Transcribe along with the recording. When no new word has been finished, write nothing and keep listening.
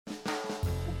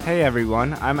Hey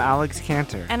everyone, I'm Alex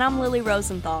Cantor. And I'm Lily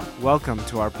Rosenthal. Welcome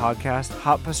to our podcast,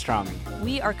 Hot Pastrami.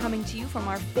 We are coming to you from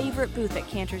our favorite booth at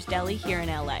Cantor's Deli here in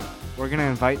LA. We're going to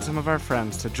invite some of our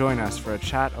friends to join us for a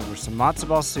chat over some matzo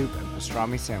ball soup and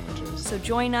pastrami sandwiches. So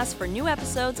join us for new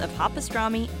episodes of Hot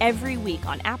Pastrami every week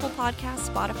on Apple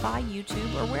Podcasts, Spotify,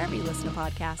 YouTube, or wherever you listen to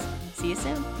podcasts. See you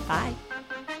soon. Bye.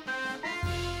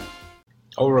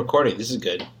 Oh, we're recording. This is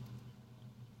good.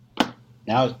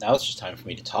 Now it's just time for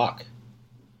me to talk.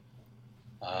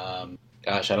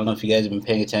 Gosh, I don't know if you guys have been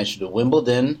paying attention to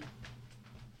Wimbledon.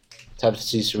 Tough to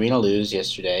see Serena lose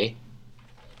yesterday.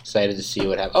 Excited to see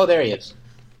what happens. Oh, there he is.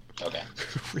 Okay.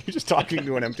 Were you just talking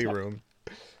to an empty room?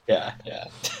 Yeah.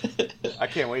 I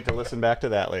can't wait to listen back to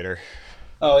that later.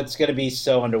 Oh, it's going to be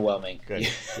so underwhelming. Good.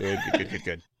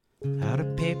 Out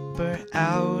of paper,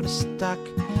 out of stock.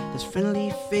 There's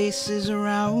friendly faces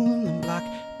around the block.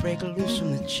 Break loose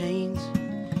from the chains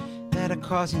that are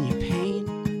causing you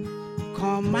pain.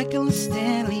 Call Michael and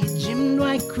Stanley, Jim,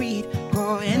 Dwight, Creed.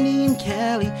 Call Andy and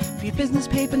Kelly for your business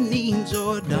paper needs.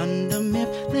 Or Dunder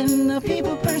Mifflin, the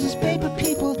people versus paper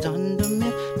people. Dunder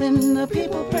Mifflin, the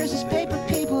people versus paper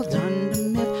people. Dunder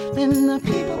Mifflin, the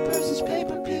people versus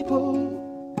paper people.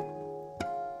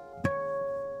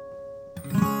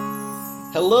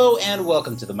 Hello and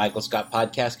welcome to the Michael Scott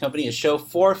Podcast Company, a show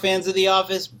for fans of The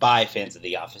Office by fans of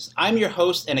The Office. I'm your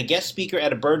host and a guest speaker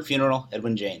at a bird funeral,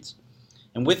 Edwin Janes.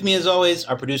 And with me, as always,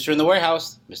 our producer in the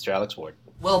warehouse, Mr. Alex Ward.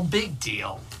 Well, big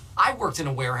deal. I worked in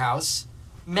a warehouse.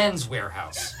 Men's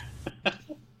warehouse.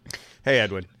 Hey,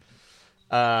 Edwin.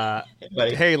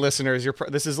 Hey, listeners.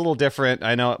 This is a little different.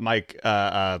 I know Mike.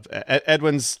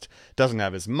 Edwin's doesn't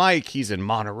have his mic. He's in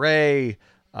Monterey.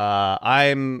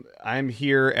 I'm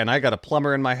here, and I got a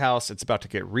plumber in my house. It's about to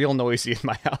get real noisy in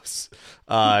my house.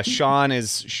 Sean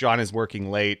is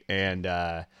working late, and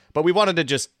but we wanted to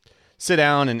just sit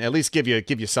down and at least give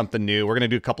you something new. We're gonna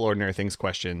do a couple ordinary things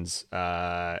questions,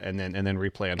 and then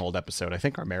replay an old episode. I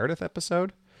think our Meredith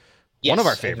episode. Yes, one of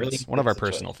our favorites. Really one of our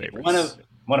personal favorites.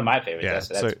 One of my favorites.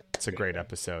 Yeah, so it's a great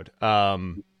episode.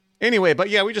 Anyway,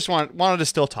 but yeah, we just wanted to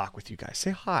still talk with you guys.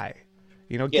 Say hi.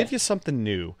 Give you something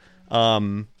new.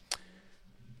 But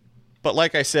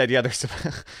like I said, yeah,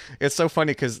 it's so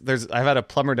funny because I've had a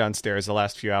plumber downstairs the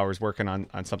last few hours working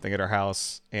on something at our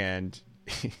house, and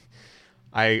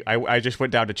I just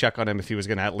went down to check on him if he was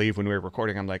going to leave when we were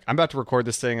recording. I'm like, I'm about to record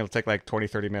this thing. It'll take like 20,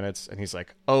 30 minutes. And he's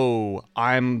like, oh,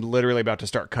 I'm literally about to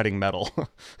start cutting metal.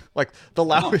 Like the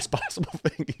loudest possible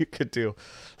thing you could do.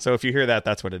 So if you hear that,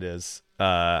 that's what it is.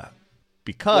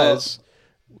 Because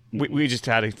we just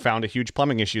found a huge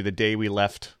plumbing issue the day we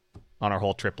left on our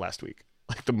whole trip last week.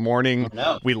 Like the morning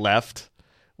we left,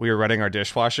 we were running our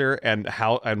dishwasher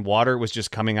and water was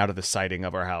just coming out of the siding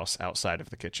of our house outside of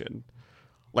the kitchen.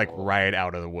 Like right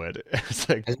out of the wood. It's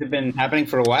like, has it been happening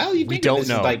for a while? We don't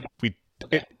know.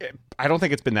 I don't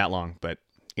think it's been that long, but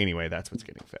anyway, that's what's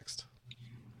getting fixed.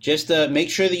 Just make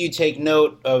sure that you take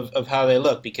note of how they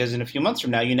look, because in a few months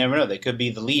from now, you never know. They could be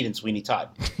the lead in Sweeney Todd.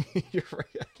 You're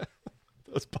right.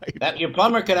 Those pipes. Your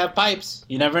plumber could have pipes.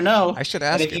 You never know. I should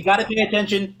ask. And if you got to pay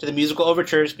attention to the musical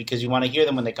overtures because you want to hear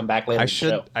them when they come back later.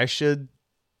 I should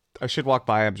walk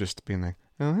by him just being like,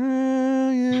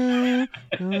 oh yeah,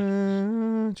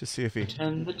 just see if he.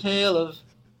 Pretend the tale of,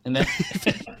 and then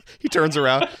he turns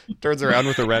around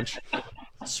with a wrench.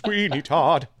 Sweeney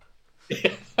Todd.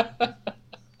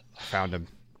 Found him.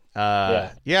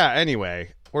 Yeah.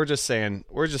 Anyway. We're just saying,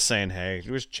 hey,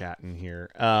 we're just chatting here.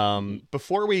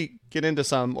 Before we get into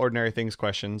some ordinary things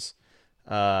questions,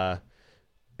 and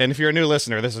if you're a new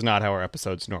listener, this is not how our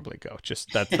episodes normally go.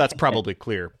 Just that's probably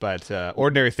clear. But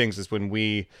ordinary things is when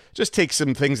we just take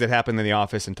some things that happen in the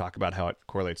office and talk about how it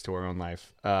correlates to our own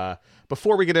life.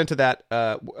 Before we get into that,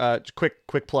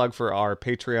 quick plug for our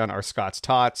Patreon, our Scott's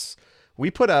Tots. We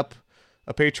put up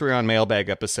a Patreon mailbag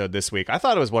episode this week. I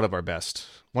thought it was one of our best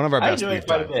we've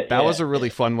done. That was a really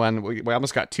fun one. We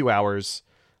almost got 2 hours.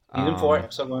 Season 4,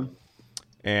 episode 1.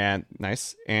 And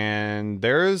nice. And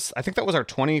I think that was our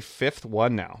 25th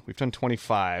one now. We've done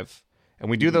 25. And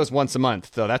we do those once a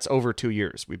month. So that's over 2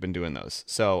 years we've been doing those.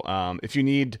 So if you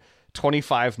need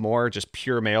 25 more just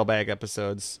pure mailbag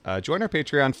episodes, join our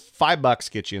Patreon.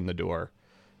 $5 gets you in the door.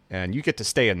 And you get to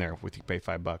stay in there with you pay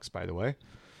 $5, by the way.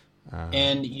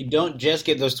 And you don't just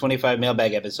get those 25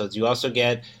 mailbag episodes. You also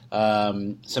get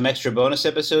some extra bonus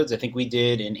episodes. I think we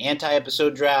did an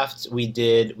anti-episode draft. We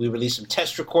released some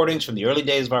test recordings from the early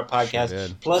days of our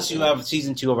podcast. Plus, you have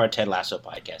season 2 of our Ted Lasso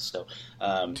podcast. So,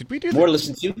 did we do more to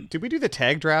listen to? Did we do the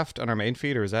tag draft on our main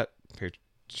feed, or is that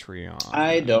Patreon?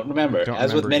 I don't remember.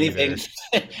 As with many things,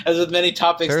 as with many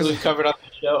topics that we've covered on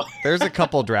the show. There's a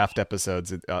couple draft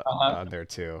episodes on there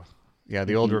too. Yeah,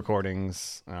 the old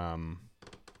recordings,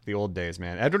 the old days,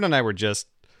 man. Edwin and I were just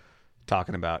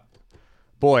talking about,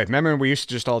 boy, remember we used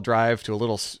to just all drive to a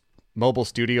little mobile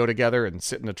studio together and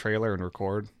sit in a trailer and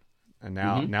record? And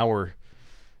now we're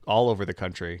all over the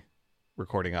country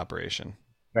recording operation.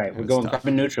 Right, we're going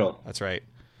carbon neutral. That's right.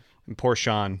 And poor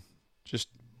Sean, just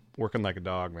working like a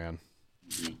dog, man.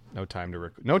 No time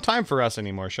no time for us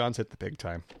anymore. Sean's hit the big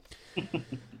time.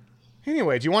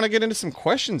 Anyway, do you want to get into some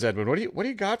questions, Edwin? What do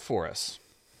you got for us?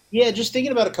 Yeah, just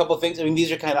thinking about a couple of things. I mean,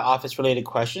 these are kind of office-related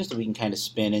questions that we can kind of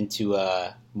spin into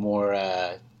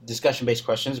more discussion-based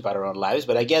questions about our own lives.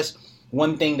 But I guess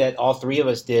one thing that all three of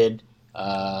us did,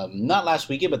 not last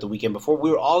weekend, but the weekend before, we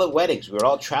were all at weddings. We were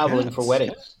all traveling for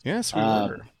weddings. Yes, we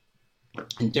were.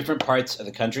 In different parts of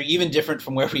the country, even different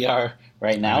from where we are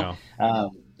right now.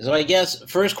 So I guess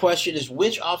first question is,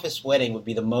 which office wedding would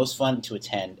be the most fun to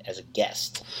attend as a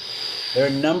guest? There are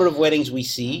a number of weddings we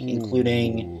see,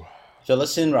 including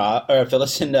Phyllis and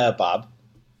Bob,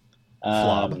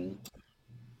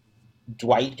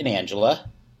 Dwight and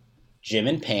Angela, Jim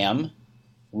and Pam,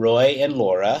 Roy and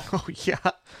Laura. Oh,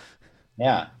 yeah.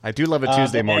 Yeah. I do love a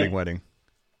Tuesday morning wedding.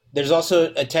 There's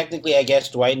also, technically, I guess,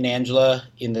 Dwight and Angela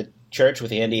in the church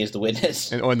with Andy as the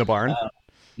witness. In the barn?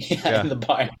 In the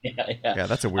barn. Yeah,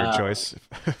 that's a weird choice.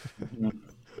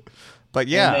 But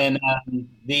yeah. And then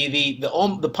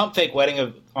the pump fake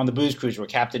wedding on the booze cruise where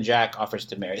Captain Jack offers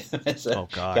to marry them. Oh,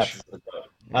 gosh.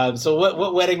 So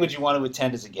what wedding would you want to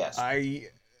attend as a guest?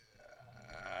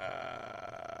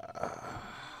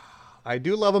 I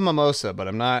do love a mimosa, but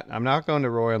I'm not going to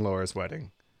Roy and Laura's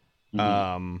wedding.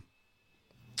 Oh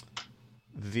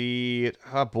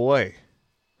boy.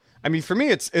 I mean, for me,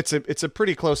 it's a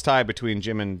pretty close tie between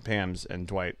Jim and Pam's and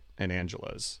Dwight and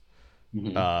Angela's.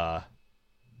 I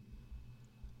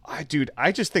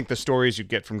just think the stories you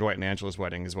get from Dwight and Angela's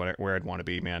wedding is where I'd want to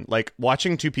be, man. Like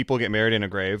watching two people get married in a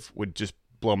grave would just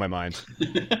blow my mind.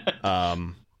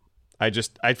 I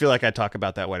feel like I'd talk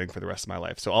about that wedding for the rest of my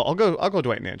life. So I'll go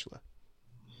Dwight and Angela.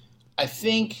 I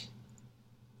think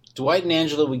Dwight and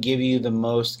Angela would give you the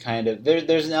most kind of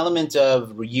there's an element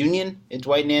of reunion in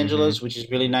Dwight and Angela's, which is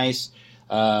really nice.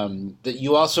 That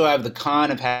you also have the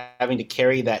con of having to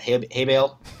carry that hay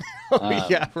bale.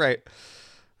 Yeah, right.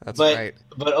 That's right.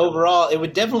 But overall, it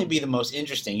would definitely be the most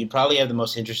interesting. You'd probably have the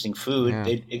most interesting food.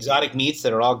 Yeah. Exotic meats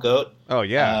that are all goat. Oh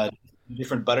yeah.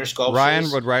 Different butter sculptures.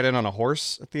 Ryan would ride in on a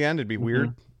horse at the end. It'd be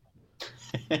weird.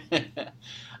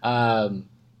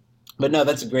 But no,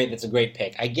 that's a great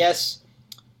pick. I guess.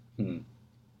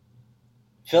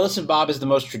 Phyllis and Bob is the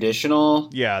most traditional.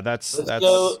 Yeah, that's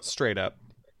straight up.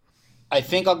 I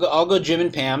think I'll go Jim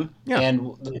and Pam. Yeah.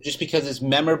 And just because it's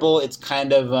memorable, it's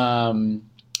kind of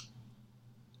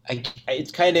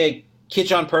it's kind of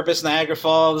kitsch on purpose Niagara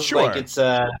Falls. Sure. Like it's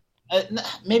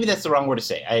maybe that's the wrong word to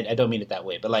say. I don't mean it that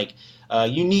way, but like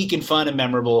unique and fun and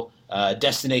memorable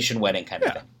destination wedding kind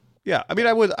of thing. Yeah, I mean,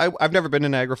 I've never been to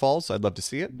Niagara Falls. I'd love to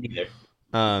see it. Neither.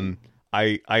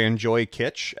 I enjoy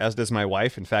kitsch, as does my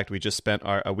wife. In fact, we just spent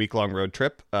a week-long road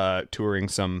trip touring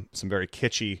some very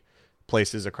kitschy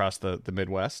places across the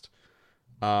Midwest.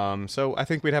 So I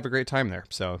think we'd have a great time there.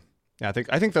 So yeah,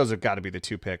 I think those have got to be the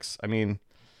two picks. I mean,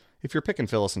 if you're picking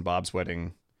Phyllis and Bob's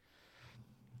wedding,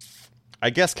 I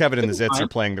guess Kevin and the Zits are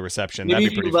playing the reception. Maybe that'd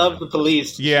be pretty you love fun. the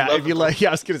Police. Yeah, if you like, I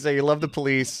was gonna say you love the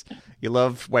Police. You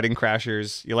love Wedding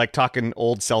Crashers. You like talking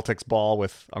old Celtics ball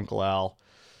with Uncle Al.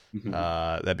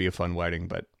 That'd be a fun wedding.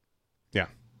 But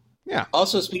yeah.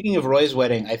 Also, speaking of Roy's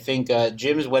wedding, I think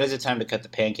Jim's "When is it time to cut the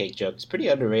pancake?" joke is pretty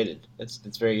underrated. That's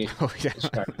very. Oh yeah.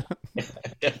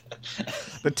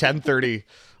 The 10:30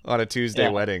 on a Tuesday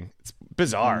wedding. It's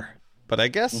bizarre, but I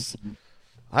guess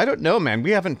I don't know, man.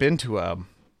 We haven't been to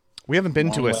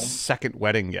a second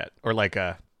wedding yet, or like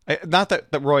not that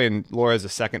Roy and Laura's a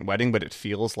second wedding, but it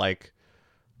feels like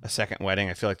a second wedding.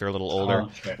 I feel like they're a little older.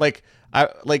 Oh, sure. Like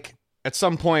at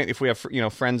some point, if we have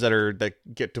friends that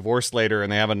get divorced later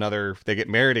and they get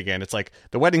married again, it's like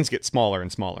the weddings get smaller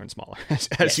and smaller and smaller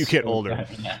as you get older.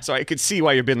 Yeah. So I could see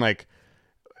why you've been like,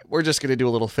 we're just gonna do a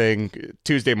little thing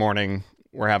Tuesday morning.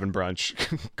 We're having brunch.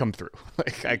 Come through.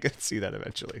 Like I could see that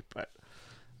eventually, but.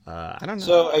 I don't know.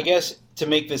 So I guess to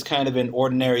make this kind of an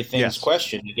ordinary things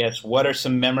question, I guess, what are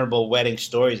some memorable wedding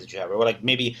stories that you have? Or like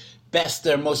maybe best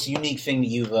or most unique thing that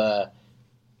you've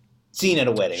seen at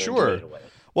a wedding? Sure. At a wedding?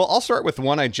 Well, I'll start with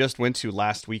one I just went to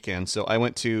last weekend. So I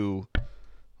went to,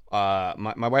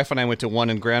 my wife and I went to one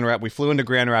in Grand Rapids. We flew into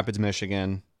Grand Rapids,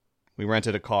 Michigan. We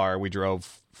rented a car. We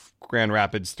drove Grand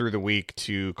Rapids through the week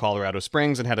to Colorado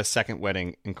Springs and had a second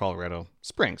wedding in Colorado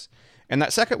Springs. And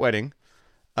that second wedding,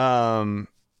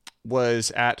 was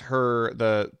at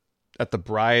the at the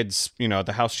bride's,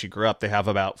 the house she grew up, they have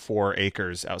about 4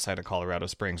 acres outside of Colorado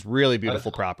Springs. Really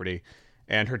beautiful property.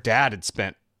 And her dad had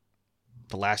spent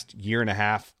the last year and a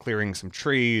half clearing some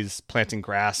trees, planting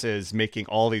grasses, making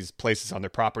all these places on their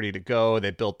property to go.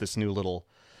 They built this new little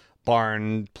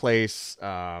barn place. They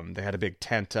had a big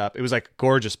tent up. It was like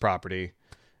gorgeous property.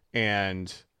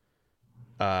 And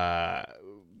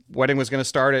wedding was going to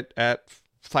start at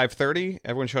 5:30.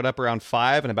 Everyone showed up around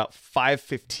 5, and about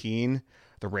 5:15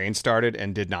 the rain started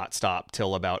and did not stop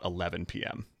till about 11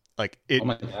 p.m. Like it,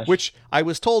 which I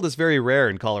was told is very rare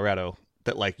in Colorado,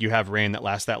 that like you have rain that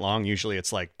lasts that long. Usually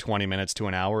it's like 20 minutes to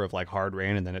an hour of like hard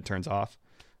rain and then it turns off.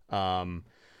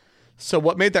 So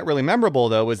what made that really memorable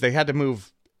though was they had to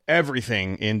move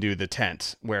everything into the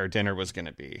tent where dinner was going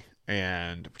to be.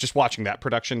 And just watching that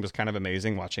production was kind of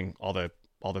amazing, watching all the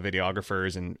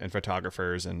videographers and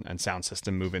photographers and sound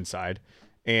system move inside.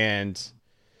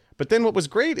 But then what was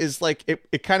great is like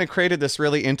it kind of created this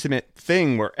really intimate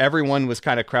thing where everyone was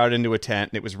kind of crowded into a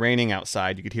tent and it was raining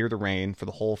outside. You could hear the rain for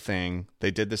the whole thing. They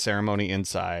did the ceremony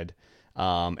inside.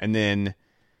 And then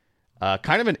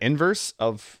kind of an inverse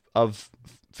of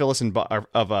Phyllis and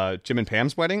Jim and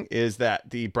Pam's wedding is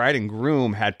that the bride and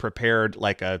groom had prepared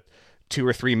like a 2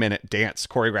 or 3 minute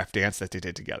choreographed dance that they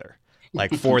did together,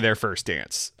 like for their first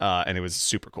dance. And it was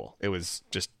super cool. It was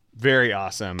just very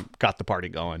awesome. Got the party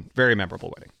going. Very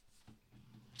memorable wedding.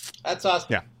 That's awesome.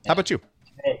 Yeah. How about you?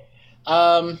 Hey.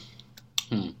 All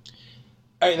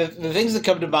right. The things that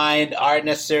come to mind aren't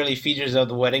necessarily features of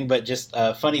the wedding, but just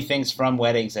funny things from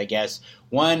weddings, I guess.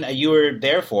 One you were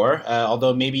there for,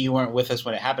 although maybe you weren't with us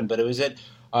when it happened, but it was at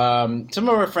some of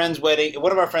our friends' wedding.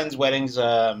 One of our friends' weddings.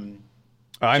 I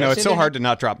know it's so hard to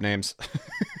not drop names.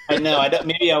 I know.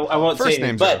 Maybe I won't First say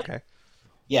names, but are okay.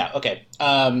 Yeah. Okay.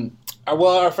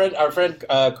 Our friend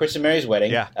Chris and Mary's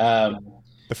wedding. Yeah.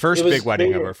 The first big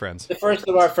wedding of our friends. The first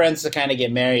of our friends to kind of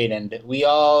get married, and we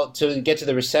all, to get to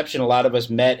the reception, a lot of us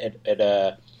met at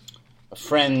a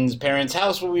friend's parents'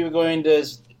 house where we were going to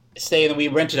stay, and then we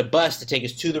rented a bus to take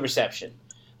us to the reception.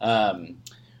 I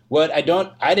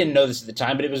didn't know this at the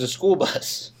time, but it was a school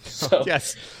bus. So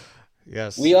yes,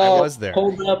 we all I was there.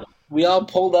 We all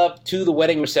pulled up to the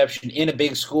wedding reception in a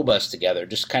big school bus together,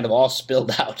 just kind of all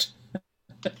spilled out.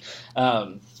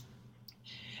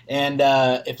 And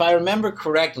if I remember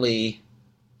correctly,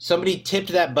 somebody tipped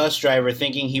that bus driver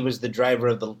thinking he was the driver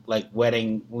of the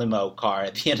wedding limo car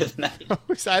at the end of the night.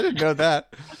 I didn't know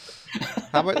that.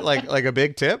 How about like a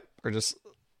big tip or just?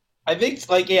 I think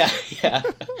yeah.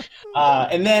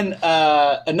 And then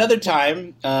another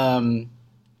time,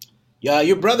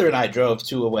 your brother and I drove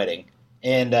to a wedding,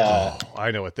 and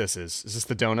I know what this is. Is this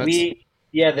the donuts?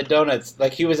 Yeah, the donuts.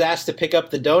 Like, he was asked to pick up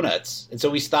the donuts. And so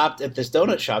we stopped at this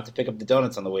donut shop to pick up the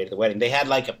donuts on the way to the wedding. They had,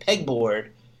 like, a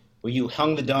pegboard where you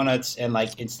hung the donuts and,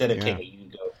 like, instead of kicking, you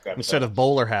could go grab Instead of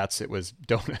bowler hats, it was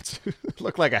donuts. It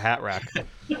looked like a hat rack.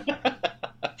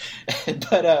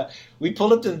 But we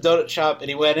pulled up to the donut shop, and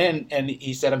he went in, and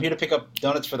he said, "I'm here to pick up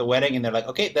donuts for the wedding." And they're like,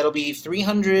 "Okay, that'll be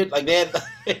 $300." Like,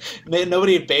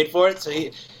 nobody had paid for it. So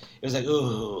it was like,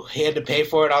 ooh, he had to pay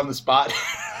for it on the spot.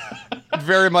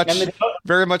 Very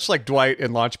much like Dwight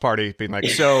in Launch Party being like,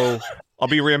 "So I'll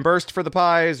be reimbursed for the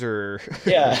pies," or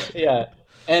yeah.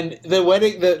 And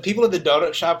the people at the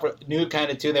donut shop knew kind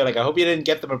of too. They're like, "I hope you didn't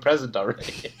get them a present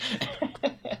already."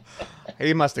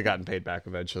 He must have gotten paid back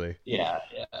eventually. Yeah,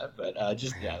 but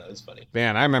that was funny.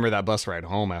 Man, I remember that bus ride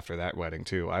home after that wedding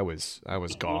too. I was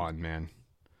gone, man.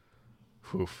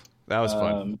 Oof, that was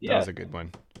fun. That was a good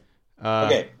one.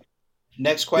 Okay,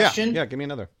 next question. Yeah, give me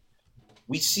another.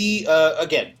 We see,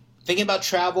 again, thinking about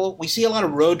travel, we see a lot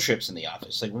of road trips in the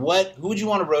office. Like, who would you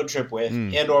want to road trip with,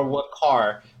 and or what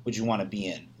car would you want to be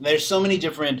in? There's so many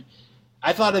different.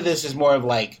 I thought of this as more of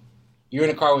like you're in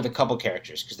a car with a couple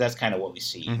characters, because that's kind of what we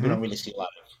see. We don't really see a lot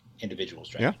of individuals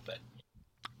driving. Yeah. But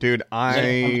dude,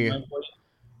 I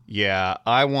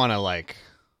want to like.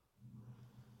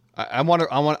 I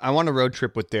want a road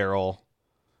trip with Daryl,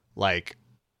 like.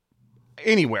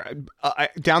 Anywhere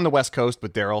down the West Coast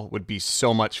with Daryl would be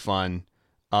so much fun.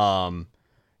 As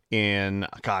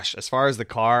far as the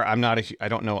car, I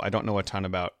don't know a ton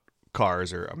about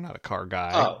cars, or I'm not a car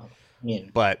guy. Oh, yeah.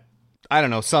 But I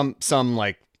don't know, some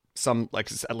like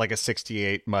a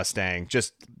 68 Mustang,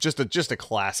 just a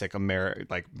classic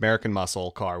American muscle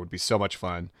car would be so much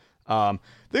fun. The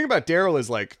thing about Daryl is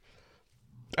like,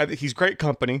 I think he's great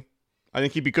company. I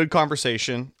think he'd be good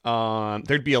conversation.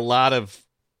 There'd be a lot of.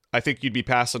 I think you'd be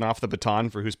passing off the baton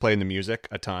for who's playing the music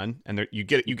a ton, and you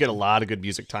get a lot of good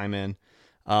music time in.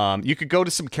 You could go to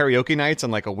some karaoke nights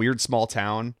in like a weird small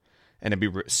town, and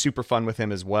it'd be super fun with him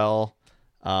as well.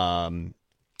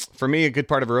 for me, a good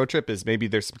part of a road trip is maybe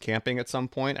there's some camping at some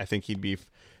point. I think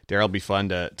Daryl would be fun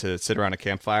to sit around a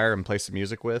campfire and play some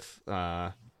music with.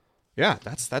 Yeah,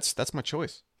 that's my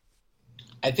choice.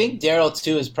 I think Daryl,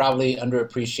 too, is probably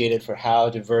underappreciated for how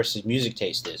diverse his music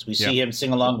taste is. We see him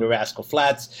sing along to Rascal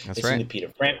Flatts. That's They sing the Peter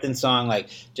Frampton song. Like,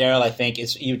 Daryl, I think,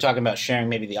 you were talking about sharing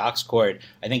maybe the aux chord.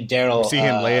 I think Daryl... See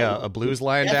him lay a blues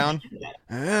line down?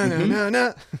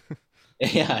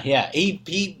 Yeah.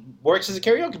 He works as a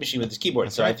karaoke machine with his keyboard.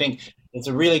 That's so right. I think it's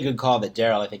a really good call that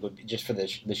Daryl, I think, would be just for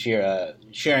the sheer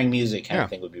sharing music kind of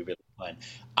thing would be really fun.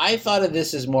 I thought of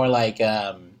this as more like...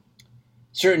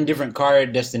 certain different car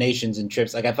destinations and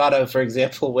trips. Like I thought of, for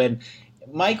example, when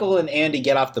Michael and Andy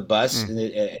get off the bus in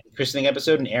the christening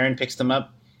episode and Aaron picks them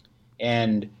up.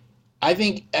 And I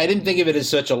didn't think of it as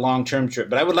such a long-term trip,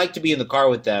 but I would like to be in the car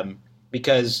with them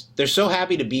because they're so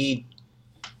happy to be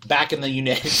back in the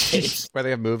United States. Where they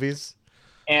have movies.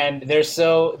 And they're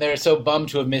so bummed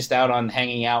to have missed out on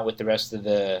hanging out with the rest of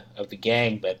the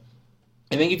gang. But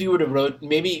I think if you were to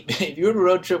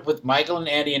road trip with Michael and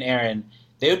Andy and Aaron,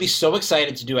 they would be so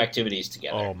excited to do activities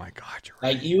together. Oh my God, you're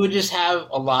right. Like you would just have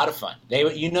a lot of fun.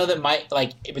 That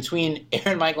between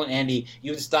Aaron, Michael, and Andy,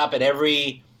 you would stop at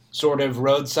every sort of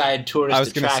roadside tourist. I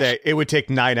was going to say it would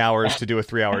take 9 hours to do a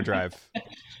 3-hour drive.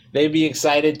 They'd be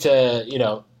excited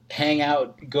to hang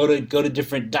out, go to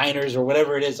different diners or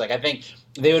whatever it is. Like I think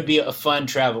they would be a fun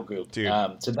travel group. Dude.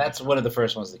 So that's one of the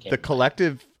first ones that came. The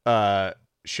collective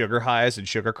sugar highs and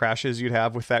sugar crashes you'd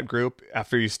have with that group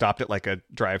after you stopped at like a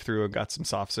drive-through and got some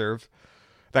soft serve.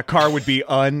 That car would be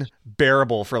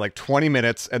unbearable for like 20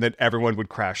 minutes, and then everyone would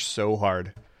crash so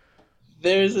hard.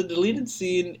 There's a deleted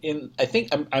scene in. I think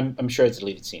I'm sure it's a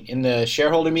deleted scene in the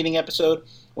shareholder meeting episode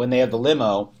when they have the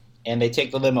limo and they take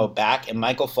the limo back, and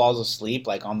Michael falls asleep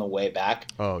like on the way back.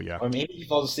 Oh yeah, or maybe he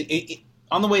falls asleep.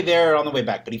 On the way there or on the way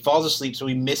back, but he falls asleep, so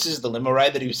he misses the limo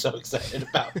ride that he was so excited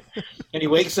about. And he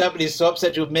wakes up and he's so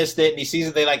upset to have missed it, and he sees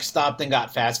that they stopped and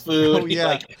got fast food. Oh,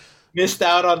 yeah. He's missed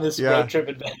out on this road trip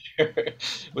adventure,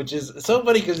 which is so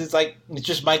funny because it's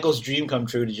just Michael's dream come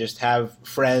true to just have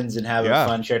friends and have a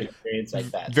fun shared experience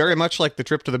like that. Very much like the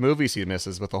trip to the movies he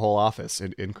misses with the whole office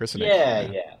in christening.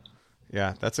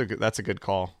 Yeah. That's a good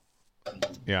call.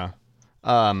 Yeah.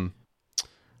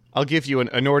 I'll give you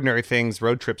an ordinary things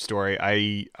road trip story.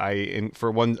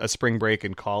 For a spring break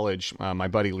in college, my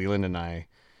buddy Leland and I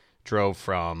drove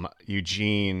from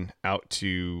Eugene out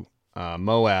to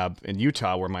Moab in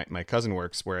Utah, where my cousin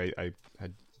works, where I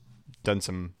had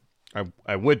done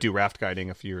I would do raft guiding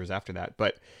a few years after that.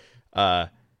 But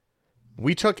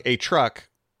we took a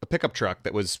pickup truck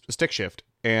that was a stick shift.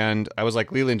 And I was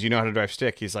like, Leland, do you know how to drive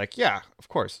stick? He's like, yeah, of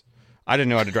course. I didn't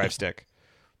know how to drive stick.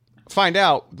 Find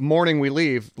out the morning we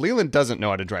leave, Leland doesn't know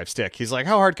how to drive stick. He's like,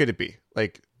 how hard could it be?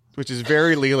 Which is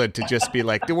very Leland to just be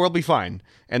like, the world will be fine.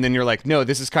 And then you're like, no,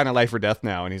 this is kind of life or death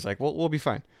now. And he's like, well, we'll be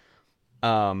fine.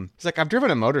 He's like, I've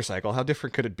driven a motorcycle. How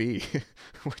different could it be?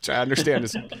 Which I understand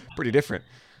is pretty different.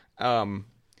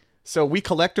 So we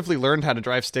collectively learned how to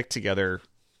drive stick together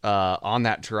on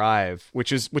that drive,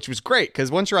 which was great because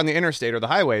once you're on the interstate or the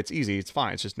highway, it's easy. It's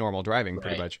fine. It's just normal driving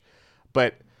pretty much.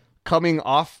 But coming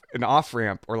off an off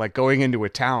ramp or going into a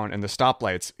town and the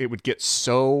stoplights, it would get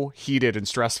so heated and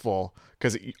stressful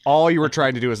because all you were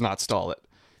trying to do is not stall it.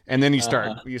 And then you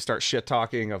start shit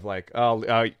talking of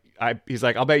he's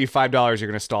like, I'll bet you $5 you're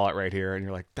going to stall it right here. And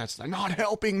you're like, that's not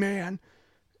helping, man.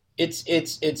 It's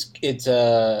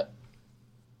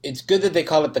good that they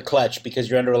call it the clutch because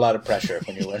you're under a lot of pressure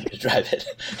when you're learning to drive it.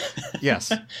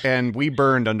 Yes. And we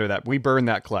burned under that. We burned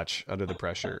that clutch under the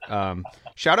pressure.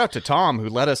 Shout out to Tom, who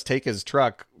let us take his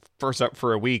truck first up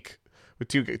for a week with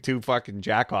two fucking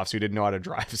jackoffs who didn't know how to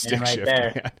drive a stick shift.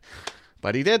 Man.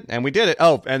 But he did. And we did it.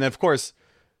 Oh, and of course,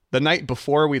 the night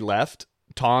before we left,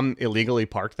 Tom illegally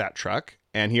parked that truck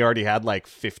and he already had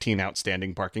 15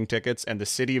 outstanding parking tickets and the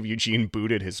city of Eugene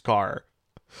booted his car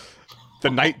the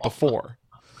night before.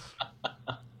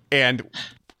 And,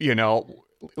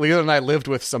 Leland and I lived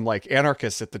with some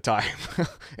anarchists at the time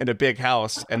in a big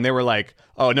house. And they were like,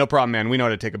 oh, no problem, man. We know how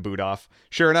to take a boot off.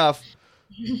 Sure enough,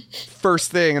 first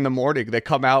thing in the morning, they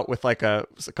come out with a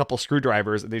couple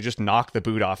screwdrivers and they just knock the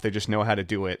boot off. They just know how to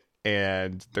do it.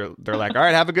 And they're like, all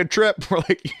right, have a good trip. We're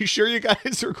like, you sure you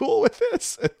guys are cool with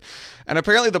this? And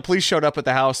apparently the police showed up at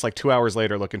the house 2 hours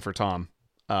later looking for Tom.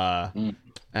 And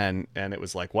it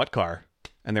was like, what car?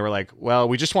 And they were like, well,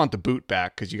 we just want the boot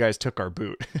back because you guys took our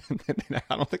boot. I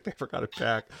don't think they ever got it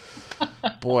back.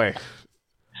 Boy,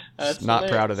 that's not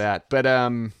hilarious. Proud of that. But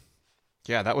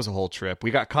yeah, that was a whole trip. We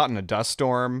got caught in a dust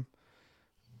storm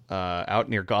out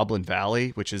near Goblin Valley,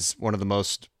 which is one of the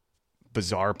most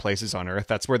bizarre places on Earth.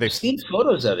 That's where I've seen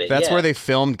photos of it. That's yeah. where they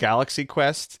filmed Galaxy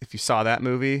Quest. If you saw that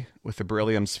movie with the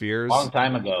beryllium spheres, Long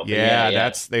time ago.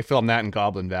 Yeah, they filmed that in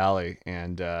Goblin Valley,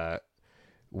 and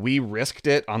we risked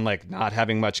it on like not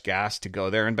having much gas to go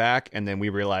there and back, and then we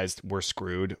realized we're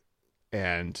screwed,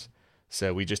 and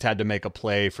so we just had to make a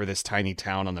play for this tiny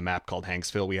town on the map called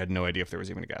Hanksville. We had no idea if there was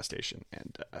even a gas station,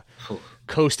 and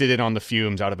coasted it on the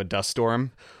fumes out of a dust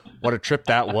storm. What a trip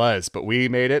that was! But we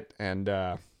made it, and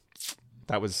that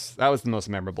was the most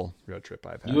memorable road trip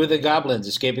I've had. You were the goblins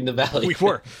escaping the valley. We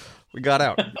were. We got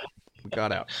out.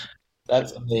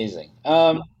 That's amazing.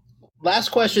 Last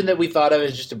question that we thought of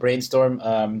is just a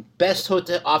brainstorm. Best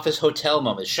office hotel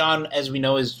moments. Sean, as we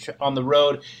know, is on the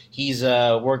road. He's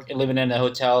living in a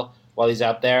hotel while he's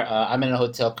out there. I'm in a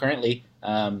hotel currently,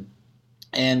 and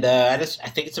I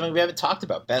think it's something we haven't talked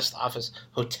about. Best office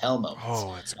hotel moments.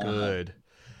 Oh, that's good.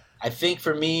 I think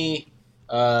for me,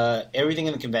 everything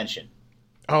in the convention.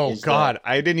 Oh God,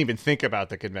 I didn't even think about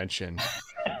the convention.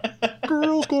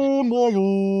 Girls Gone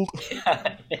Wild.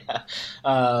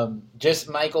 Yeah. Just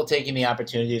Michael taking the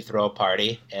opportunity to throw a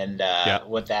party and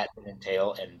what that would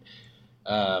entail, and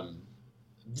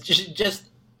just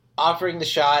offering the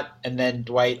shot, and then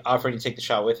Dwight offering to take the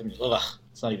shot with him. Ugh,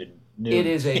 it's not even new. It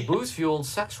is a booze-fueled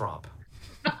sex romp.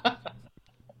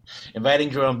 Inviting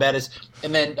Jerome Bettis,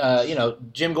 and then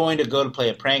Jim going to go to play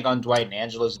a prank on Dwight, and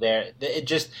Angela's there.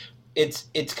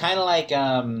 It's kind of like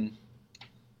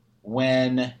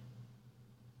when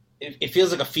it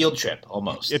feels like a field trip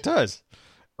almost. It does.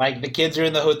 Like the kids are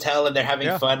in the hotel and they're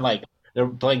having fun, like they're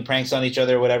playing pranks on each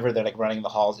other or whatever. They're like running the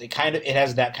halls. It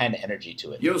has that kind of energy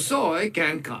to it. Yo soy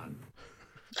Can.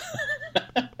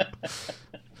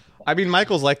 I mean,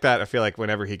 Michael's like that. I feel like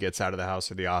whenever he gets out of the house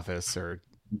or the office or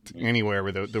anywhere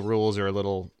where the rules are a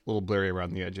little blurry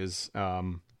around the edges,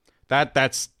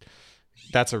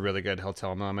 that's a really good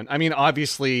hotel moment. I mean,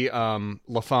 obviously,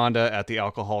 LaFonda at the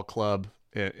Alcohol Club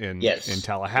in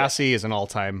Tallahassee is an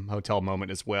all-time hotel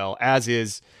moment as well, as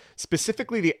is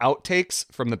specifically the outtakes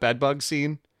from the bedbug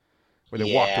scene where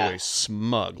they walked away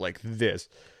smug like this.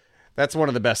 That's one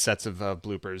of the best sets of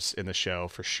bloopers in the show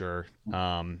for sure.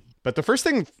 But the first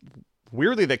thing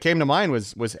weirdly that came to mind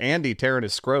was Andy tearing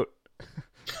his scrot.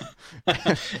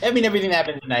 I mean, everything that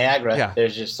happens in Niagara. Yeah.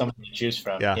 There's just something to choose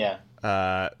from. Yeah.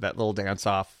 That little dance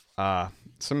off.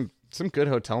 Some good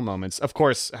hotel moments. Of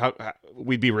course,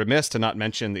 we'd be remiss to not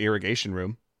mention the irrigation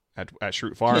room at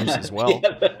Schrute Farms as well.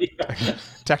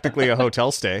 Technically a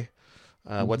hotel stay.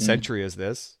 What century is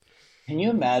this? Can you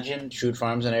imagine Schrute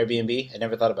Farms on Airbnb? I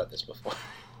never thought about this before.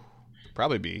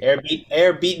 Probably be.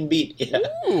 Air beat and beat. Yeah.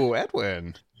 Ooh,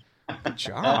 Edwin. Good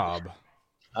job.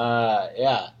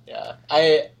 Yeah.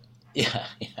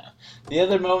 The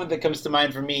other moment that comes to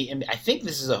mind for me, and I think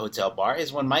this is a hotel bar,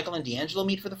 is when Michael and D'Angelo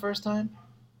meet for the first time.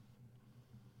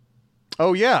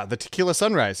 Oh yeah, the Tequila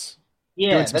Sunrise.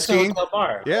 Yeah, that's skiing. A hotel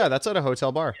bar. Yeah, that's at a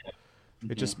hotel bar.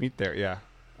 They just meet there. Yeah.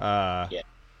 Oh,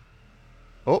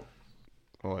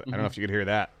 I don't know if you could hear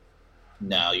that.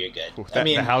 No, you're good. Ooh,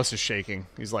 the house is shaking.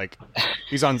 He's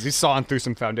sawing through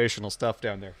some foundational stuff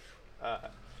down there.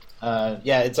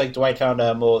 It's like Dwight found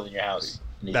a mold in your house.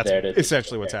 That's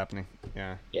essentially what's happening.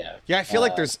 Yeah. I feel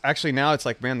like there's actually now it's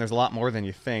like, man, there's a lot more than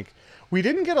you think. We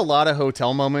didn't get a lot of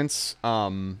hotel moments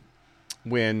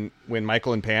when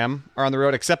Michael and Pam are on the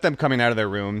road, except them coming out of their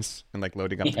rooms and like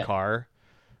loading up the car.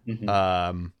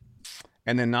 And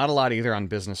then not a lot either on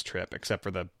business trip, except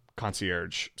for the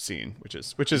concierge scene, which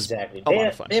is exactly. a lot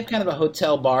of fun. They have kind of a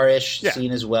hotel bar-ish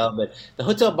scene as well, but the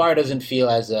hotel bar doesn't feel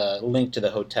as a link to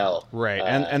the hotel. Right,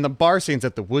 and the bar scene's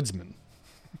at the Woodsman.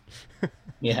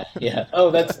 Yeah. Oh,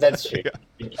 that's true.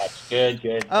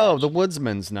 Good. Oh, the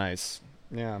Woodsman's nice.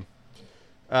 Yeah.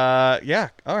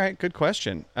 All right. Good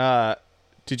question.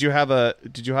 Did you have a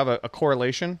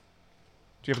correlation?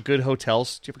 Do you have a good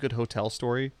hotels? Do you have a good hotel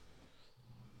story?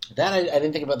 That I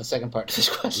didn't think about the second part of this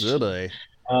question. Really?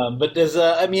 But there's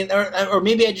or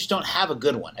maybe I just don't have a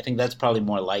good one. I think that's probably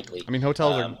more likely. I mean,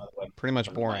 hotels are pretty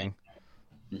much boring.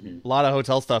 A lot of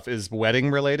hotel stuff is wedding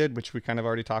related, which we kind of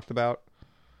already talked about.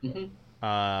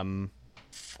 One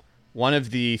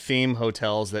of the theme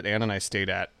hotels that Ann and I stayed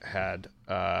at had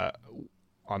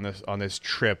on this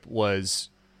trip was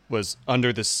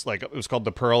under this, like, it was called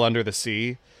the Pearl Under the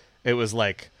Sea. It was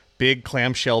like big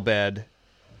clamshell bed.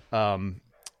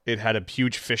 It had a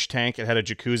huge fish tank. It had a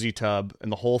jacuzzi tub,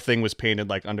 and the whole thing was painted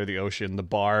like under the ocean. The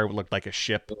bar looked like a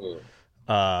ship.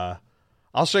 I'll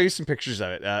show you some pictures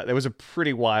of it. It was a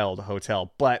pretty wild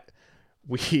hotel, but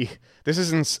this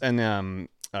is in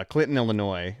Clinton,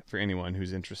 Illinois, for anyone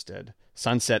who's interested.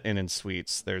 Sunset Inn and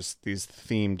Suites. There's these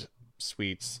themed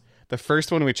suites. The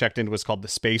first one we checked into was called the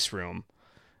Space Room,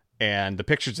 And the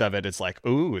pictures of it, it's like,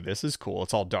 ooh, this is cool.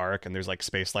 It's all dark and there's like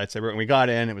space lights everywhere. And we got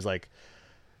in, it was a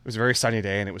very sunny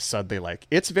day, and it was suddenly like,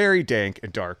 it's very dank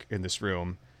and dark in this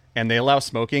room. And they allow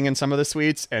smoking in some of the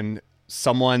suites, and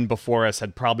someone before us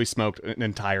had probably smoked an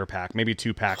entire pack, maybe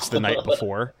 2 packs the night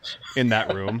before in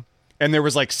that room. And there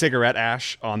was like cigarette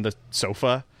ash on the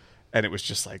sofa, and it was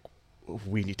just like,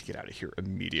 we need to get out of here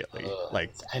immediately.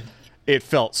 It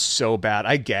felt so bad.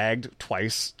 I gagged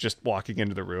twice just walking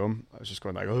into the room. I was just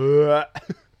going like, ugh.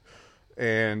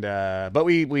 And but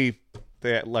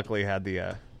they luckily had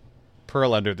the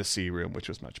Pearl Under the Sea room, which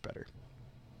was much better.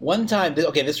 One time,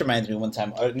 okay, this reminds me. One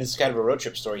time, and this is kind of a road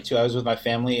trip story too. I was with my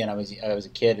family, and I was a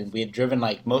kid, and we had driven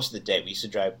like most of the day. We used to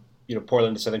drive,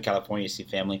 Portland to Southern California to see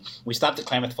family. We stopped at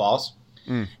Klamath Falls,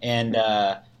 and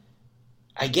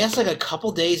I guess like a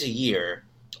couple days a year,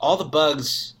 all the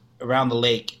bugs around the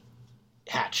lake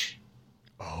hatch.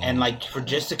 Oh. And like for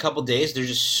just a couple days, there's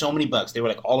just so many bugs. They were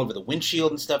like all over the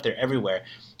windshield and stuff. They're everywhere.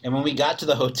 And when we got to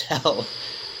the hotel,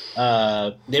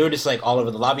 they were just like all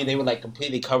over the lobby. They would like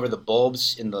completely cover the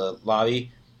bulbs in the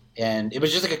lobby. And it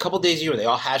was just like a couple days a year. They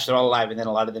all hatch, they're all alive, and then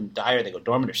a lot of them die or they go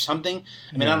dormant or something.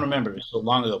 I mean, I don't remember. It was so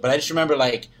long ago. But I just remember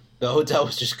like the hotel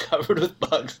was just covered with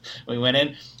bugs. We went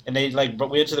in, and we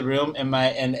went to the room, and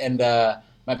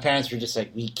my parents were just like,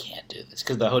 we can't do this,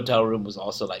 because the hotel room was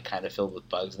also like kind of filled with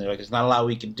bugs, and they're like, there's not a lot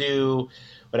we can do,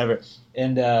 whatever.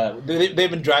 And they've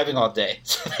been driving all day,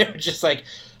 so they were just like,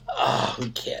 oh, we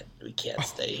can't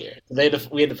stay here. So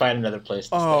we had to find another place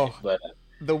to stay. But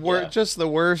just the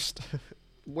worst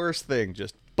thing,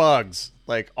 just bugs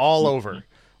like all over.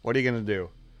 What are you gonna do?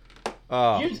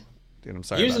 Oh, dude, I'm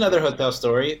sorry. Here's another hotel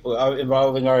story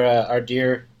involving our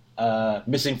dear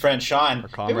missing friend Sean.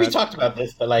 Maybe we talked about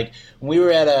this, but like when we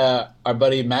were at our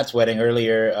buddy Matt's wedding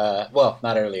earlier, well,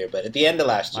 not earlier, but at the end of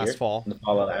last year, fall. In the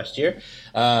fall of last year.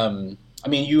 I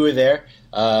mean, you were there.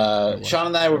 Sean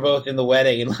and I were both in the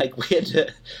wedding, and like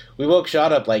we woke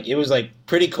Sean up like it was like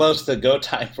pretty close to go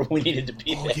time for when we needed to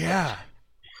be there. Yeah.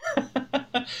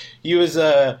 He was,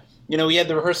 we had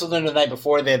the rehearsal dinner the night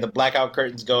before. They had the blackout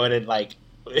curtains going, and like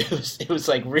it was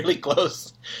like really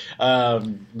close. But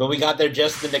we got there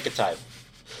just in the nick of time.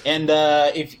 And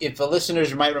if the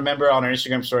listeners might remember, on our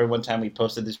Instagram story one time we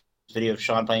posted this video of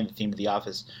Sean playing the theme of The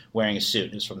Office wearing a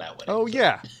suit. It was from that wedding. Oh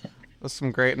yeah, that's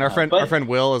some great. And our friend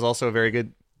Will is also a very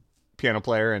good piano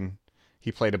player, and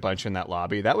he played a bunch in that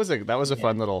lobby. That was a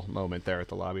fun little moment there at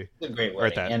the lobby. It's a great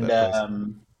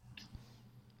wedding.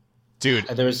 Dude,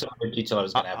 there was some other detail I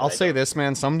was going to have. I'll say this,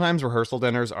 man. Sometimes rehearsal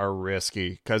dinners are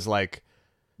risky because, like,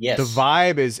 yes, the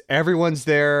vibe is everyone's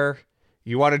there.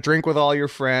 You want to drink with all your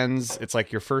friends. It's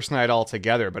like your first night all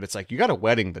together, but it's like you got a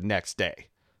wedding the next day.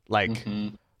 Like,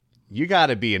 you got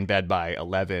to be in bed by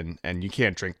 11, and you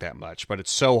can't drink that much. But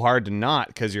it's so hard to not,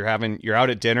 because you're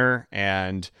out at dinner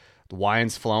and the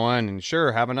wine's flowing, and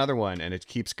sure, have another one, and it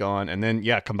keeps going. And then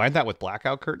combine that with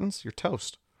blackout curtains, you're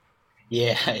toast.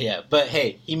 Yeah. But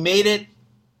hey, he made it.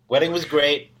 Wedding was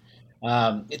great.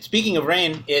 Speaking of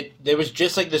rain, there was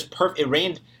just like this it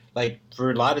rained like for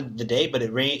a lot of the day, but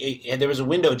it rained. There was a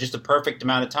window, just a perfect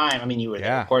amount of time. I mean, you were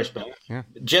there, of course, but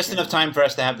just enough time for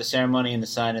us to have the ceremony in the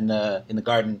sun in the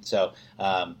garden. So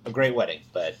a great wedding.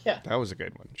 But yeah, that was a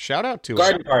good one. Shout out to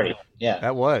garden party. Yeah,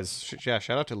 that was. Yeah,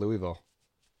 shout out to Louisville.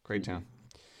 Great town.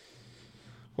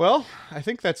 Well, I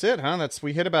think that's it, huh?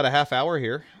 We hit about a half hour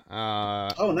here.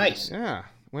 Oh, nice. Yeah,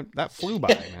 that flew by,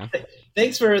 man.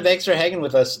 Thanks for hanging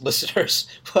with us, listeners.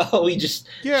 Well, we just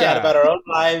chat about our own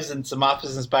lives and some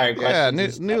office-inspired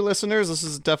questions. Yeah, new listeners, this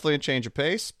is definitely a change of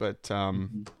pace, but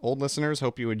old listeners,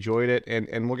 hope you enjoyed it.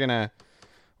 And we're gonna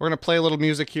play a little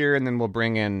music here, and then we'll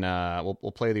bring in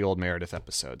we'll play the old Meredith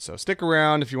episode. So stick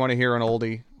around if you want to hear an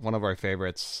oldie, one of our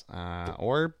favorites,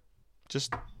 or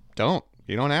just don't.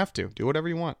 You don't have to. Do whatever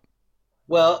you want.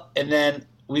 Well, and then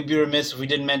we'd be remiss if we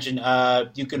didn't mention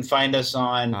you can find us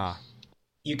on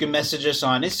you can message us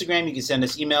on Instagram. You can send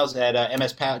us emails at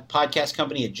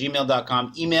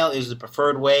mspodcastcompany@gmail.com. Email is the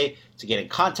preferred way to get in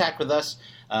contact with us.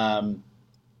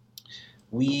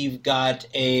 We've got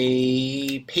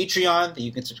a Patreon that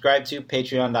you can subscribe to,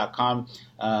 patreon.com.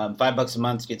 $5 a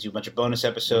month gets you a bunch of bonus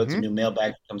episodes. A new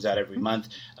mailbag comes out every month.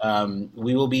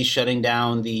 We will be shutting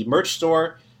down the merch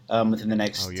store within the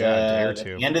next day or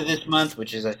two. At the end of this month,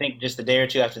 which is I think just a day or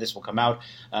two after this will come out.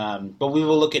 But we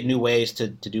will look at new ways to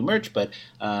do merch. But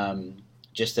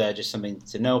just something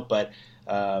to note. But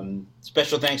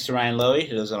special thanks to Ryan Lowy,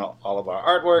 who does all of our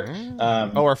artwork.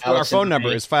 Our phone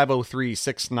number is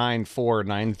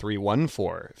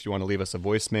 503-694-9314. If you want to leave us a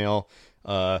voicemail,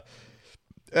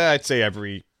 I'd say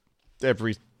every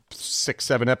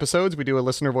 6-7 episodes we do a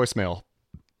listener voicemail.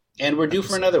 and we're due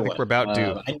for another one. We're about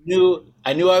due.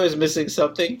 I knew I was missing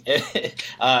something.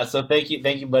 So thank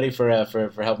you, buddy, for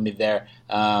helping me there.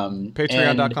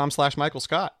 Patreon.com/Michael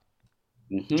Scott.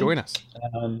 Mm-hmm. Join us.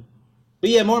 But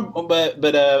yeah,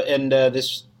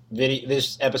 this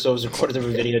episode was recorded over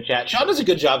video chat. Sean does a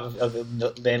good job of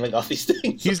handling all these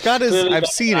things. He's got his. I've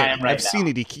seen it. Right I've seen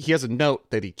it. He has a note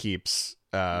that he keeps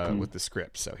with the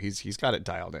script, so he's got it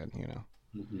dialed in. You know.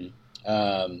 Mm-hmm.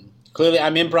 Clearly,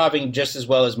 I'm improving just as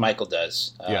well as Michael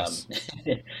does. Yes.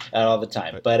 All the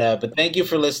time. But thank you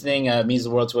for listening. It means the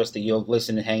world to us that you'll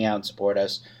listen and hang out and support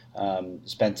us.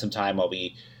 Spend some time while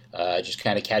we just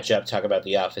kind of catch up, talk about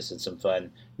The Office and some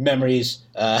fun memories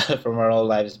from our old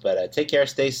lives. But take care,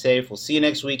 stay safe. We'll see you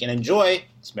next week, and enjoy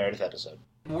this Meredith episode.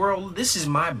 World, this is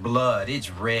my blood. It's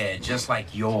red, just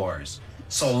like yours.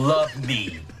 So love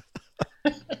me.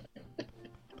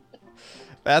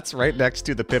 That's right next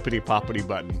to the pippity poppity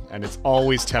button, and it's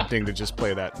always tempting to just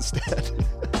play that instead.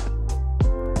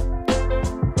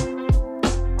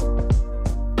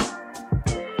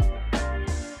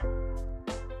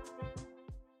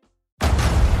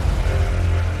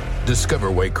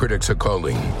 Discover why critics are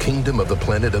calling Kingdom of the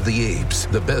Planet of the Apes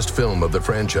the best film of the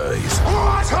franchise.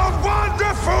 What a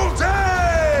wonderful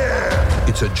day!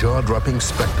 It's a jaw-dropping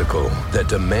spectacle that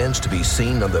demands to be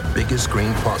seen on the biggest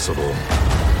screen possible.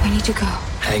 We need to go.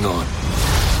 Hang on.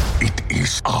 It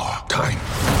is our time.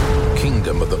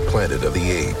 Kingdom of the Planet of the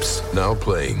Apes. Now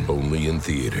playing only in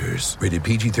theaters. Rated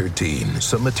PG-13.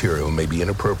 Some material may be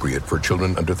inappropriate for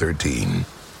children under 13.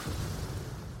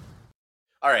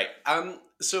 All right.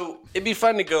 So it'd be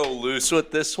fun to go loose with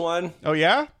this one. Oh,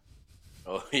 yeah?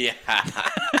 Oh, yeah.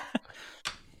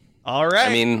 All right.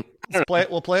 I mean,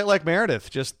 we'll play it like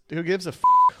Meredith. Just who gives a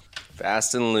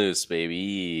fast and loose,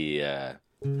 baby.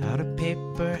 Out of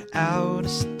paper, out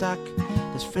of stock.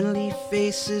 There's friendly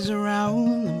faces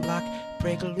around the block.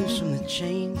 Break loose from the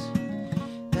chains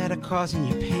that are causing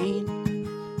you pain.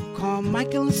 Call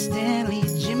Michael and Stanley,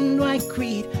 Jim, Dwight,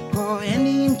 Creed. Call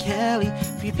Andy and Kelly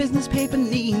for your business paper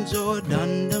needs. Or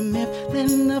Dunder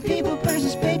Mifflin, the people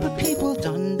versus paper people.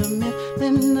 Dunder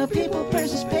Mifflin, the people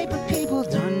versus paper people.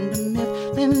 Dunder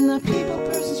Mifflin, the people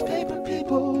versus paper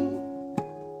people.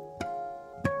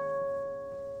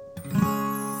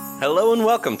 Hello and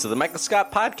welcome to the Michael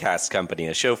Scott Podcast Company,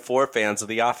 a show for fans of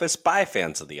The Office by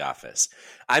fans of The Office.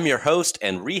 I'm your host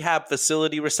and rehab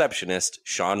facility receptionist,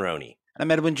 Sean Roney.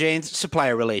 I'm Edwin James,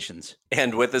 supplier relations.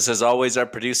 And with us, as always, our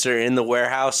producer in the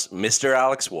warehouse, Mr.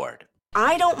 Alex Ward.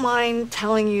 I don't mind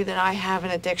telling you that I have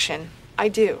an addiction. I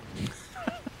do.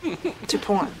 To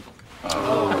porn.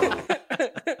 Oh.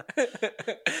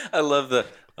 I love the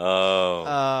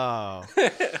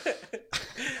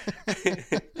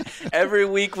Every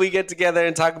week we get together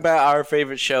and talk about our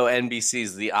favorite show,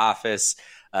 NBC's The Office.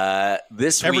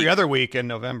 Every other week in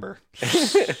November.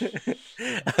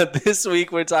 This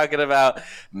week we're talking about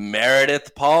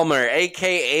Meredith Palmer,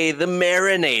 a.k.a. the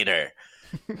Marinator,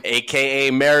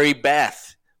 a.k.a. Mary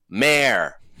Beth,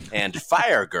 Mare, and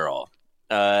Fire Girl.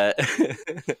 Later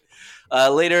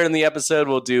in the episode,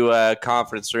 we'll do a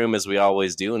conference room as we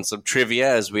always do, and some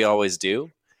trivia as we always do.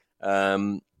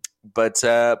 But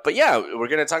yeah, we're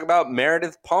going to talk about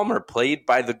Meredith Palmer, played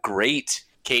by the great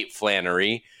Kate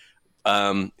Flannery,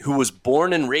 who was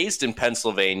born and raised in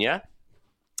Pennsylvania.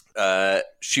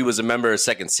 She was a member of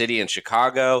Second City in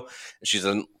Chicago. She's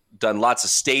done lots of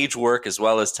stage work as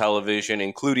well as television,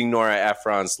 including Nora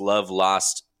Ephron's Love,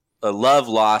 Loss,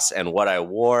 and What I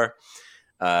Wore.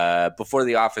 Before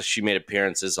The Office, she made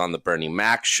appearances on The Bernie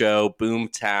Mac Show,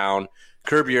 Boomtown,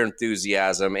 Curb Your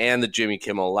Enthusiasm, and The Jimmy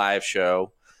Kimmel Live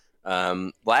Show.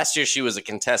 Last year, she was a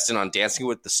contestant on Dancing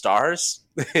with the Stars,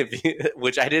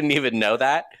 which I didn't even know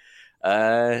that.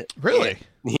 Really?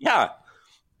 Yeah.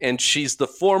 And she's the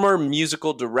former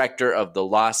musical director of the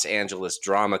Los Angeles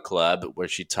Drama Club, where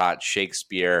she taught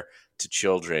Shakespeare to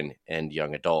children and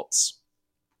young adults.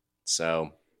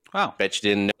 So, wow, bet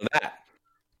you didn't know that.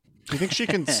 Do you think she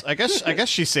can? I guess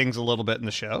she sings a little bit in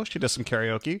the show. She does some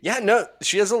karaoke. Yeah, no,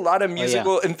 she has a lot of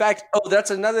musical. Oh, yeah. In fact,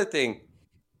 that's another thing.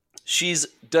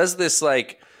 Does this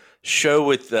like show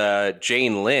with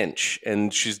Jane Lynch,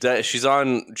 and she's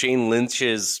on Jane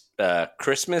Lynch's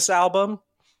Christmas album.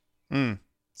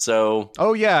 So,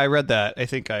 oh yeah, I read that. I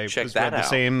think I read the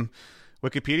same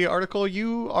Wikipedia article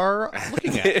you are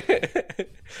looking at.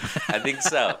 I think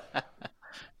so.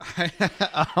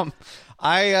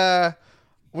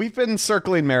 We've been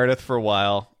circling Meredith for a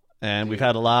while, and we've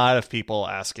had a lot of people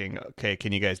asking, okay,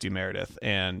 can you guys do Meredith?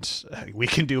 And we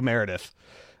can do Meredith.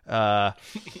 But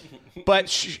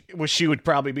she would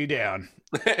probably be down.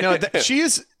 No, she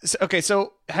is. Okay,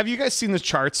 so have you guys seen the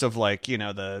charts of like,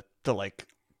 the like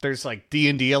there's like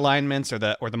D&D alignments or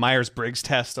the Myers-Briggs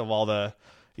test of all the,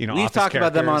 We've office talked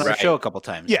about them on our Right. show a couple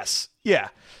times. Yes. Yeah.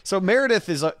 So Meredith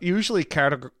is usually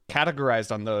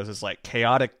categorized on those as like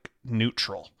chaotic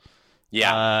neutral.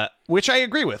 Yeah. Which I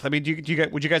agree with. I mean,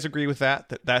 would you guys agree with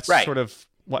that? That's Right. sort of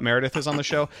what Meredith is on the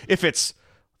show. If it's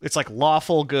like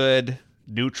lawful good,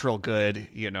 neutral good,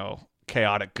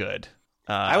 chaotic good.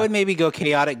 I would maybe go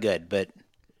chaotic good, but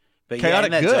chaotic yeah,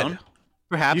 in that good. zone.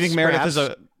 Perhaps You think Meredith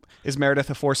perhaps. is Meredith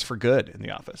a force for good in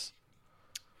the office?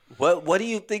 What do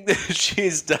you think that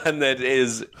she's done that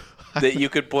you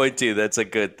could point to that's a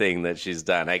good thing that she's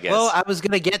done, I guess? Well, I was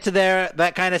going to get to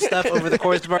that kind of stuff over the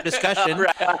course of our discussion,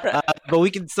 Right. but we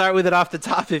can start with it off the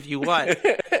top if you want.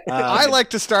 I like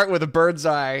to start with a bird's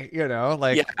eye,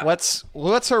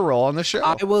 what's her role on the show?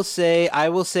 I will say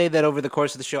that over the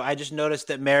course of the show, I just noticed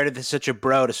that Meredith is such a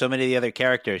bro to so many of the other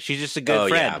characters. She's just a good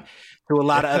friend to a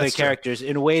lot of other characters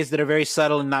in ways that are very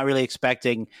subtle and not really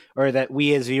expecting, or that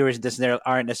we as viewers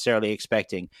aren't necessarily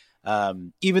expecting.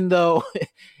 Even though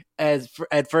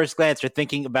at first glance, you're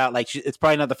thinking about it's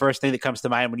probably not the first thing that comes to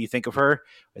mind when you think of her.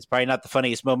 It's probably not the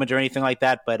funniest moment or anything like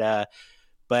that, but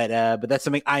that's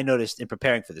something I noticed in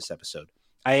preparing for this episode.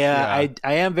 I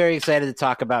am very excited to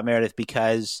talk about Meredith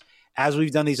because as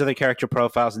we've done these other character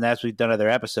profiles and as we've done other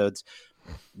episodes,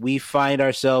 we find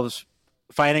ourselves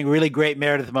finding really great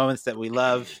Meredith moments that we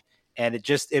love, and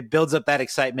it builds up that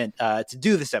excitement to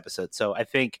do this episode. So I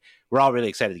think we're all really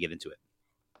excited to get into it.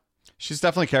 She's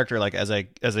definitely a character as I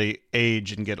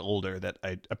age and get older that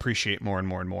I appreciate more and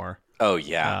more and more. Oh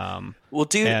yeah. Well,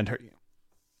 dude, and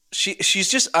she's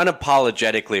just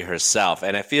unapologetically herself,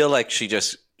 and I feel like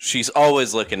she's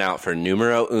always looking out for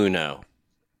numero uno.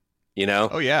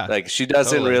 Oh yeah. Like she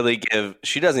doesn't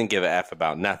give a F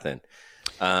about nothing.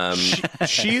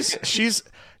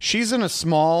 She's in a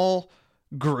small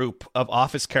group of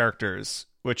office characters,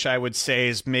 which I would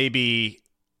say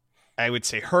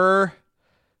her,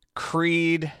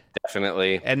 Creed,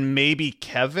 definitely, and maybe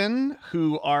Kevin,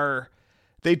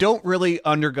 they don't really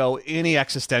undergo any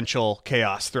existential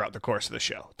chaos throughout the course of the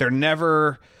show. They're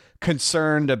never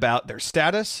concerned about their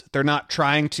status. They're not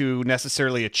trying to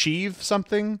necessarily achieve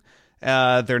something.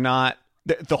 They're not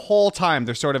the whole time.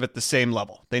 They're sort of at the same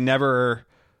level. They're never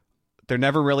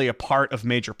really a part of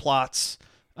major plots.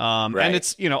 Right. And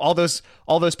it's, all those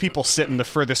people sit in the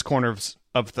furthest corners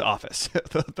of the office.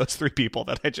 Those three people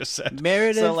that I just said.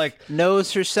 Meredith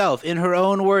knows herself in her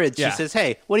own words. Yeah. She says,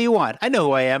 "Hey, what do you want? I know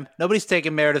who I am. Nobody's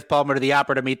taking Meredith Palmer to the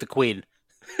opera to meet the Queen."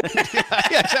 Yeah,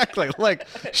 exactly. Like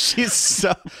she's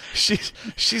so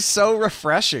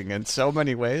refreshing in so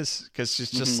many ways because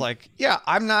she's just like, yeah,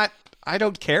 I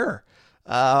don't care.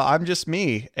 I'm just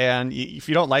me. And if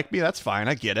you don't like me, that's fine.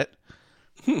 I get it.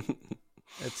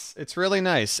 It's really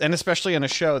nice. And especially in a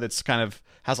show that's kind of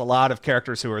has a lot of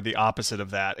characters who are the opposite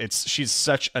of that. She's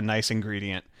such a nice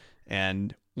ingredient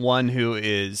and one who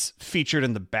is featured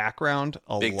in the background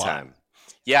a big lot. Time.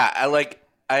 Yeah.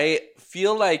 I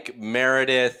feel like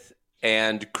Meredith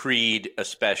and Creed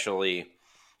especially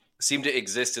seem to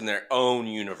exist in their own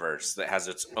universe that has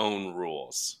its own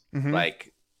rules. Mm-hmm.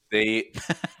 Like they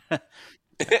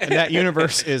and that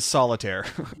universe is Solitaire.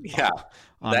 Yeah.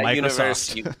 On that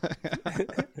Microsoft. universe,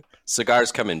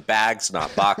 cigars come in bags,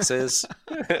 not boxes.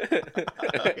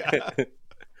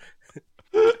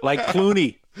 Like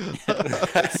Clooney.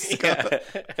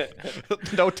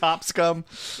 No top scum.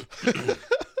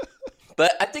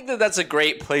 But I think that's a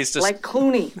great place to Like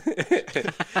Clooney.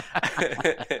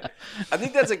 I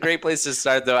think that's a great place to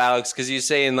start, though, Alex, because you're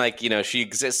saying, she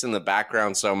exists in the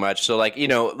background so much. So,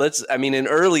 in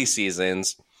early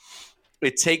seasons,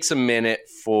 it takes a minute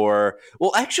I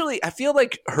feel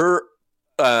like her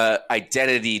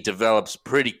identity develops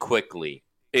pretty quickly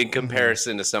in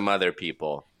comparison to some other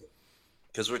people.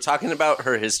 Because we're talking about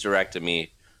her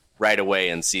hysterectomy right away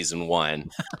in season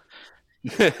 1.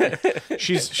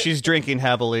 She's drinking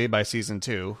heavily by season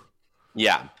 2.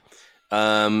 Yeah.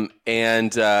 And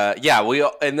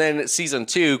then season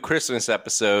 2, Christmas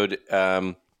episode,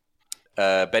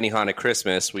 Benihana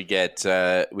Christmas, we get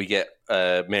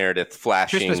Meredith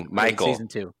flashing Christmas Michael. Season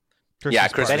 2.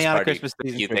 Christmas Benihana party. Christmas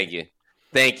season 3.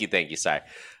 Thank you. Sorry.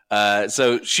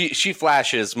 So she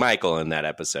flashes Michael in that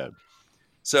episode.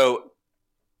 So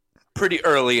pretty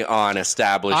early on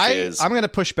establishes. I'm going to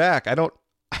push back.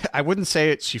 I wouldn't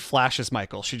say she flashes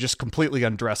Michael. She just completely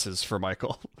undresses for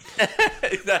Michael.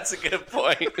 That's a good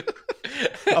point.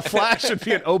 A flash would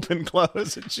be an open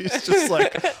close, and she's just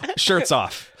like, shirts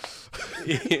off.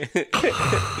 Yeah.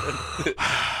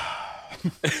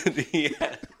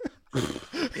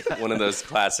 One of those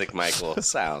classic Michael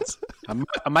sounds.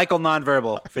 A Michael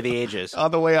nonverbal for the ages. On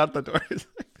the way out the door.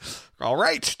 all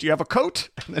right, do you have a coat?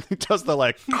 And then he does the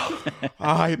like,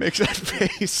 he makes that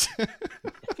face.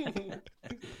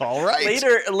 All right.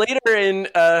 Later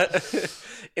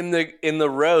in the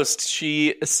roast,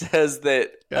 she says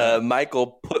that Michael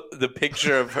put the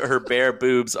picture of her bare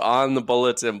boobs on the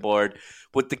bulletin board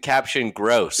with the caption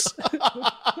 "gross."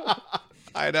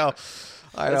 I know.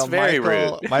 That's very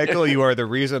rude. Michael, you are the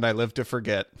reason I live to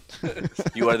forget.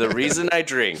 You are the reason I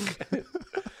drink.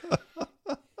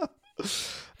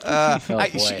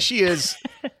 She is.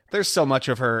 There's so much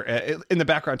of her in the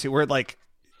background too, where like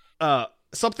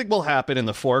something will happen in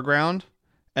the foreground,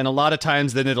 and a lot of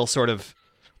times then it'll sort of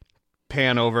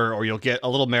pan over, or you'll get a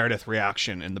little Meredith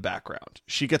reaction in the background.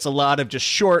 She gets a lot of just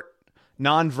short,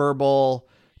 nonverbal,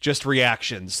 just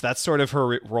reactions. That's sort of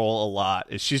her role a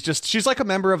lot. She's like a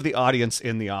member of the audience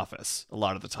in The Office a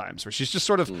lot of the times, where she's just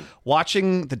sort of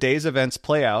watching the day's events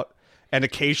play out and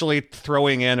occasionally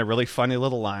throwing in a really funny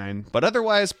little line, but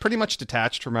otherwise pretty much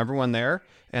detached from everyone there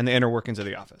and the inner workings of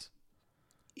the office.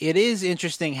 It is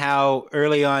interesting how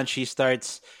early on she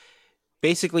starts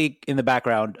basically in the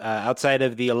background, outside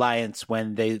of the Alliance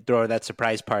when they throw that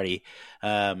surprise party.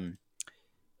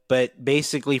 But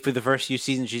basically for the first few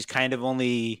seasons, she's kind of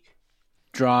only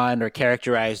drawn or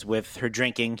characterized with her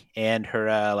drinking and her,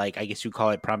 I guess you call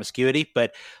it promiscuity.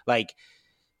 But like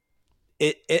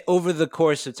it over the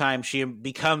course of time, she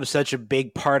becomes such a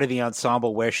big part of the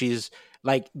ensemble where she's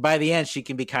like, by the end, she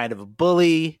can be kind of a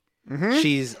bully. Mm-hmm.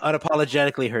 She's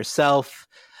unapologetically herself.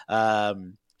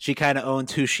 She kind of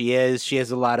owns who she is. She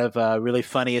has a lot of really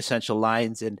funny, essential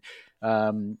lines, and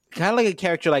kind of like a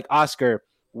character like Oscar,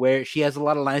 where she has a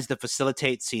lot of lines that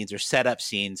facilitate scenes or set up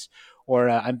scenes. Or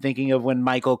I'm thinking of when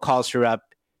Michael calls her up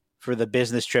for the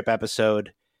business trip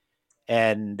episode,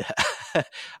 and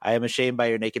I am ashamed by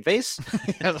your naked face.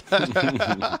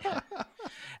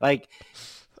 Like,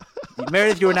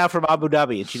 Meredith, you are now from Abu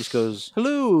Dhabi, and she just goes,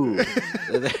 hello.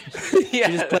 She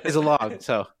just plays along.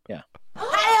 So, yeah. How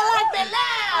you like me now?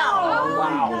 Oh,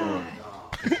 wow.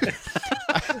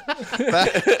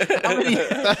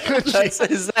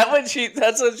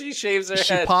 That's when she shaves her head.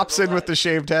 She pops in with the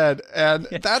shaved head, and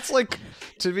that's like,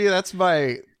 to me, that's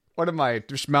one of my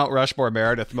just Mount Rushmore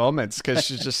Meredith moments, because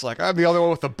she's just like, I'm the only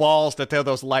one with the balls that tell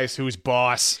those lies who's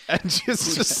boss, and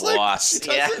she's just boss.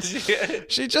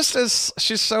 She just is.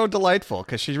 She's so delightful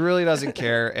because she really doesn't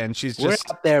care, and she's just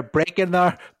we're out there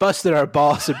busting our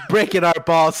balls and breaking our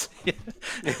balls.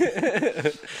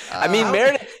 I mean,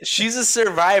 Meredith, she's a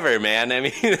survivor, man. I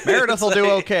mean, Meredith will do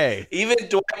okay. Even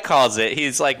Dwight calls it.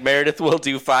 He's like, Meredith will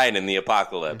do fine in the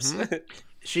apocalypse. Mm-hmm.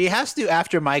 She has to,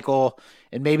 after Michael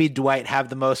and maybe Dwight, have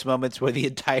the most moments where the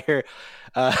entire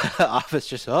office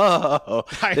just,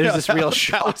 there's this real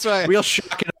shock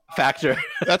and factor.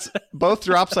 That's both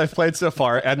drops I've played so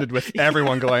far ended with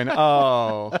everyone going,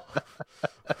 oh.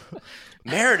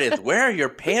 Meredith, where are your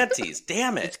panties?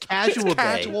 Damn it. It's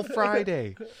casual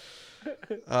Friday.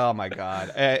 Oh my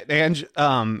God.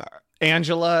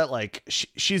 Angela, like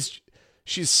she's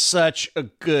such a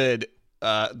good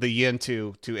the yin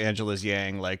to Angela's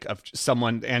yang, like of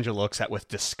someone Angela looks at with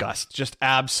disgust, just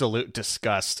absolute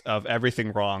disgust of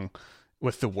everything wrong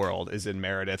with the world is in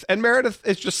Meredith. And Meredith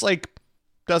is just like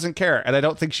doesn't care. And I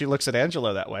don't think she looks at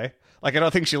Angela that way. Like, I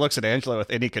don't think she looks at Angela with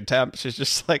any contempt. She's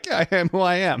just like, I am who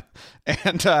I am.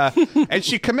 And and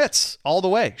she commits all the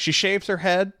way. She shaves her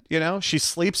head, she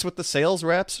sleeps with the sales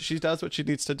reps. She does what she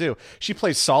needs to do. She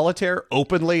plays solitaire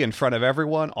openly in front of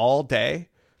everyone all day.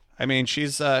 I mean,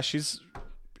 she's out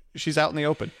in the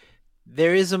open.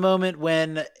 There is a moment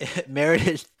when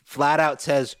Meredith flat out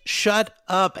says, "Shut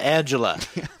up, Angela,"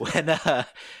 when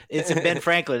it's in Ben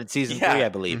Franklin in season 3, I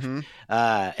believe. Mm-hmm.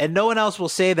 And no one else will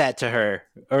say that to her,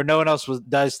 or no one else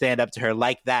does stand up to her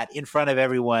like that in front of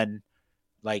everyone,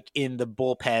 like in the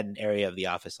bullpen area of the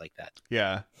office like that.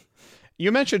 Yeah.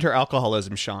 You mentioned her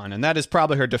alcoholism, Sean, and that is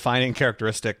probably her defining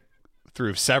characteristic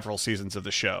through several seasons of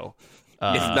the show.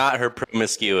 If not her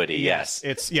promiscuity, yes.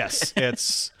 It's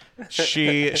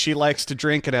she likes to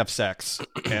drink and have sex,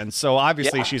 and so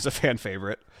obviously she's a fan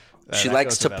favorite. She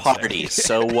likes to party.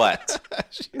 So what?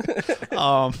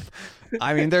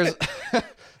 I mean, there's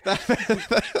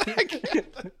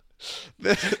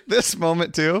this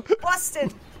moment too.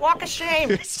 Busted. Walk of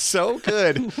shame. It's so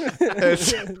good.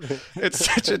 It's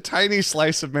such a tiny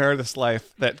slice of Meredith's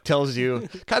life that tells you,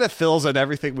 kind of fills in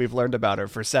everything we've learned about her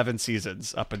for 7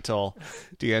 seasons up until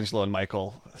D'Angelo and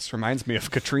Michael. This reminds me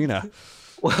of Katrina.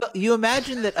 Well, you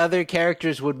imagine that other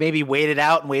characters would maybe wait it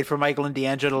out and wait for Michael and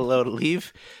D'Angelo to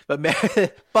leave, but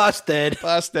Meredith, busted,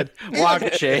 walk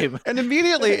of shame, and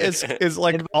immediately is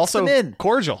like also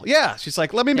cordial. Yeah, she's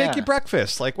like, "Let me make you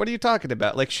breakfast." Like, what are you talking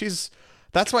about? Like,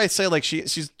 That's why I say like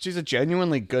she's a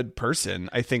genuinely good person.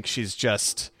 I think she's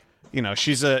just,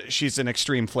 she's an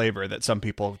extreme flavor that some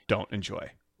people don't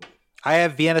enjoy. I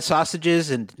have Vienna sausages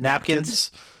and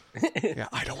napkins. Yeah,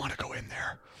 I don't want to go in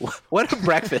there. What a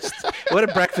breakfast! What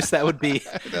a breakfast that would be.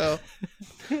 I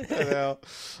know.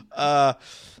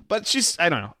 But I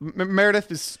don't know.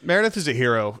 Meredith is a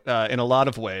hero in a lot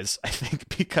of ways. I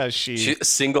think because she's a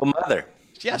single mother.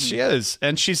 Yes, she is,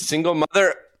 and she's single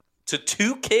mother to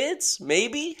 2 kids,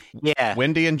 maybe. Yeah,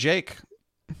 Wendy and Jake.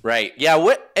 Right. Yeah.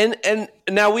 What? And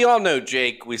now we all know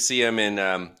Jake. We see him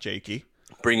in Jakey.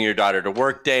 Bring Your Daughter to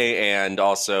Work Day, and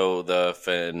also the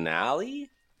finale.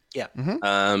 Yeah.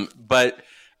 Mm-hmm. But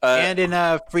and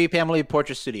in Free Family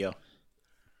Portrait Studio.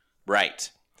 Right.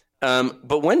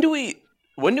 But when do we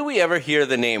ever hear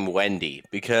the name Wendy?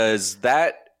 Because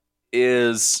that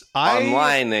is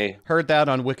online. They heard that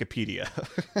on Wikipedia.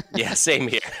 Yeah, same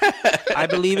here. I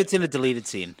believe it's in a deleted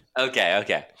scene.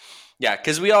 Okay. Yeah,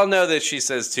 because we all know that she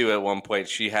says, too, at one point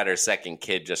she had her second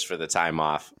kid just for the time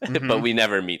off. Mm-hmm. But we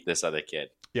never meet this other kid.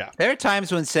 Yeah. There are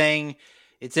times when saying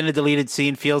it's in a deleted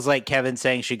scene feels like Kevin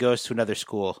saying she goes to another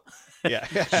school. Yeah.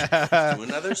 To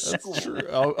another school.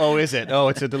 Oh, is it? Oh,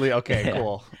 it's a delete. Okay,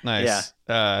 cool. Nice.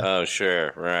 Yeah. Oh,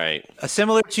 sure. Right.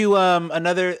 Similar to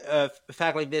another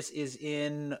fact like this is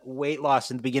in Weight Loss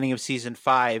in the beginning of season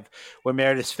 5, where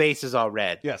Meredith's face is all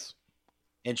red. Yes.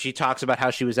 And she talks about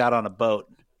how she was out on a boat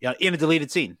in a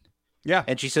deleted scene. Yeah.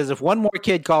 And she says, if one more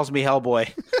kid calls me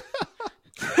Hellboy.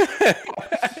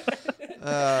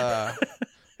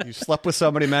 You slept with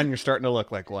so many men, you're starting to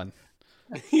look like one.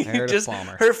 Meredith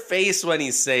Palmer. Her face when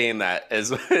he's saying that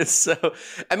is so.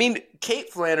 I mean, Kate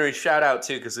Flannery, shout out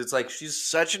too, because it's like she's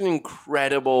such an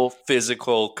incredible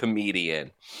physical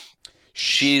comedian.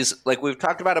 She's like, we've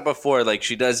talked about it before. Like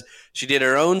she did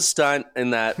her own stunt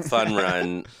in that Fun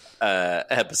Run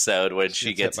episode when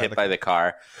she gets hit by the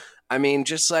car. I mean,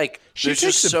 just like she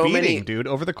takes a beating, dude.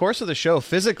 Over the course of the show,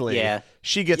 physically,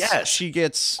 she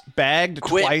gets bagged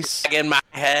twice. Bagging my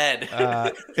head.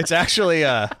 It's actually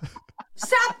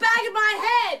Stop bagging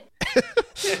my head!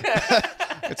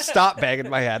 It's stop bagging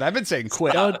my head. I've been saying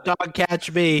quit. Don't dog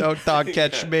catch me. Don't dog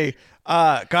catch me.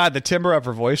 God, the timbre of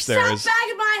her voice there is. Stop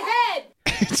bagging my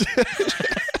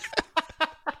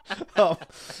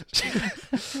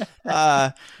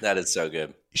head! That is so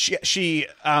good.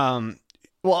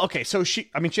 Well, okay, so she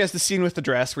has the scene with the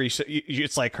dress where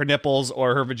it's like her nipples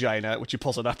or her vagina, which she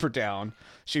pulls it up or down.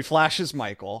 She flashes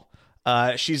Michael.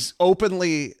 She's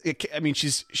openly,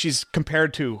 she's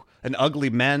compared to an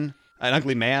ugly man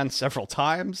several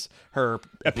times. Her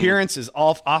appearance is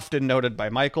often noted by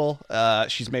Michael.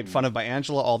 She's made fun of by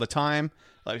Angela all the time.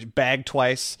 Bagged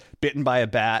twice, bitten by a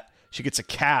bat. She gets a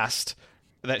cast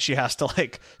that she has to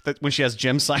when she has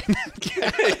Jim sign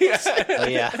that. Oh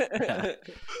yeah.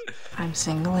 I'm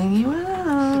singling you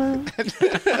out.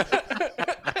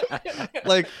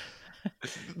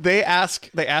 They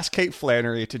ask Kate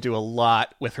Flannery to do a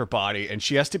lot with her body, and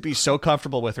she has to be so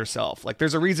comfortable with herself. Like,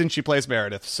 there's a reason she plays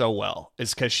Meredith so well.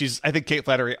 Is because I think Kate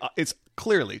Flannery is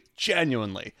clearly,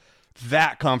 genuinely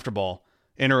that comfortable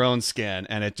in her own skin,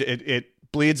 and it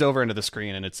bleeds over into the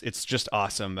screen, and it's just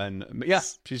awesome. And yeah,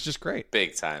 she's just great.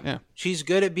 Big time. Yeah. She's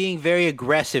good at being very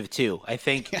aggressive too. I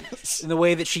think in the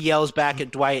way that she yells back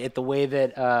at Dwight, at the way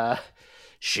that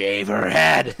shave her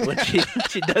head when she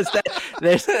does that.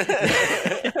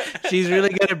 She's really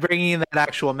good at bringing in that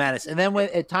actual menace. And then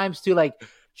at times too, like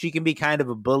she can be kind of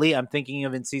a bully. I'm thinking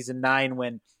of in season 9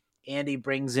 when Andy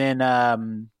brings in I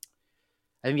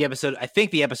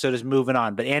think the episode is moving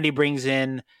on, but Andy brings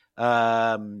in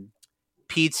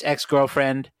Pete's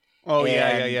ex-girlfriend. Oh,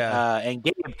 yeah. And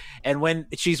Gabe. And when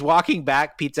she's walking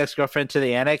back, Pete's ex-girlfriend, to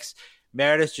the annex,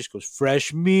 Meredith just goes,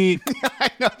 fresh meat. I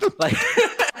know. Like,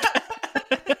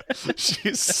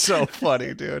 she's so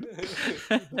funny, dude.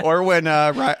 Or when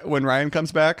Ryan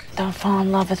comes back. Don't fall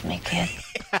in love with me, kid.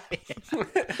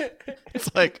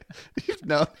 It's like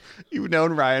you've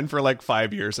known Ryan for like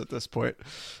 5 years at this point.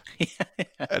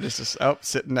 And it's just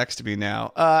sitting next to me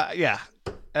now. Yeah.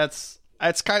 It's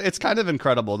kind of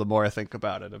incredible the more I think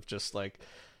about it, of just like,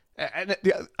 and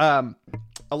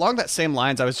along that same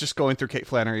lines, I was just going through Kate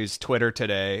Flannery's Twitter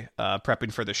today,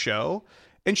 prepping for the show,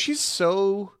 and she's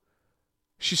so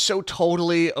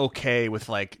totally okay with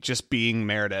like just being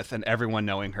Meredith and everyone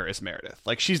knowing her as Meredith.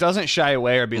 Like, she doesn't shy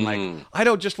away or being like, I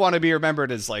don't just want to be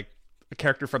remembered as like a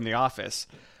character from The Office.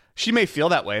 She may feel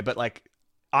that way, but like,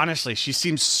 honestly, she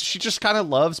just kind of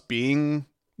loves being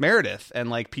Meredith, and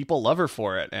like people love her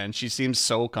for it, and she seems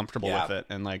so comfortable with it,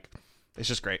 and like it's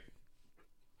just great.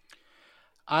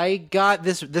 I got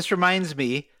this reminds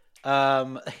me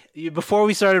Before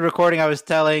we started recording, I was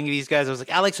telling these guys, I was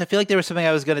like, Alex, I feel like there was something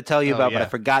I was going to tell you about, but I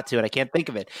forgot to, and I can't think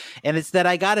of it. And it's that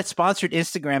I got a sponsored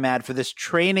Instagram ad for this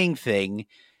training thing.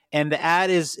 And the ad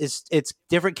it's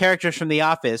different characters from The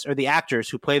Office, or the actors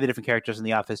who play the different characters in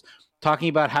The Office, talking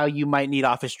about how you might need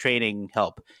office training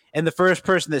help. And the first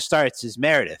person that starts is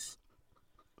Meredith.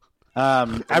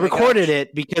 I recorded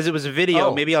it because it was a video.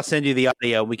 Oh. Maybe I'll send you the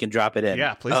audio and we can drop it in.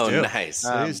 Yeah, please do. Nice.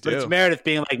 Please do. But it's Meredith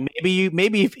being like,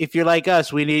 maybe if you're like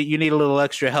us, you need a little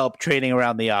extra help training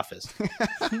around the office.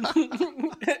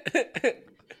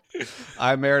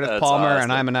 I'm Meredith Palmer, awesome.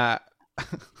 And I'm an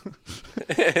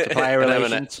supplier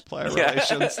relations.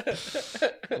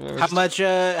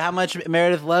 How much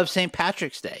Meredith loves St.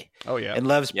 Patrick's Day. Oh yeah, and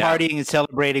loves partying and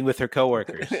celebrating with her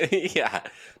coworkers. Yeah,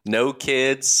 no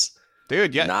kids.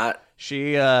 Dude, yeah.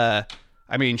 She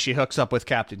hooks up with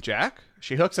Captain Jack.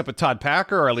 She hooks up with Todd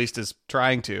Packer, or at least is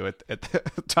trying to.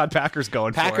 Todd Packer's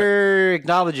going for it. Packer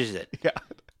acknowledges it. Yeah.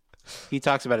 He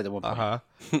talks about it at one point.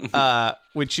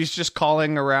 When she's just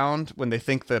calling around when they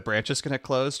think the branch is going to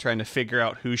close, trying to figure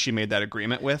out who she made that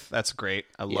agreement with. That's great.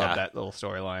 I love that little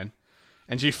storyline.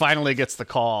 And she finally gets the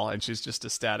call, and she's just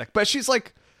ecstatic. But she's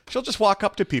like, she'll just walk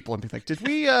up to people and be like, did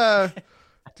we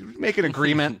make an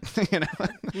agreement?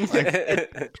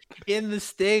 In the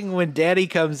Sting, when Danny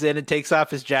comes in and takes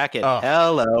off his jacket. Oh.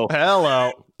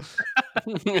 Hello.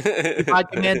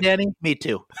 Vodka man, Danny? Me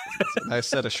too. Nice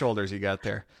set of shoulders you got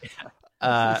there.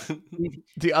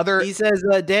 The other, he says,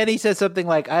 Danny says something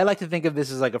like, I like to think of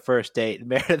this as like a first date. And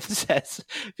Meredith says,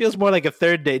 feels more like a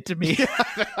third date to me.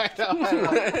 I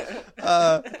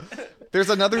know. There's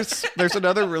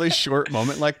another really short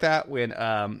moment like that when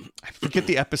I forget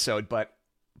the episode, but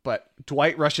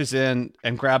Dwight rushes in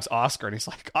and grabs Oscar, and he's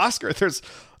like, Oscar, there's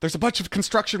a bunch of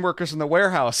construction workers in the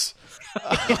warehouse.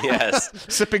 Yes.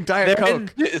 Sipping Diet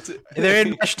Coke. They're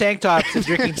in mesh tank tops and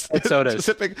drinking sodas.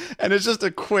 And it's just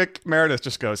a quick, Meredith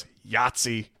just goes,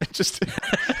 Yahtzee.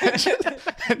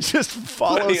 And just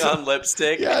follows putting him. On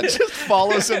lipstick. Yeah, just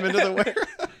follows him into the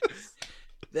warehouse.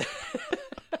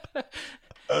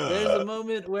 There's a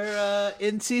moment where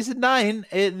in season 9,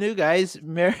 New Guys,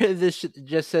 Meredith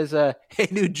just says, hey,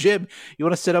 new Jim, you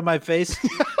want to sit on my face?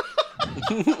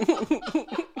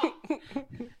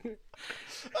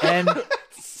 And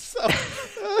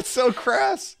so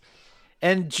crass.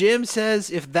 And Jim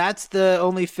says, if that's the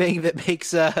only thing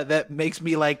that makes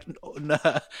me like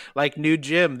new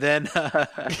Jim, then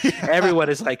everyone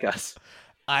is like us.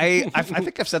 I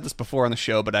think I've said this before on the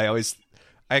show, but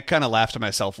I kind of laugh to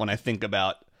myself when I think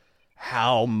about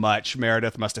how much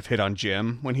Meredith must have hit on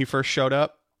Jim when he first showed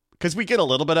up. Because we get a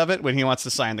little bit of it when he wants to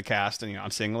sign the cast and,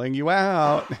 I'm singling you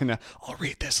out. And I'll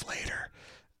read this later.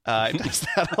 It does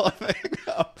that whole thing.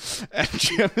 And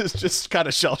Jim is just kind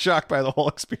of shell-shocked by the whole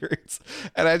experience.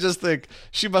 And I just think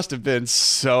she must have been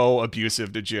so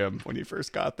abusive to Jim when he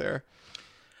first got there.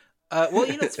 Well,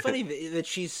 it's funny that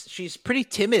she's pretty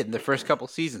timid in the first couple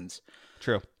seasons.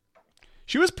 True.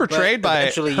 She was portrayed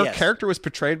her character was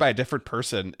portrayed by a different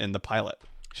person in the pilot.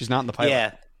 She's not in the pilot.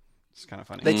 Yeah. It's kind of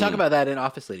funny. They talk about that in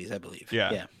Office Ladies, I believe.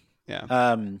 Yeah.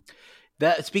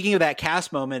 Speaking of that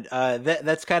cast moment,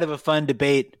 that's kind of a fun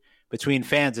debate between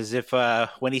fans, as if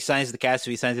when he signs the cast,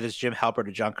 if he signs it as Jim Halpert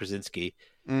or John Krasinski.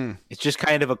 It's just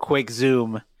kind of a quick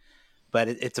zoom, but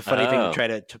it's a funny thing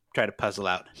to try to puzzle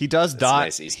out. He does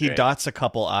dot. He dots a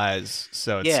couple I's,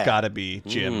 so it's got to be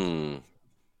Jim.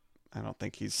 I don't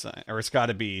think he's or it's got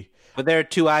to be. But there are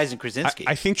two I's in Krasinski.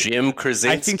 I think Jim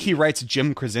Krasinski. I think he writes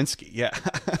Jim Krasinski. Yeah.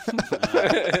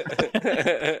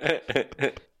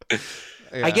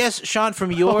 I guess, Sean,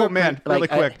 from your... Oh, man, really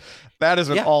quick. That is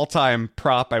an all-time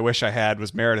prop I wish I had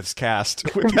was Meredith's cast.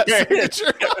 With that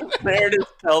signature.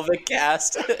 Meredith's pelvic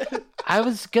cast. I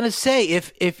was going to say,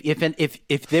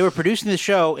 if they were producing the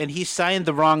show and he signed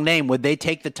the wrong name, would they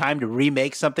take the time to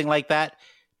remake something like that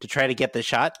to try to get the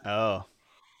shot? Oh.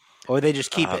 Or they just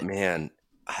keep it? Man,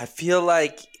 I feel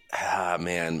like...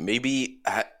 maybe...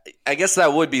 I guess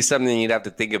that would be something you'd have to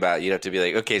think about. You'd have to be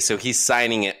like, okay, so he's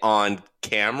signing it on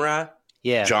camera?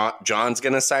 Yeah. John's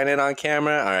going to sign it on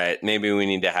camera? All right, maybe we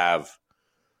need to have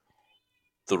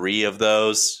 3 of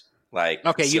those.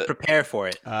 Okay, you prepare for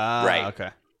it. Right.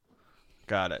 Okay.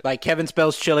 Got it. Like Kevin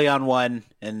spells chili on one,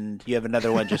 and you have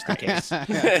another one just in case.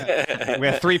 We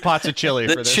have 3 pots of chili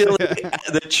for this.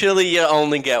 The chili, you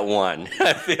only get one.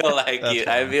 I feel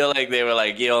like they were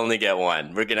like, you only get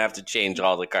one. We're gonna have to change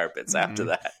all the carpets after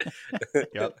that.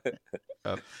 Yep.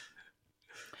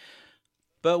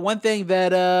 But one thing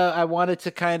that I wanted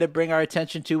to kind of bring our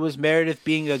attention to was Meredith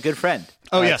being a good friend.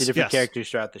 To different characters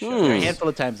throughout the show. There are a handful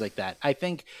of times like that. I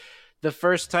think the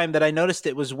first time that I noticed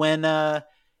it was when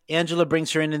Angela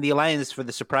brings her in the Alliance for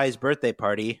the surprise birthday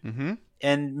party. Mm-hmm.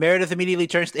 And Meredith immediately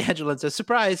turns to Angela and says,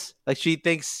 surprise. Like she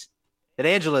thinks that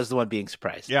Angela is the one being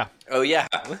surprised. Yeah. Oh, yeah.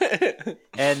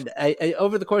 And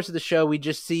over the course of the show, we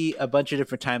just see a bunch of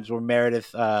different times where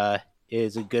Meredith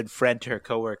is a good friend to her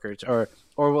coworkers or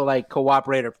will like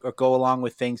cooperate or go along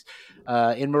with things.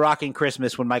 In Moroccan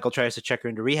Christmas, when Michael tries to check her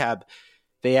into rehab,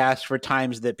 they ask for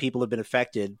times that people have been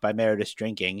affected by Meredith's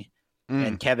drinking.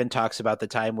 And Kevin talks about the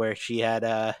time where she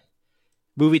had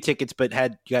movie tickets but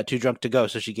got too drunk to go,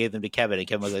 so she gave them to Kevin, and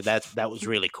Kevin was like, that was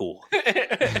really cool.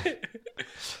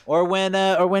 Or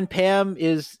when Pam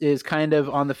is kind of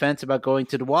on the fence about going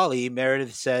to Diwali,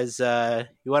 Meredith says,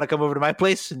 you want to come over to my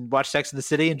place and watch Sex in the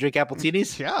City and drink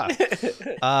appletini? Yeah.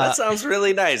 That sounds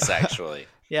really nice, actually.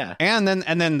 Yeah. And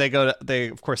then they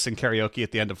of course sing karaoke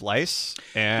at the end of Lice,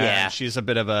 and she's a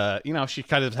bit of a, she's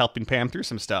kind of helping Pam through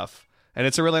some stuff, and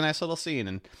it's a really nice little scene.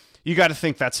 And you got to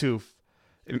think that's who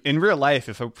in real life,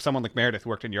 if someone like Meredith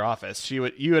worked in your office, she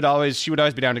would always be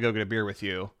down to go get a beer with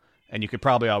you, and you could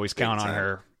probably always count on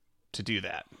her to do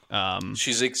that.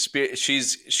 She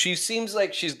seems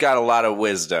like she's got a lot of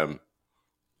wisdom.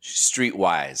 She's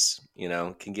streetwise,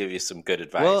 can give you some good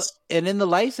advice. Well, and in the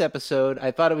Lice episode,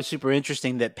 I thought it was super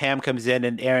interesting that Pam comes in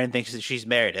and Aaron thinks that she's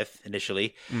Meredith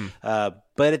initially.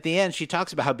 But at the end, she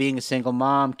talks about how being a single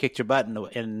mom kicked her butt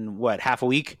in half a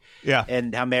week? Yeah.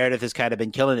 And how Meredith has kind of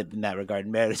been killing it in that regard.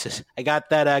 And Meredith says, I got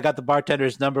the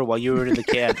bartender's number while you were in the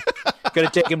can.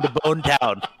 Gonna take him to Bone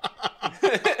Town.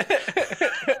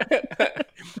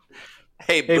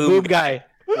 Hey, boom guy.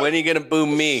 When are you going to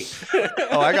boom me?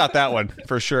 Oh, I got that one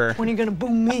for sure. When are you going to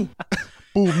boom me?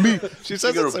 Boom me. She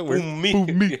says it's so weird. Boom me.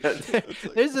 Boom me.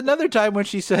 There's another time when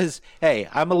she says, hey,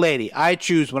 I'm a lady. I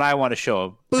choose when I want to show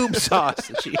them. Boob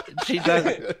sauce. she does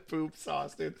it. Boob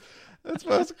sauce, dude. That's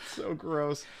so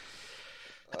gross.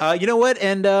 You know what?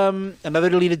 And another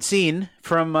deleted scene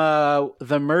from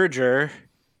the merger.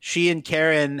 She and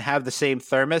Karen have the same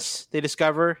thermos they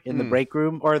discover in the break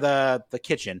room or the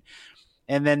kitchen.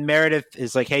 And then Meredith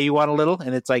is like, hey, you want a little?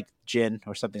 And it's like gin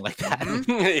or something like that.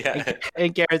 Yeah.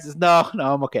 And Karen says, no,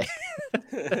 I'm okay.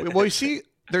 Well, you see,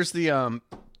 there's the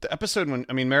episode when,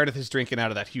 Meredith is drinking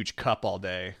out of that huge cup all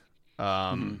day.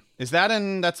 Is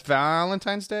that's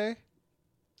Valentine's Day?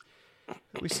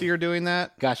 We see her doing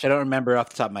that? Gosh, I don't remember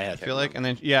off the top of my head. I feel like, and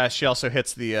then, she also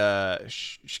hits the,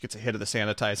 she gets a hit of the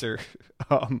sanitizer.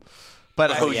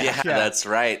 That's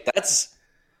right.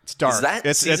 It's dark. Is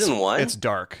that season 1? It's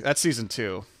dark. That's season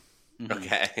 2.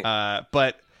 Okay.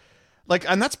 But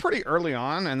and that's pretty early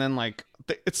on. And then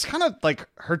it's kind of like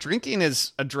her drinking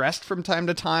is addressed from time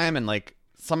to time. And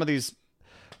some of these,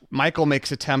 Michael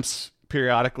makes attempts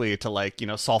periodically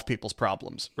to solve people's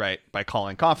problems, right? By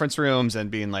calling conference rooms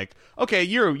and being like, okay,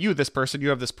 you this person, you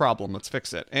have this problem, let's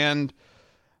fix it. And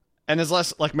is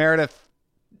less like Meredith,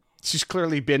 she's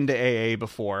clearly been to AA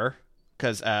before.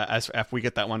 Because if we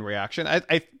get that one reaction,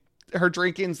 her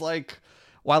drinking's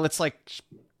while it's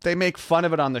they make fun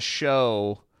of it on the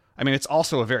show, it's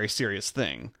also a very serious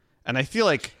thing. And I feel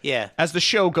like as the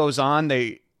show goes on,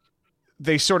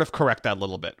 they sort of correct that a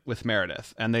little bit with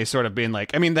Meredith. And they sort of being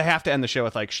they have to end the show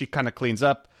with she kind of cleans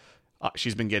up.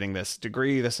 She's been getting this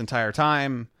degree this entire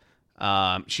time.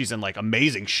 She's in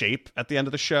amazing shape at the end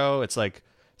of the show. It's so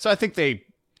I think they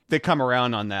come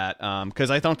around on that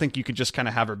because I don't think you could just kind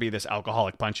of have her be this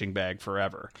alcoholic punching bag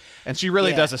forever. And she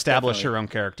really does establish her own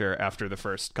character after the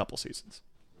first couple seasons.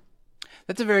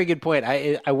 That's a very good point.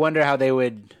 I wonder how they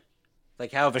would,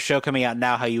 how if a show coming out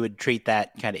now, how you would treat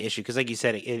that kind of issue. Because like you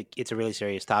said, it's a really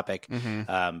serious topic.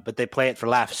 But they play it for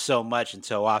laughs so much and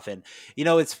so often.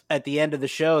 It's at the end of the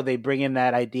show, they bring in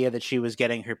that idea that she was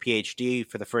getting her PhD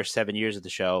for the first 7 years of the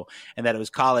show and that it was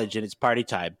college and it's party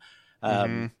time.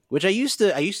 Which I used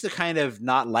to kind of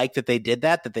not like that they did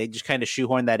that they just kind of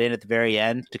shoehorned that in at the very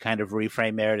end to kind of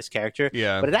reframe Meredith's character.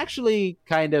 Yeah. But I actually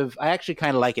kind of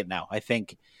like it now. I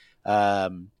think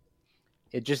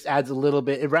it just adds a little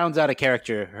bit, it rounds out her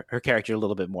character a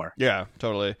little bit more. Yeah,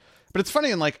 totally. But it's funny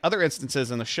in other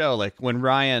instances in the show, when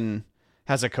Ryan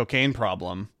has a cocaine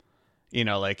problem,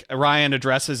 Ryan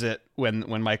addresses it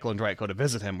when Michael and Dwight go to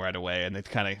visit him right away. And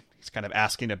he's kind of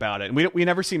asking about it. And we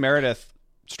never see Meredith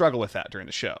struggle with that during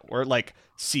the show or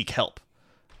seek help.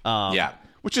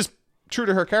 Which is true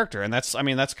to her character. And that's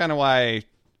kind of why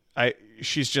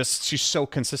she's so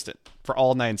consistent for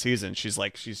all 9 seasons. She's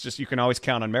just, you can always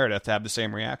count on Meredith to have the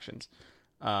same reactions.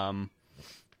 Of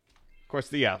course,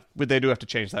 they do have to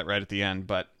change that right at the end,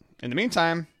 but in the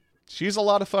meantime, she's a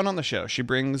lot of fun on the show. She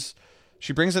brings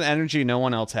an energy no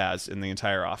one else has in the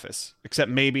entire office,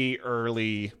 except maybe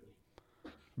early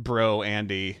bro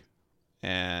Andy.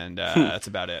 And that's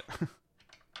about it.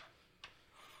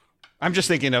 I'm just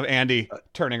thinking of Andy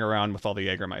turning around with all the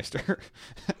Jägermeister.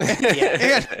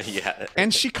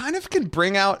 And she kind of can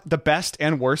bring out the best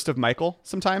and worst of Michael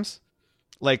sometimes.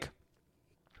 Like,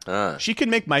 she can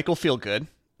make Michael feel good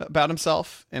about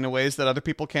himself in ways that other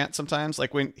people can't sometimes.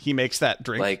 Like when he makes that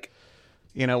drink. Like,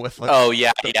 you know, with like,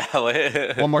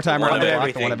 one more time around the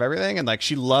block, the one of everything. And like,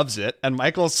 she loves it. And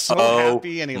Michael's so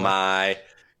happy. And he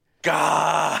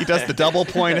God. He does the double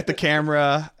point at the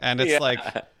camera. And it's like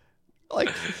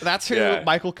that's who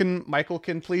Michael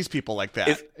can please people like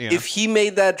that. If he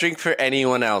made that drink for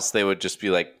anyone else, they would just be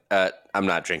like, I'm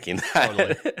not drinking that.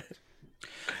 Totally.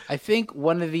 I think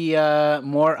one of the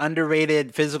more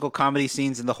underrated physical comedy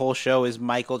scenes in the whole show is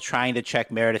Michael trying to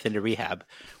check Meredith into rehab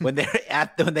when they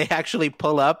actually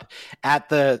pull up at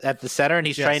the center and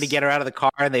he's trying to get her out of the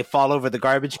car and they fall over the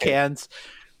garbage cans.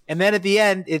 And then at the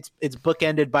end, it's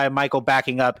bookended by Michael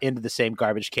backing up into the same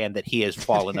garbage can that he has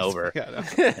fallen over.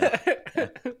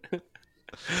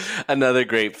 Another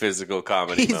great physical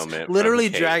comedy moment. Literally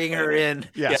dragging her in.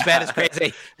 Yeah. This man is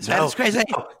crazy. This man is crazy.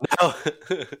 No.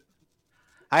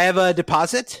 I have a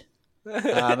deposit.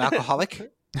 I'm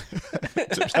alcoholic.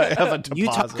 I have a deposit.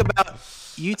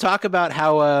 You talk about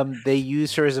how they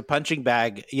use her as a punching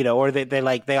bag, you know, or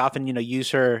they often, you know,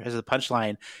 use her as a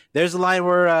punchline. There's a line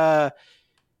where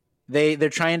they're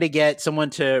trying to get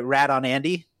someone to rat on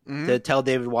Andy to tell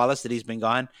David Wallace that he's been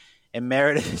gone, and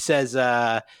Meredith says,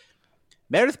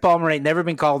 Meredith Palmer ain't never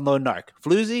been called no narc.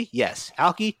 Floozy? Yes.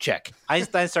 Alky? Check.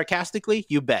 Einstein sarcastically?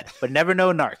 You bet. But never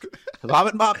no narc.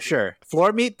 Vomit mop? Sure.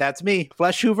 Floor meat? That's me.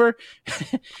 Flesh Hoover?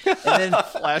 And then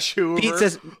Flesh Hoover.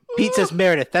 Pete says,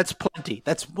 Meredith, that's plenty.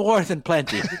 That's more than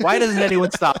plenty. Why doesn't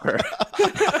anyone stop her?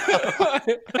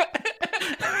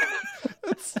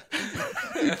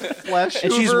 Flesh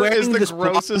Hoover is the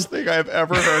grossest thing I've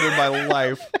ever heard in my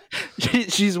life.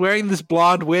 She's wearing this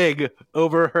blonde wig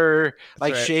over her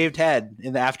shaved head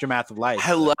in the aftermath of life.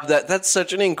 I love that. That's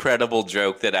such an incredible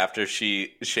joke that after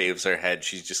she shaves her head,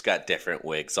 she's just got different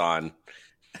wigs on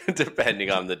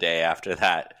depending on the day after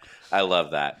that. I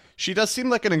love that. She does seem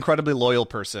like an incredibly loyal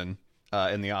person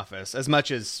in the office. As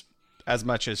much as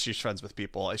she's friends with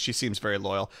people, she seems very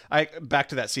loyal. Back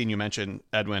to that scene you mentioned,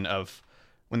 Edwin, of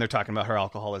when they're talking about her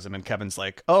alcoholism and Kevin's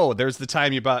like, oh, there's the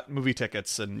time you bought movie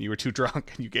tickets and you were too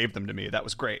drunk and you gave them to me. That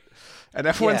was great. And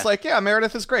everyone's like, yeah,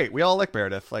 Meredith is great. We all like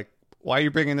Meredith. Like, why are you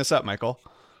bringing this up, Michael?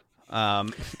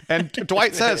 And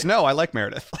Dwight says, no, I like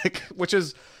Meredith. Like, which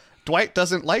is, Dwight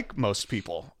doesn't like most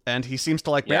people. And he seems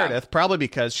to like Meredith probably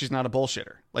because she's not a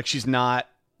bullshitter. Like, she's not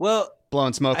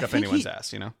blowing smoke up anyone's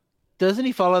ass, you know? Doesn't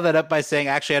he follow that up by saying,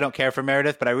 actually, I don't care for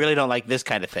Meredith, but I really don't like this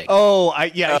kind of thing? Oh,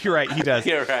 you're right. He does.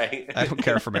 You're right. I don't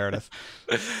care for Meredith.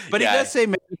 But he does say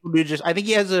Meredith will do just, I think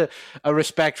he has a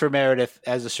respect for Meredith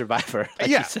as a survivor,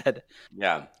 like he said.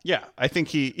 Yeah. Yeah, I think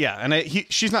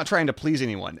she's not trying to please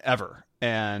anyone ever.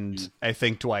 And I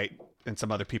think Dwight and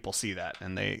some other people see that.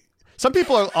 And some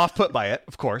people are off put by it,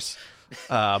 of course.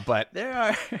 But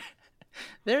there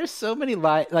are so many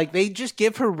lines, like they just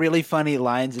give her really funny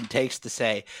lines and takes to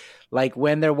say. Like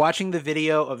when they're watching the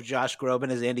video of Josh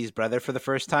Groban as Andy's brother for the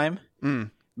first time,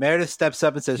 Meredith steps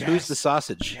up and says, who's the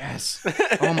sausage? Yes.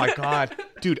 Oh my God.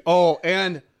 Dude. Oh,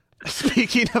 and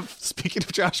speaking of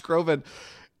Josh Groban,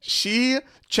 she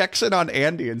checks in on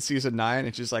Andy in season 9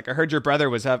 and she's like, I heard your brother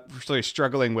was really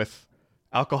struggling with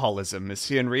alcoholism. Is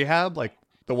he in rehab? Like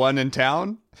the one in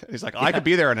town? And he's like, I could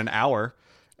be there in an hour.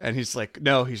 And he's like,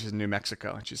 no, he's in New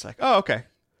Mexico. And she's like, oh, okay.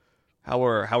 How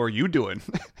are you doing?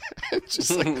 It's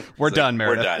just like, we're done,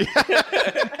 Meredith. We're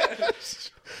done.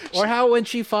 Or how when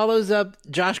she follows up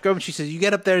Josh Groban, she says, you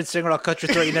get up there and sing or I'll cut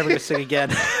your throat. You're never going to sing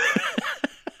again.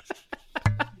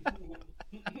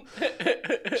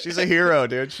 She's a hero,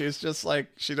 dude. She's just like,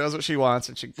 she knows what she wants.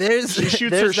 And she shoots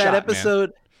her that shot, episode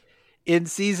man. In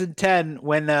season 10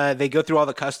 when they go through all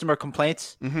the customer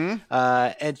complaints. And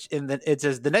then it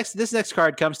says, this next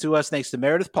card comes to us thanks to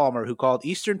Meredith Palmer, who called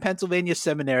Eastern Pennsylvania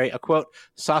Seminary a, quote,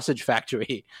 sausage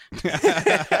factory.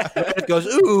 It goes,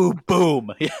 ooh,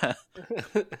 boom. Yeah.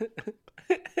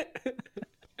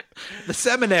 The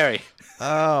seminary.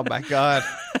 Oh, my God.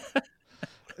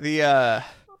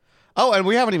 And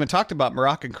we haven't even talked about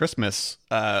Moroccan Christmas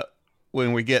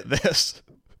when we get this.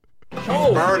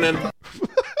 Oh, burning.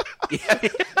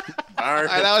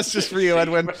 That was just for you,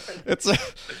 Edwin. It's an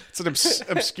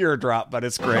obscure drop, but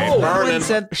it's great. Oh,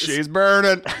 burning. She's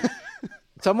burning.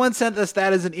 Someone sent us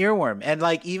that as an earworm, and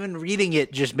like even reading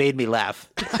it just made me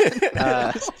laugh.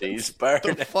 She's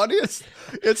burning.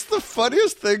 It's the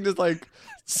funniest thing to like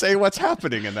say what's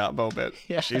happening in that moment.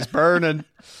 Yeah. She's burning.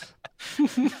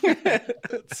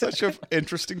 It's such an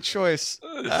interesting choice.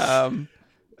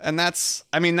 And that's,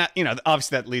 I mean, that,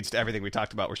 obviously that leads to everything we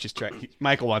talked about where she's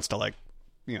Michael wants to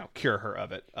cure her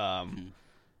of it.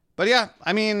 But yeah,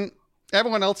 I mean,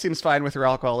 everyone else seems fine with her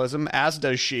alcoholism, as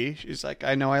does she. She's like,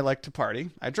 I know I like to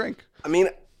party. I drink. I mean,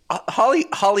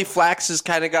 Holly Flax has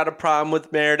kind of got a problem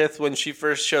with Meredith when she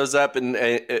first shows up,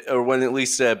 or when at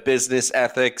least business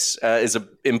ethics is an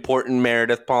important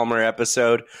Meredith Palmer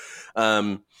episode.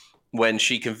 When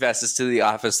she confesses to the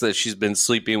office that she's been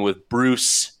sleeping with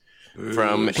Bruce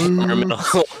from Hammer Mill,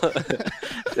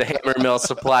 the Hammer Mill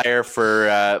supplier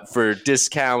for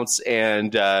discounts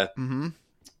and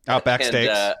Outback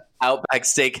Steaks, Outback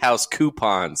Steakhouse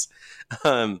coupons.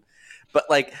 But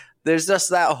like, there's just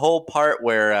that whole part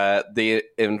where they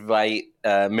invite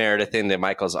Meredith into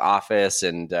Michael's office,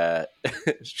 and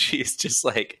she's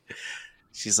like,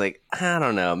 I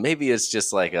don't know, maybe it's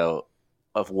just like a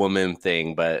woman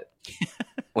thing, but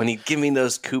when he gave me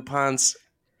those coupons,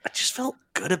 I just felt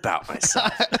good about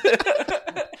myself.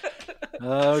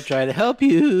 Oh, trying to help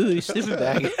you, stupid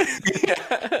bag.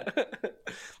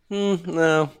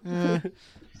 No.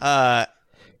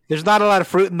 There's not a lot of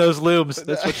fruit in those looms.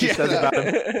 That's what she says about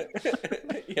him.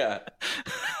 Yeah.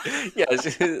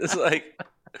 It's like,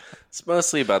 it's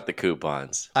mostly about the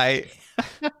coupons. One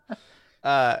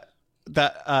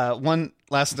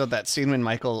last note, that scene when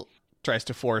Michael tries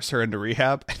to force her into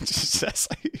rehab, and she says,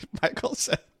 Michael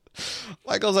says,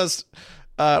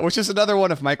 which is another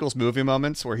one of Michael's movie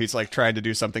moments where he's like trying to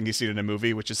do something he's seen in a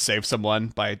movie, which is save someone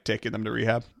by taking them to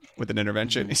rehab with an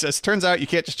intervention. He says, turns out you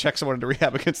can't just check someone into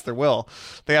rehab against their will.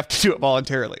 They have to do it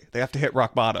voluntarily. They have to hit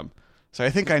rock bottom. So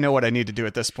I think I know what I need to do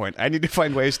at this point. I need to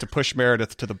find ways to push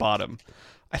Meredith to the bottom.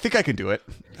 I think I can do it.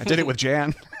 I did it with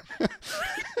Jan.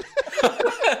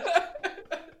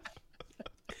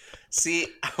 See,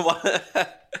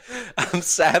 I'm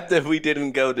sad that they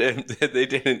didn't go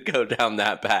down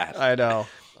that path. I know.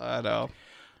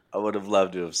 I would have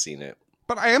loved to have seen it.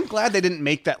 But I am glad they didn't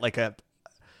make that like a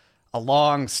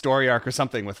long story arc or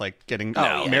something with like getting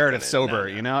Meredith sober.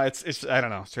 No. It's I don't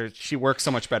know. She works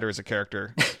so much better as a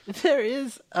character. There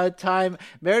is a time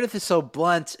Meredith is so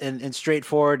blunt and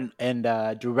straightforward and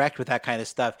direct with that kind of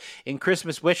stuff. In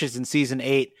Christmas Wishes in season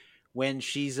 8, when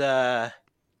she's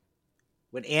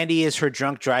when Andy is her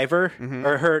drunk driver,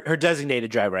 or her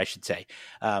designated driver, I should say,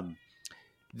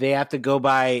 they have to go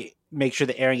by, make sure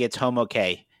that Aaron gets home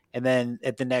okay. And then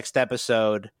at the next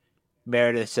episode,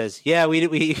 Meredith says, yeah,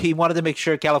 he wanted to make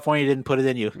sure California didn't put it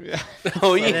in you. Yeah.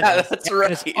 Oh, yeah, that's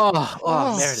right.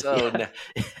 Meredith. So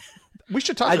we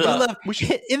should talk about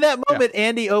in that moment,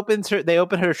 Andy they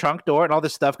open her trunk door and all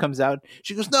this stuff comes out.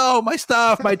 She goes, no, my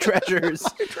stuff, my treasures.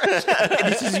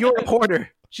 And this is your reporter.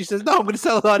 She says, no, I'm going to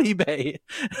sell it on eBay.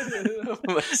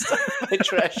 My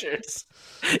treasures.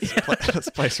 This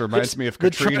place reminds me of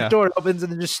Katrina. The trunk door opens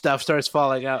and then just stuff starts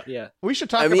falling out. Yeah. We should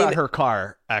talk about her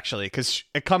car, actually, because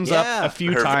it comes up a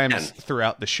few times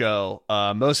throughout the show.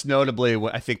 Most notably,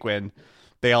 I think when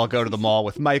they all go to the mall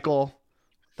with Michael.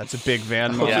 That's a big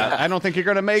van moment. Yeah. I don't think you're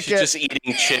going to make She's it. Just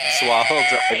eating chips while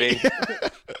driving.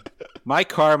 My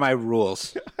car, my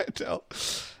rules. I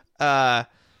know.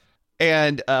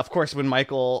 And of course, when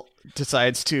Michael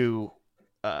decides to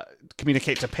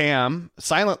communicate to Pam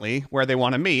silently where they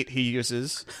want to meet, he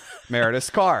uses Meredith's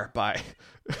car by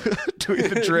doing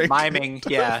the drink. Miming,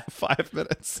 5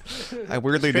 minutes. I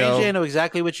weirdly I know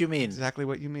exactly what you mean. Exactly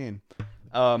what you mean.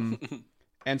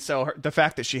 And so the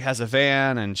fact that she has a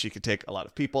van and she could take a lot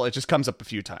of people, it just comes up a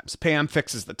few times. Pam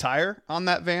fixes the tire on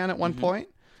that van at one point.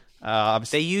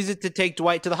 They use it to take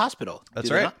Dwight to the hospital. That's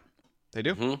right. They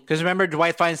do. Because remember,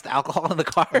 Dwight finds the alcohol in the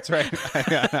car. That's right.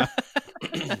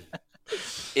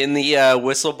 In the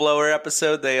whistleblower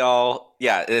episode, they all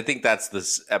I think that's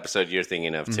this episode you're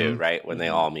thinking of too, right? When they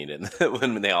all meet in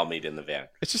the van.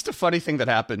 It's just a funny thing that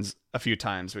happens a few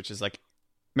times, which is like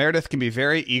Meredith can be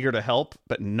very eager to help,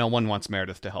 but no one wants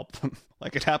Meredith to help them.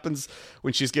 Like it happens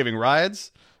when she's giving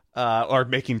rides or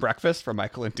making breakfast for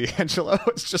Michael and D'Angelo.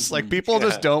 It's just like people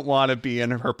just don't want to be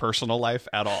in her personal life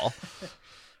at all.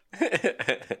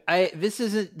 This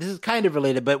is kind of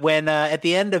related, but when at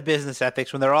the end of Business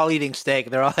Ethics, when they're all eating steak,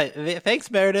 they're all thanks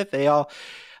Meredith. They all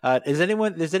is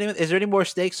there any more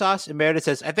steak sauce? And Meredith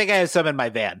says, I think I have some in my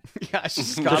van. Yeah,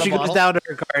 she's got so she goes down to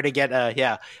her car to get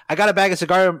I got a bag of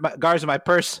cigars in my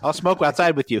purse. I'll smoke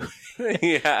outside with you.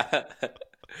 Yeah.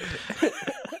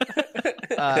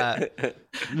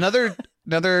 Another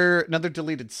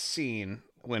deleted scene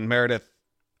when Meredith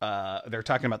they're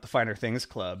talking about the Finer Things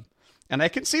Club. And I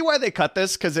can see why they cut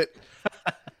this, because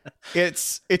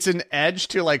it's an edge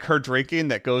to like her drinking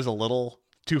that goes a little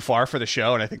too far for the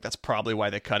show, and I think that's probably why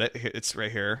they cut it. It's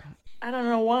right here. I don't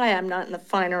know why I'm not in the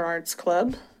Finer Arts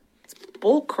Club. It's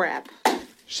bull crap.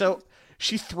 So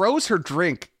she throws her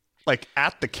drink like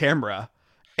at the camera,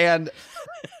 and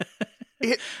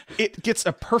it gets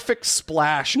a perfect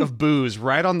splash of booze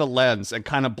right on the lens and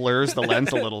kind of blurs the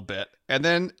lens a little bit. And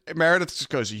then Meredith just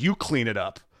goes, "You clean it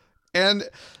up," and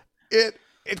it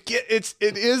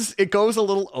goes a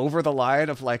little over the line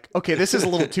of like, okay, this is a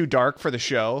little too dark for the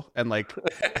show, and like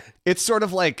it's sort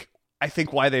of like, I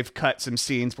think why they've cut some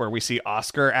scenes where we see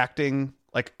Oscar acting.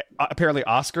 Like apparently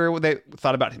Oscar, they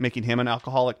thought about making him an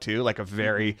alcoholic too, like a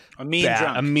mean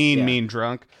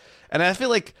drunk. And I feel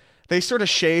like they sort of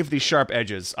shave these sharp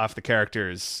edges off the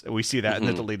characters. We see that in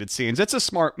the deleted scenes. It's a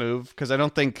smart move because I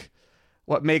don't think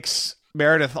what makes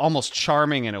Meredith almost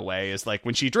charming in a way is like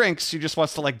when she drinks, she just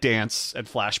wants to like dance and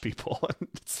flash people.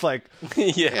 It's like,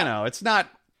 it's not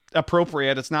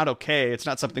appropriate. It's not okay. It's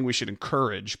not something we should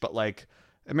encourage, but like,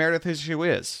 Meredith issue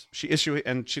is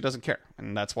and she doesn't care,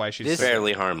 and that's why she's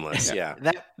fairly harmless. Yeah.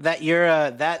 I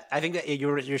think that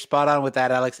you're spot on with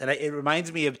that, Alex. And it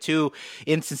reminds me of two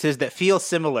instances that feel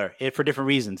similar for different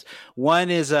reasons. One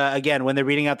is again when they're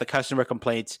reading out the customer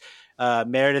complaints.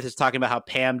 Meredith is talking about how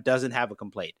Pam doesn't have a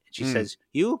complaint. She says,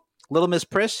 "You, little Miss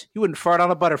Priss, you wouldn't fart on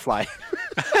a butterfly."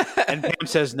 And Pam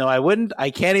says, "No, I wouldn't.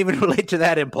 I can't even relate to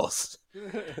that impulse."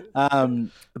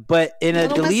 But in a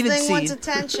deleted scene, wants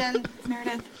attention,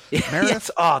 Meredith.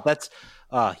 Yes.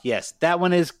 Yes, that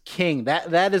one is king.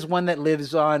 That is one that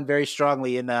lives on very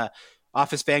strongly in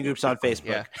office fan groups on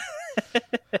Facebook. Yeah.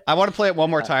 I want to play it one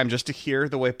more time just to hear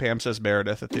the way Pam says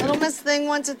Meredith at the Little end. Miss Thing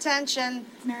wants attention,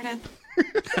 Meredith.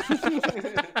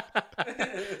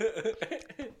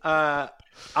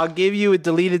 I'll give you a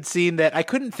deleted scene that I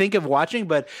couldn't think of watching,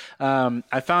 but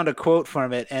I found a quote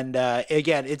from it. And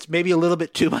again, it's maybe a little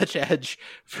bit too much edge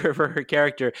for her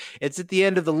character. It's at the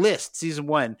end of The List, season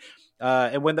 1.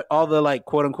 And when all the like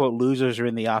quote unquote losers are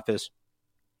in the office,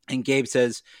 and Gabe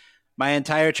says, "My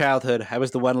entire childhood, I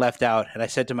was the one left out. And I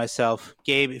said to myself,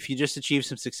 Gabe, if you just achieve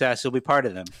some success, you'll be part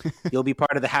of them. You'll be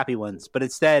part of the happy ones. But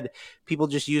instead, people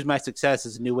just use my success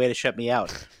as a new way to shut me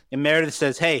out." And Meredith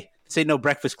says, "Hey, this ain't no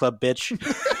Breakfast Club, bitch."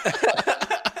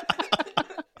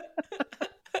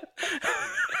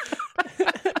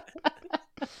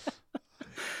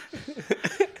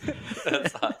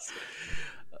 That's awesome.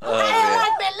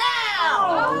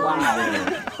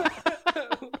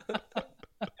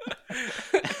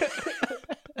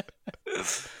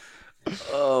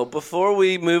 Oh, before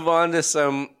we move on to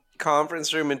some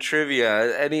conference room and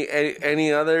trivia,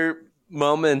 any other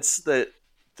moments that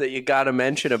you got to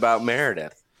mention about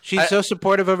Meredith? She's so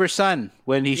supportive of her son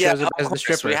when he shows up as the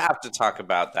stripper. We have to talk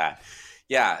about that.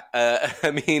 Yeah,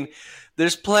 I mean,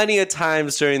 there's plenty of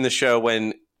times during the show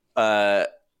when it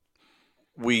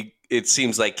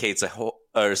seems like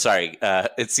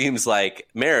it seems like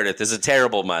Meredith is a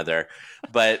terrible mother,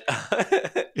 but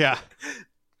yeah.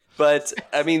 But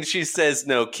I mean, she says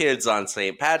no kids on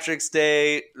St. Patrick's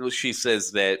Day. She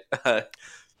says that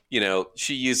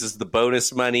she uses the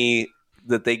bonus money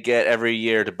that they get every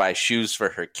year to buy shoes for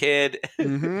her kid.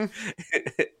 Mm-hmm.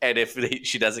 And if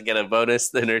she doesn't get a bonus,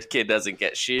 then her kid doesn't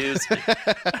get shoes.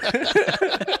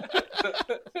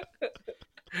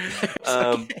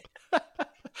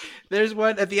 There's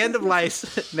one at the end of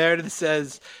Lice. Meredith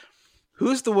says,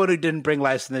 "Who's the one who didn't bring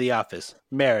Lice into the office?"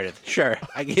 Meredith. "Sure.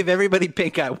 I gave everybody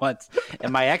pink eye once,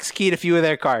 and my ex keyed a few of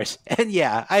their cars. And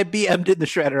yeah, I BM'd in the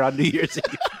shredder on New Year's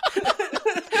Eve.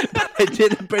 But I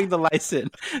didn't bring the Lice in.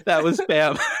 That was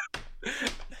spam."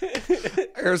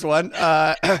 Here's one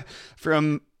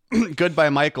from Goodbye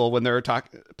Michael when they're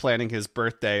planning his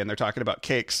birthday and they're talking about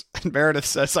cakes. And Meredith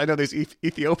says, "I know these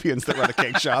Ethiopians that run a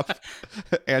cake shop."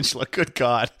 Angela, "Good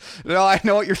God. No, I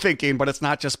know what you're thinking, but it's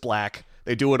not just black.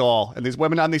 They do it all. And these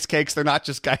women on these cakes, they're not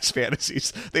just guys'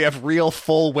 fantasies. They have real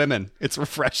full women. It's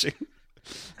refreshing."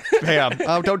 Bam.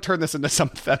 Oh, don't turn this into some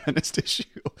feminist issue.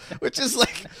 Which is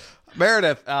like,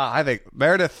 Meredith, I think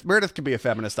Meredith can be a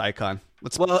feminist icon.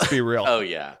 Let's be real. Oh,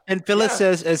 yeah. And Phyllis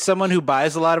says, as someone who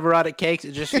buys a lot of erotic cakes,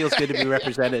 it just feels good to be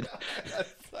represented.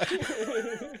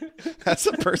 That's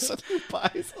a person who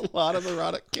buys a lot of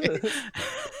erotic cakes.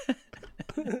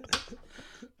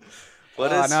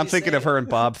 Now I'm thinking of her and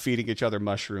Bob feeding each other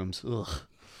mushrooms. Ugh.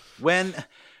 When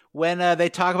they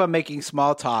talk about making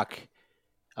small talk,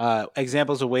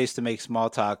 examples of ways to make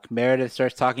small talk, Meredith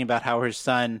starts talking about how her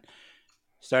son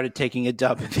started taking a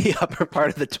dump in the upper part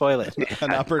of the toilet.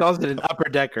 Calls it an upper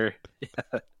decker.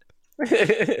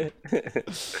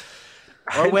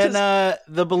 Or when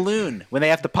the balloon, when they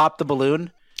have to pop the balloon,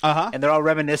 and they're all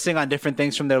reminiscing on different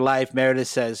things from their life, Meredith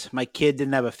says, "My kid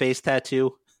didn't have a face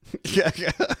tattoo." Yeah.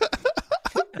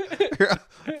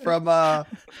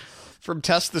 From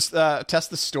Test the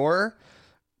Store,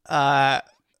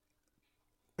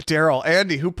 Daryl,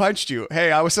 Andy, who punched you?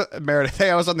 Hey, I was Meredith. Hey,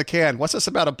 I was on the can. What's this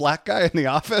about a black guy in the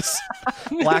office?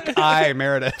 Black eye,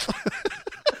 Meredith.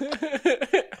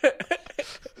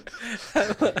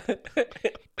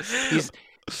 He's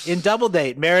in Double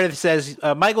Date. Meredith says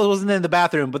Michael wasn't in the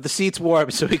bathroom, but the seat's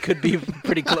warm, so he could be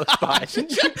pretty close by.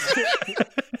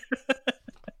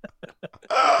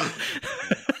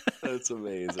 That's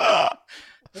amazing.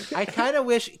 I kind of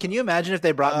wish. Can you imagine if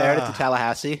they brought Meredith to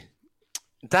Tallahassee?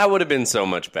 That would have been so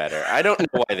much better. I don't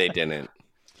know why they didn't.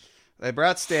 They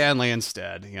brought Stanley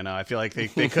instead. You know, I feel like they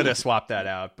could have swapped that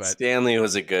out. But Stanley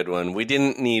was a good one. We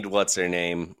didn't need what's her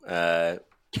name,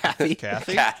 Kathy.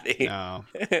 Kathy. No.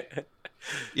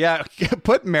 Yeah,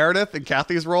 put Meredith in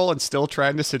Kathy's role and still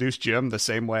trying to seduce Jim the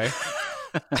same way.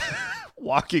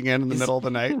 Walking in the middle of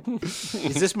the night.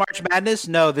 Is this March Madness?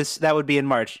 No, that would be in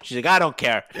March. She's like, I don't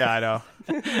care. Yeah, I know.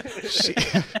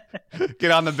 Get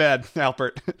on the bed,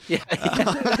 Albert. Yeah.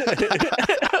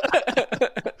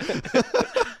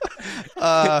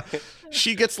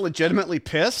 She gets legitimately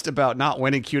pissed about not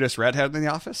winning cutest redhead in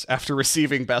the office after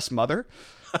receiving best mother.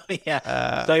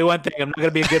 Yeah. Tell you one thing, I'm not going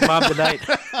to be a good mom tonight.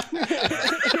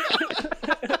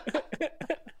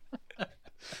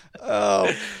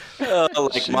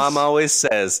 Like Mom always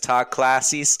says, talk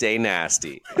classy, stay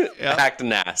nasty. Yep. Act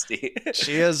nasty.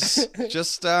 She is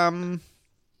just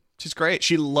she's great.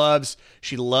 She loves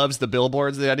the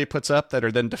billboards that Andy puts up that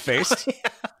are then defaced. Oh, yeah.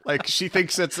 Like she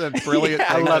thinks it's a brilliant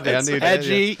thing. I love it. Andy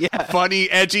Edgy, did. Yeah. Funny,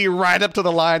 edgy, right up to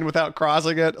the line without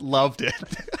crossing it. Loved it.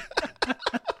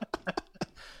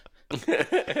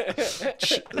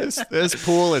 This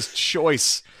pool is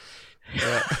choice.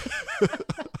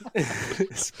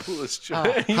 This pool is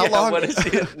choice. How long? What is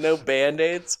it? No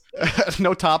Band-Aids?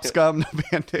 No top scum, no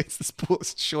Band-Aids. This pool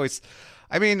is choice.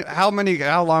 I mean, how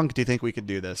long do you think we could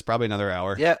do this? Probably another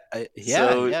hour. Yeah.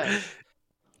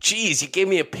 Geez, you gave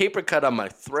me a paper cut on my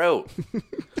throat.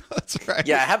 That's right.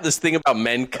 Yeah, I have this thing about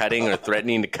men cutting or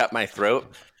threatening to cut my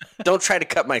throat. Don't try to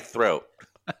cut my throat.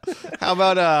 How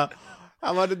about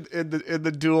in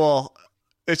the duel?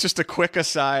 It's just a quick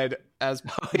aside as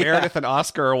Meredith and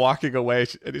Oscar are walking away,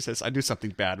 and he says, "I knew something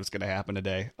bad was going to happen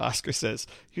today." Oscar says,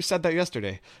 "You said that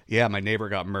yesterday." "Yeah, my neighbor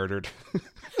got murdered."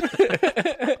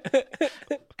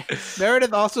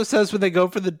 Meredith also says when they go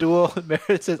for the duel,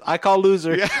 Meredith says, "I call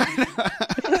loser." Yeah,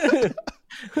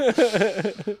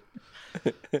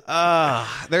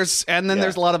 there's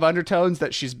a lot of undertones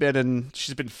that she's been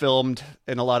filmed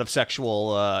in a lot of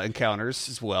sexual encounters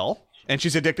as well, and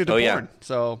she's addicted to porn. Yeah.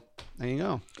 So there you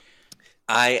go.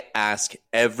 I ask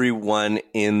everyone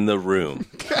in the room,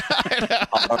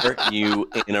 are you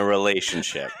in a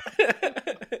relationship?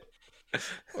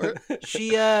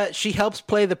 She helps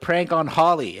play the prank on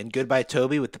Holly in Goodbye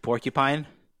Toby with the porcupine.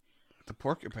 The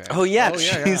porcupine. Oh yeah,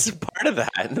 she's a part of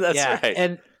that. That's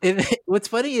right. And what's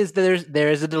funny is there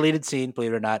is a deleted scene,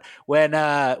 believe it or not, when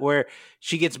where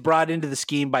she gets brought into the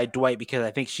scheme by Dwight because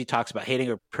I think she talks about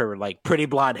hating her like pretty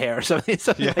blonde hair or something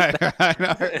like that. I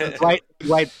know.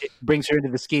 Dwight brings her into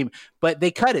the scheme, but they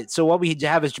cut it. So what we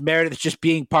have is Meredith just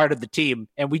being part of the team,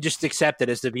 and we just accept it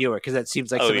as the viewer because that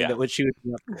seems like something that what she would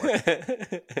be up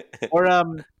for.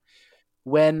 Or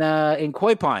when in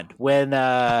Koi Pond, when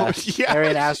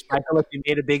Arian asked Michael if he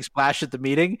made a big splash at the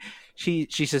meeting, she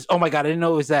says, "Oh my God, I didn't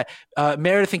know it was that.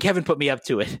 Meredith and Kevin put me up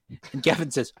to it." And Kevin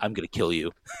says, "I'm going to kill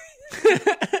you."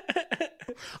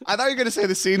 I thought you were going to say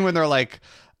the scene when they're like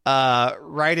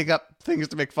writing up things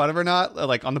to make fun of her, not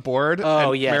like on the board.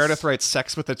 Oh, and yes. Meredith writes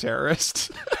 "sex with a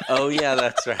terrorist." Oh yeah,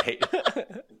 that's right.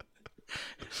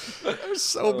 There's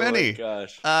so many. My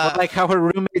gosh. Like how her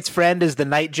roommate's friend is the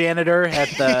night janitor at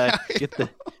the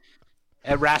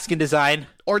at Raskin Design,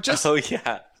 or just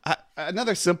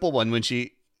another simple one when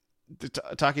she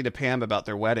talking to Pam about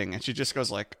their wedding, and she just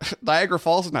goes like, "Niagara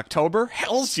Falls in October?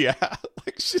 Hell's yeah!"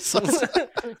 Like she's so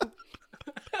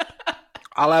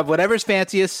I'll have whatever's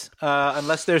fanciest,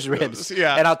 unless there's ribs.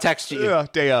 Yeah, and I'll text you. Yeah,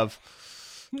 day of.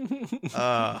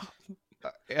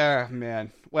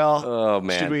 Man. Well,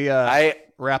 should we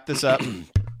wrap this up?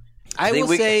 I will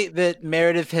say that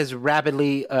Meredith has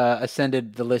rapidly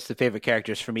ascended the list of favorite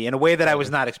characters for me in a way that I was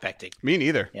not expecting. Me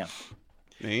neither. Yeah.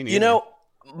 Me neither. You know,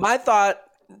 my thought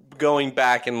going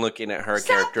back and looking at her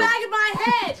character. Back in my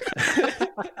head.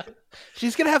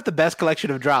 She's going to have the best collection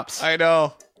of drops. I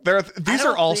know. These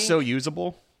are all so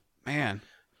usable. Man.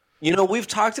 You know, we've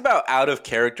talked about out of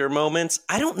character moments.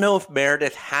 I don't know if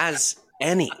Meredith has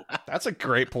any. That's a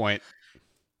great point.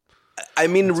 I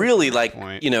mean, really, like,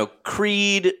 you know,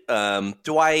 Creed,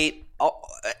 Dwight,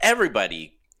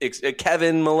 everybody,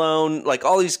 Kevin, Malone, like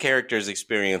all these characters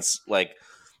experience like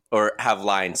or have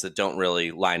lines that don't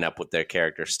really line up with their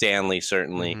character. Stanley,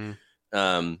 certainly.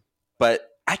 Mm-hmm. But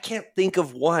I can't think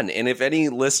of one. And if any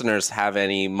listeners have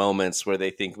any moments where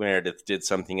they think Meredith did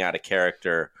something out of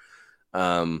character,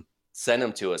 send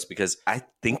them to us, because I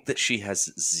think that she has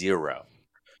zero.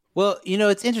 Well,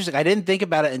 it's interesting. I didn't think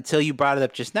about it until you brought it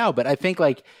up just now, but I think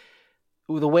like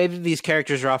the way that these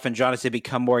characters are often drawn is they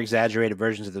become more exaggerated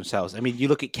versions of themselves. I mean, you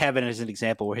look at Kevin as an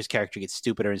example where his character gets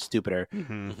stupider and stupider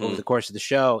over the course of the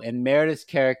show, and Meredith's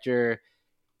character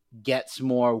gets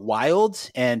more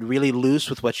wild and really loose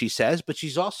with what she says, but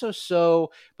she's also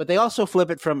but they also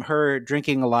flip it from her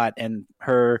drinking a lot and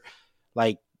her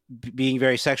like being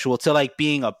very sexual to like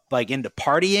being into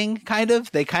partying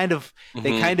they kind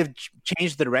of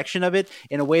change the direction of it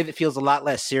in a way that feels a lot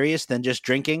less serious than just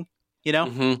drinking,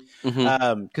 because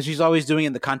she's always doing it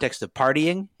in the context of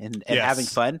partying and having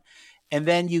fun. And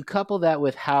then you couple that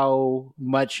with how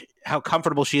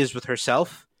comfortable she is with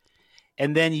herself.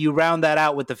 And then you round that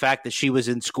out with the fact that she was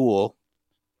in school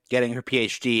getting her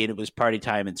PhD and it was party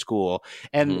time in school.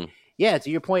 And yeah, to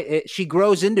your point, she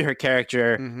grows into her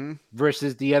character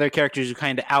versus the other characters who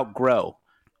kind of outgrow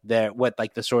what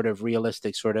like the sort of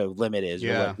realistic sort of limit is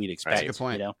or what we'd expect. That's a good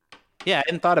point. Yeah, I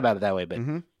hadn't thought about it that way, but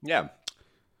yeah.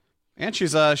 And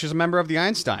she's a member of the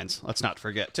Einsteins. Let's not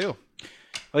forget too.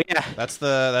 Oh yeah,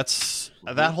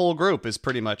 that whole group is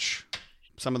pretty much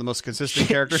some of the most consistent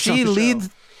characters.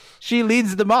 She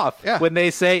leads them off when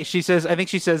they say, she says,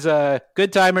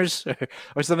 good timers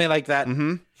or something like that,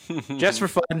 just for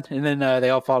fun. And then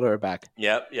they all follow her back.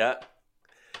 Yep.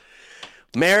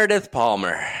 Meredith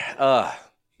Palmer.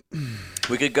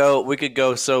 We could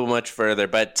go so much further,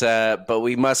 but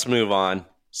we must move on.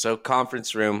 So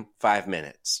conference room, 5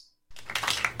 minutes.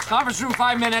 Conference room,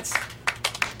 5 minutes.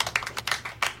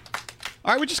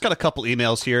 All right, we just got a couple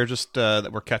emails here just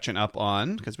that we're catching up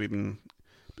on because we've been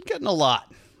getting a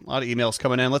lot of emails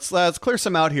coming in. Let's clear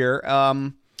some out here.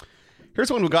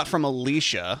 Here's one we got from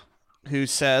Alicia, who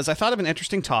says, I thought of an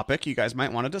interesting topic you guys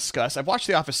might want to discuss. I've watched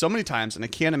The Office so many times, and I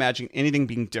can't imagine anything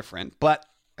being different, but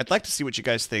I'd like to see what you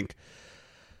guys think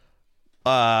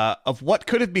of what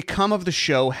could have become of the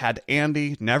show had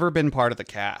Andy never been part of the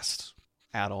cast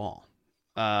at all.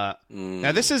 Now,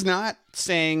 this is not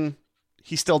saying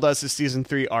he still does his season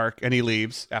 3 arc and he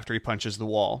leaves after he punches the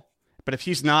wall, but if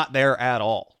he's not there at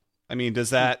all, I mean,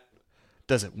 does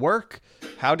it work?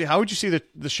 How would you see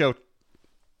the show,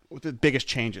 the biggest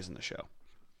changes in the show?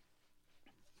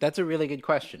 That's a really good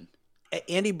question.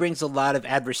 Andy brings a lot of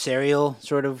adversarial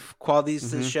sort of qualities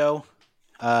to the show.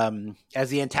 As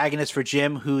the antagonist for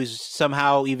Jim, who's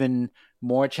somehow even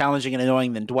more challenging and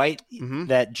annoying than Dwight,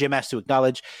 that Jim has to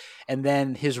acknowledge. And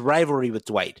then his rivalry with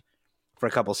Dwight for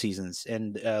a couple seasons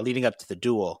and leading up to the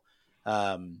duel.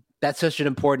 That's such an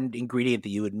important ingredient that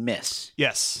you would miss.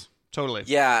 Yes. Totally.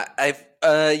 Yeah,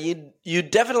 you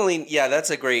definitely, that's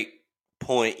a great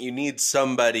point. You need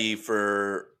somebody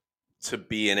to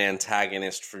be an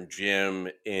antagonist for Jim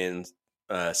in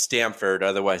Stamford.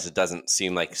 Otherwise, it doesn't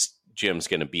seem like Jim's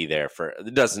going to be there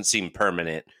it doesn't seem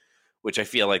permanent, which I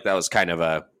feel like that was kind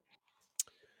of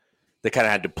they kind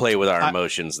of had to play with our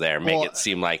emotions there, make it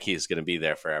seem like he's going to be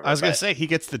there forever. I was going to say, he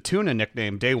gets the tuna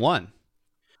nickname day one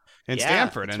in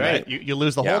Stamford, and right. You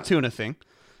lose the whole tuna thing.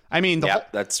 I mean,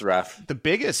 that's rough. The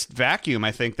biggest vacuum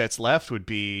I think that's left would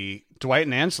be Dwight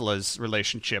and Angela's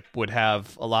relationship would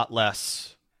have a lot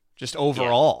less, just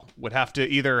overall, would have to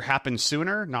either happen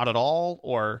sooner, not at all,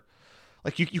 or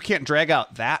like you can't drag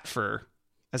out that for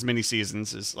as many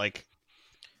seasons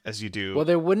as you do. Well,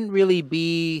 there wouldn't really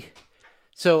be.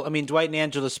 So, I mean, Dwight and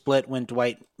Angela split when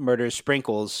Dwight murders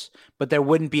Sprinkles, but there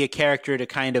wouldn't be a character to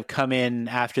kind of come in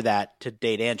after that to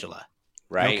date Angela.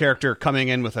 Right. No character coming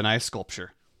in with an ice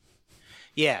sculpture.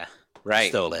 Yeah. Right.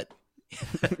 Stole it.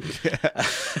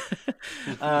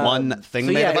 One thing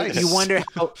made of ice. You wonder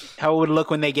how it would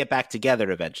look when they get back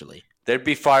together eventually. There'd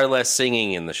be far less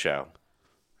singing in the show.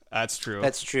 That's true.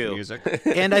 That's true. Music.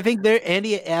 And I think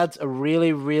Andy adds a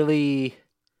really, really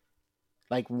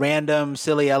like random,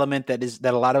 silly element that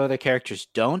a lot of other characters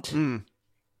don't.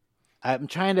 I'm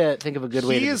trying to think of a good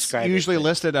way to describe it. He is usually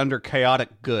listed under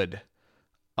chaotic good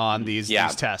on these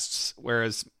tests,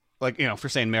 whereas, like, you know, for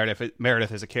saying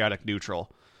Meredith is a chaotic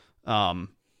neutral,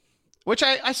 which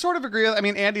I sort of agree with. I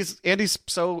mean, Andy's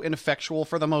so ineffectual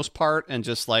for the most part, and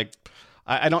just like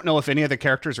I don't know if any of the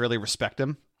characters really respect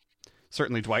him.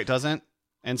 Certainly Dwight doesn't.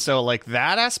 And so, like,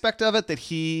 that aspect of it, that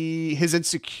his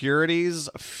insecurities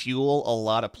fuel a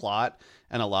lot of plot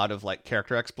and a lot of, like,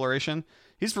 character exploration.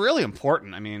 He's really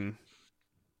important. I mean,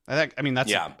 that's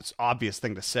an obvious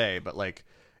thing to say, but, like,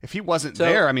 if he wasn't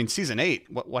there, I mean, season 8,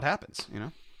 what happens, you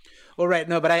know? Well, right.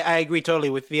 No, but I agree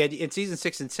totally with the idea. In season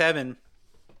 6 and 7,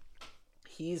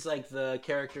 he's like the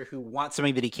character who wants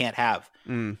something that he can't have.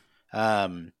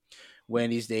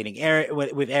 when he's dating Aaron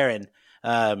with Aaron,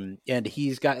 and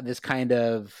he's got this kind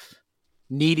of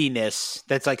neediness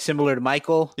that's like similar to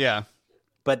Michael. Yeah.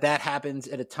 But that happens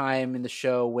at a time in the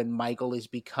show when Michael is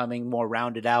becoming more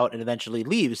rounded out and eventually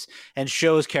leaves and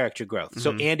shows character growth.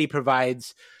 So Andy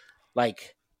provides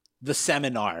like the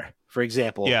seminar, for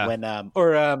example,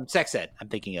 when sex ed, I'm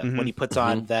thinking of when he puts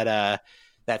on that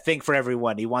thing for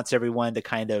everyone. He wants everyone to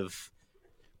kind of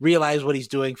realize what he's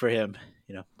doing for him.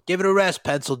 You know, give it a rest,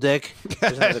 pencil dick.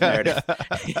 There's another Meredith.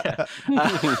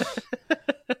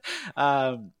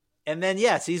 And then,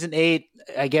 season 8,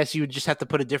 I guess you would just have to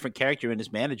put a different character in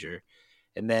as manager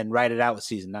and then write it out with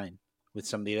season 9 with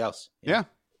somebody else. Yeah.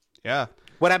 Yeah.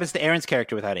 What happens to Aaron's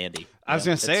character without Andy? I was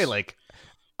going to say, like,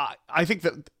 I think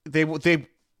that they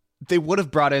would have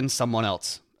brought in someone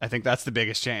else. I think that's the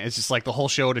biggest change. It's just like the whole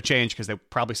show would have changed because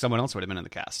probably someone else would have been in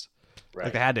the cast. Right.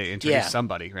 Like they had to introduce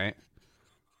somebody, right?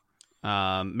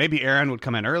 Maybe Aaron would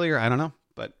come in earlier. I don't know,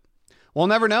 but we'll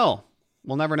never know.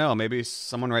 We'll never know. Maybe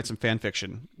someone writes some fan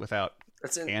fiction without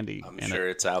Andy. I'm sure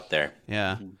it's out there.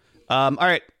 Yeah. All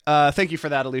right. Thank you for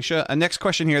that, Alicia. Next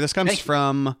question here. This comes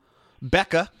from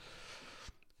Becca,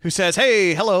 who says,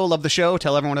 "Hey, hello, love the show.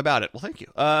 Tell everyone about it." Well, thank you.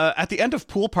 At the end of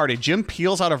Pool Party, Jim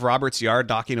peels out of Robert's yard,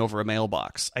 knocking over a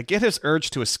mailbox. I get his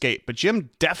urge to escape, but Jim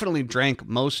definitely drank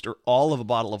most or all of a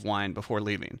bottle of wine before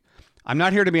leaving. I'm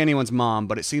not here to be anyone's mom,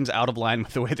 but it seems out of line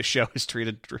with the way the show has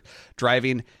treated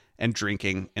driving and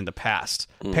drinking in the past.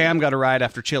 Pam got a ride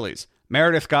after Chili's.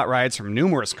 Meredith got rides from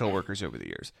numerous coworkers over the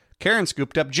years. Karen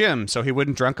scooped up Jim so he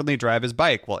wouldn't drunkenly drive his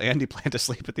bike while Andy planned to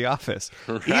sleep at the office.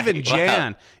 Right,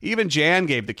 even Jan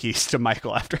gave the keys to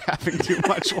Michael after having too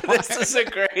much wine. This is I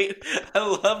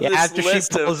love this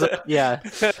list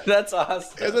that's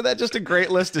awesome. Isn't that just a great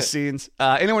list of scenes?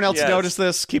 Anyone else notice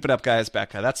this? Keep it up, guys.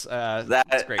 Becca, that's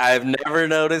great. I've never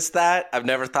noticed that. I've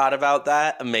never thought about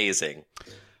that. Amazing.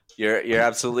 You're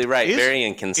absolutely right. Very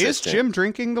inconsistent. Is Jim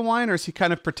drinking the wine, or is he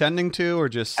kind of pretending to, or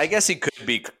just? I guess he could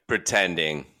be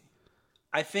pretending.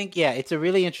 I think it's a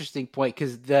really interesting point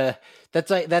because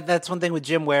that's one thing with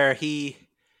Jim where he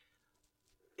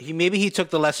took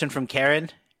the lesson from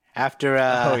Karen after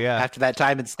after that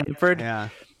time in Stanford. Yeah.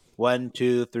 1,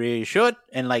 2, 3, shoot,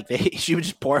 and like she would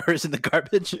just pour hers in the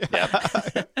garbage.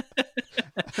 Yeah.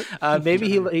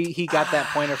 Maybe he got that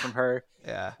pointer from her.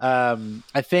 Yeah.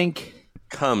 I think.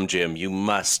 Come, Jim, you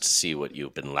must see what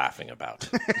you've been laughing about.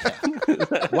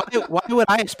 Why would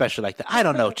I especially like that? I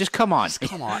don't know. Just come on.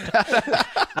 Come on.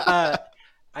 I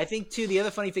think, too, the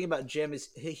other funny thing about Jim is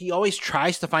he always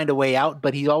tries to find a way out,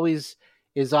 but he always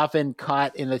is often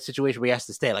caught in a situation where he has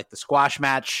to stay, like the squash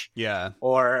match. Yeah.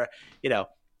 Or,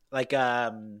 like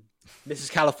Mrs.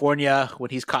 California when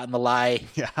he's caught in the lie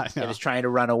and is trying to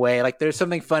run away. Like there's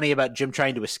something funny about Jim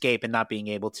trying to escape and not being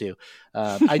able to.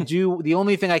 The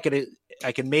only thing I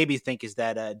can maybe think is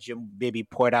that Jim maybe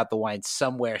poured out the wine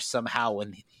somewhere, somehow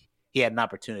when he had an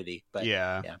opportunity. But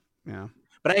yeah.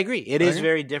 But I agree. It is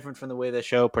very different from the way the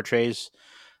show portrays.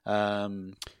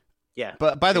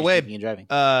 But by the way,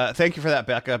 thank you for that,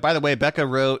 Becca. By the way, Becca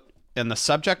wrote in the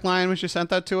subject line when she sent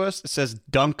that to us, it says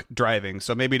dunk driving.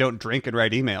 So maybe don't drink and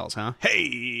write emails, huh?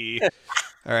 Hey.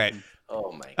 All right.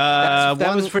 Oh my God.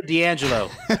 That was for D'Angelo.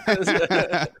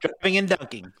 Driving and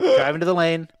dunking. Driving to the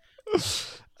lane.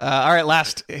 All right,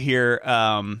 last here.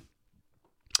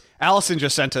 Allison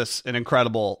just sent us an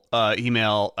incredible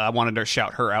email. I wanted to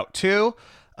shout her out too.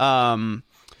 In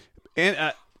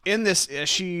this,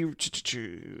 she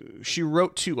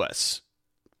wrote to us.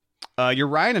 Your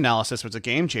Ryan analysis was a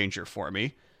game changer for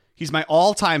me. He's my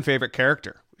all-time favorite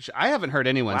character. I haven't heard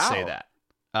anyone say that.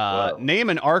 Name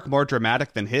an arc more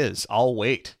dramatic than his. I'll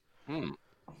wait. You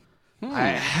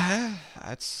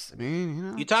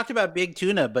talked about Big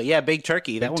Tuna, but Big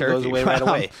Turkey. That one goes away right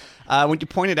away. When you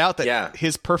pointed out that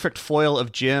his perfect foil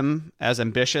of Jim as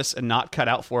ambitious and not cut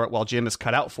out for it, while Jim is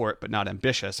cut out for it but not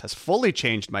ambitious, has fully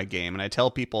changed my game. And I tell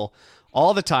people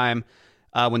all the time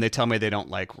when they tell me they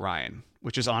don't like Ryan,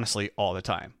 which is honestly all the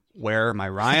time. Where are my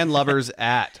Ryan lovers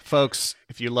at? Folks,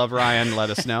 if you love Ryan, let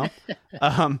us know.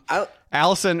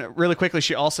 Allison, really quickly,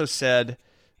 she also said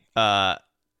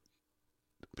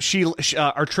she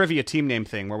our trivia team name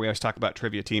thing, where we always talk about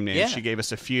trivia team names. She gave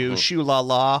us a few. Shoe La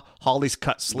La, Holly's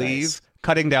cut sleeve,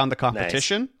 cutting down the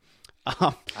competition.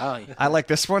 I like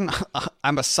this one.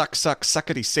 I'm a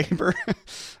suckety saber.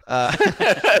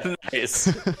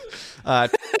 Nice.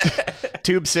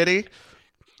 Tube City.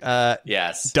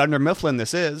 Yes. Dunder Mifflin,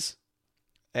 this is.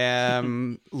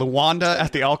 Luanda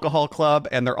at the Alcohol Club,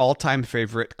 and their all-time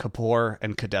favorite, Kapoor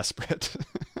and Kadesperate.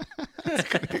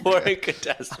 Kapoor and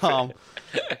Kadesperate.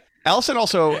 Allison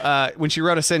also, when she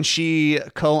wrote us in, she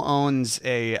co-owns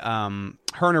her and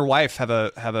her wife have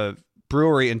a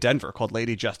brewery in Denver called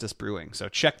Lady Justice Brewing. So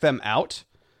check them out.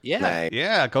 Yeah. Nice.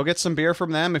 Yeah. Go get some beer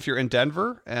from them if you're in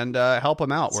Denver and help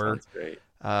them out. Sounds great.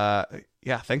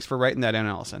 Yeah. Thanks for writing that in,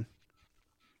 Allison.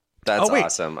 That's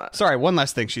awesome. Sorry. One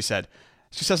last thing she said.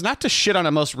 She says, not to shit on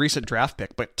a most recent draft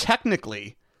pick, but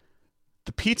technically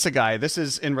the pizza guy, this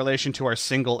is in relation to our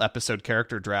single episode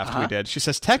character draft we did. She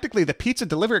says, technically the pizza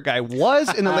delivery guy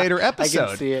was in a later episode. I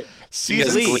can see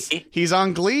it. He's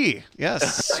on Glee.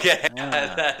 Yes. Okay.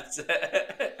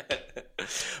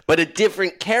 But a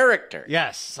different character.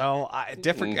 Yes. So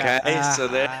different. Okay. So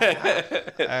there.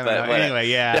 Anyway,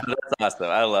 yeah. That's awesome.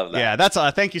 I love that. Yeah. That's all.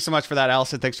 Thank you so much for that,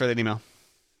 Allison. Thanks for that email.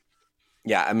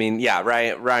 Yeah. I mean, yeah.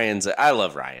 Ryan's. I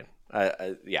love Ryan.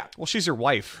 Yeah. Well, she's your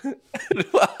wife.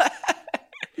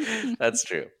 That's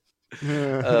true.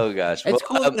 Oh gosh, it's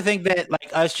cool to think that like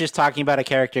us just talking about a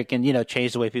character can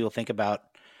change the way people think about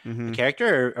a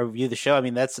character or view the show. I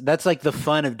mean, that's like the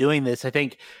fun of doing this. I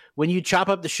think when you chop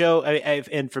up the show,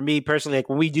 and for me personally, like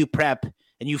when we do prep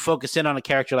and you focus in on a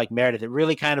character like Meredith, it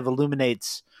really kind of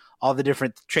illuminates all the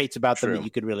different traits about them that you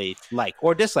could really like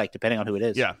or dislike, depending on who it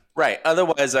is. Yeah, right.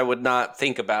 Otherwise, I would not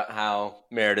think about how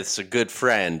Meredith's a good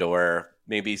friend or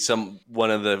maybe one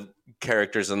of the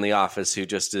characters in The Office who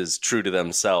just is true to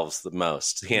themselves the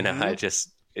most. It'd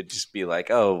just be like,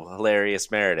 oh,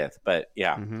 hilarious Meredith. But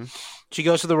yeah. She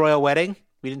goes to the royal wedding.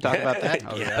 We didn't talk about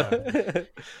that. Yeah.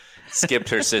 Skipped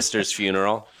her sister's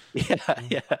funeral.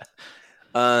 Yeah.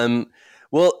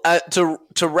 Well,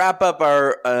 to wrap up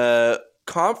our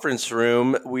conference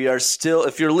room, we are still,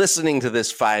 if you're listening to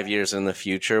this 5 years in the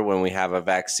future when we have a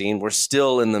vaccine, we're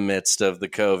still in the midst of the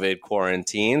COVID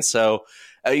quarantine. So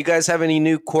you guys have any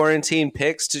new quarantine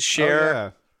picks to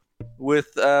share with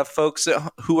folks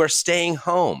who are staying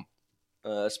home,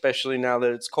 especially now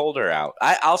that it's colder out?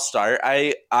 I'll start.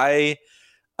 I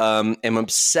am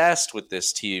obsessed with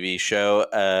this TV show,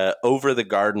 Over the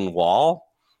Garden Wall.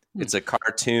 It's a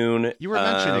cartoon. You were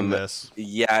mentioning this.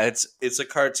 Yeah, it's a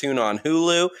cartoon on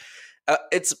Hulu.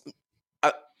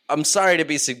 I'm sorry to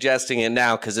be suggesting it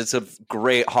now because it's a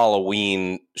great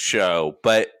Halloween show,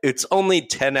 but it's only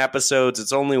 10 episodes.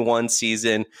 It's only one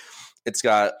season. It's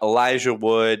got Elijah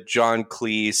Wood, John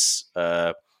Cleese,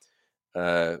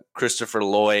 Christopher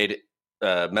Lloyd,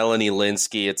 Melanie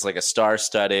Linsky. It's like a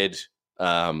star-studded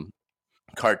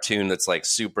cartoon that's like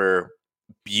super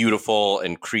beautiful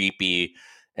and creepy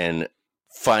and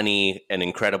funny and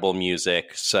incredible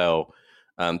music. So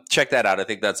check that out. I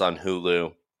think that's on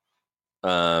Hulu.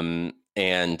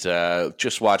 And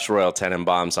just watched Royal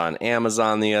Tenenbaums on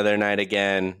Amazon the other night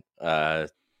again.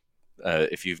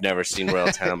 If you've never seen Royal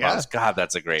Tenenbaums, God,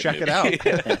 that's a great movie. Check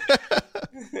it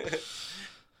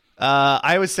out.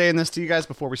 I was saying this to you guys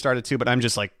before we started too, but I'm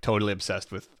just like totally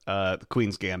obsessed with The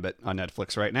Queen's Gambit on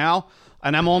Netflix right now.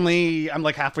 And I'm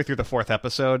like halfway through the 4th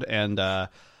episode. And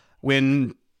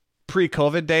when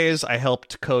pre-COVID days, I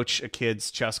helped coach a kids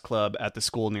chess club at the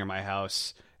school near my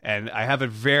house. And I have a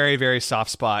very, very soft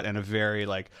spot and a very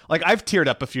like I've teared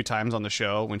up a few times on the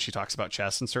show when she talks about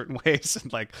chess in certain ways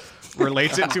and like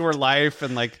relates it to her life.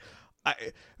 And like,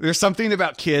 there's something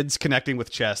about kids connecting with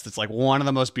chess that's like one of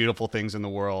the most beautiful things in the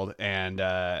world. And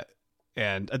the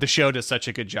show does such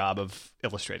a good job of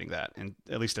illustrating that, and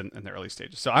at least in the early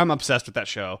stages. So I'm obsessed with that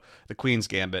show, The Queen's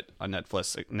Gambit on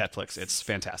Netflix. It's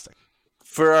fantastic.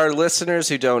 For our listeners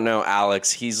who don't know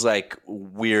Alex, he's like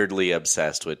weirdly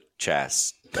obsessed with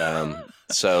chess.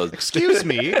 So excuse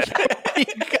me.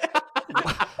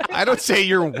 I don't say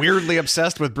you're weirdly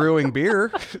obsessed with brewing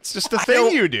beer. It's just a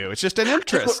thing you do. It's just an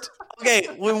interest. Okay,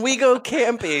 when we go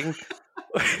camping,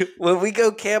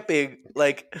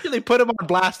 like really put him on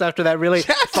blast after that really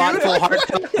thoughtful,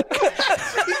 heartfelt.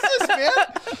 Jesus, man.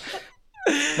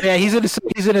 Yeah, he's into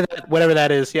that, whatever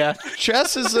that is. Yeah,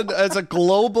 chess is a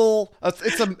global.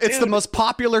 It's the most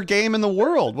popular game in the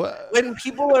world. When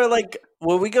people are like,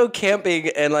 when we go camping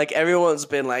and like everyone's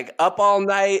been like up all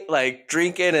night, like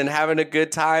drinking and having a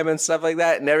good time and stuff like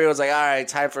that, and everyone's like, all right,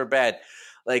 time for bed.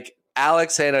 Like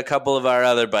Alex and a couple of our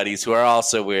other buddies who are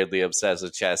also weirdly obsessed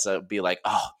with chess would be like,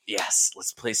 oh yes,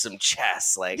 let's play some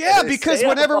chess. Like, yeah, because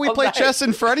whenever we play chess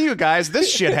in front of you guys,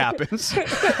 this shit happens.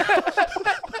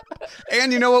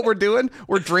 And you know what we're doing?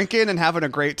 We're drinking and having a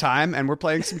great time, and we're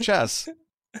playing some chess.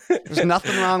 There's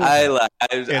nothing wrong with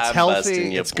it. It's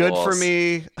healthy. It's good for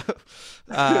me.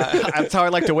 That's how I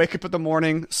like to wake up in the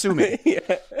morning. Sue me.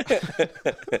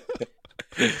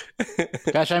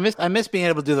 Gosh, I miss being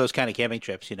able to do those kind of camping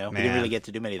trips. We didn't really get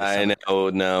to do many of these. I know.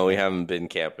 No, we haven't been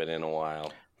camping in a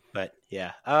while. But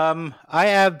yeah, I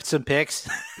have some picks.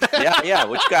 Yeah.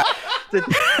 What you got?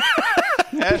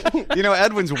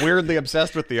 Edwin's weirdly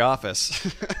obsessed with The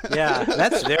Office. Yeah,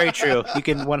 that's very true. You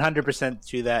can 100%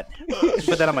 do that.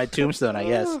 Put that on my tombstone, I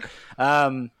guess.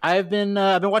 I've been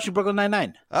watching Brooklyn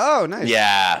Nine-Nine. Oh, nice.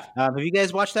 Yeah. Have you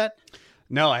guys watched that?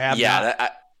 No, I have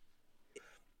not.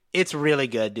 It's really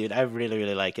good, dude. I really,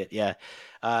 really like it. Yeah.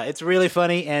 It's really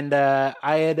funny, and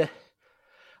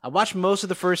I watched most of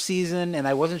the first season, and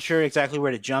I wasn't sure exactly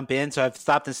where to jump in, so I've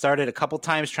stopped and started a couple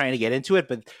times trying to get into it,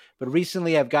 but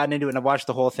recently I've gotten into it, and I've watched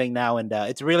the whole thing now, and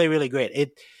it's really, really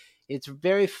great. It's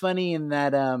very funny in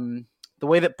that the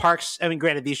way that Parks, I mean,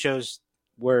 granted, these shows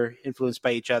were influenced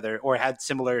by each other or had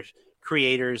similar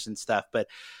creators and stuff, but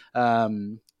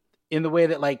in the way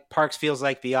that, like, Parks feels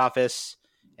like The Office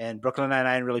and Brooklyn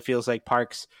Nine-Nine really feels like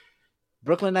Parks,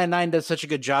 Brooklyn Nine-Nine does such a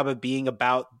good job of being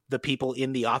about the people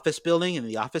in the office building and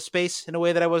the office space in a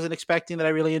way that I wasn't expecting, that I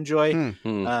really enjoy.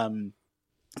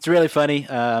 It's really funny.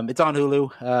 It's on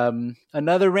Hulu.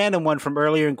 Another random one from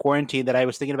earlier in quarantine that I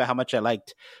was thinking about how much I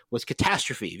liked was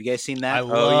Catastrophe. Have you guys seen that? I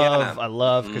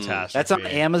love Catastrophe. That's on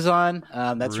Amazon.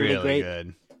 That's really great.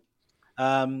 Good.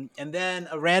 And then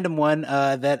a random one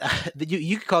that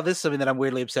you could call this something that I'm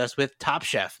weirdly obsessed with. Top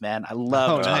Chef, man. I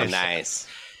love Top Chef. Nice.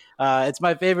 It's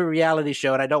my favorite reality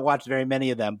show, and I don't watch very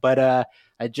many of them, but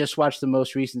I just watched the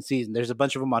most recent season. There's a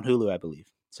bunch of them on Hulu, I believe.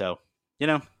 So,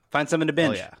 find something to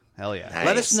binge. Hell yeah. Nice,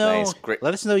 let us know. Nice.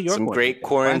 Let us know your some great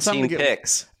quarantine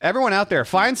picks. Everyone out there,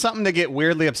 find something to get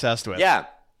weirdly obsessed with. Yeah.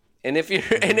 And if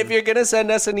you're gonna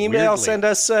send us an email, send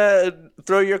us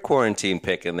throw your quarantine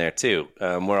pick in there too.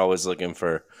 We're always looking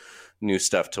for new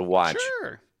stuff to watch.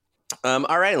 Sure.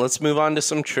 All right, let's move on to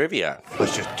some trivia.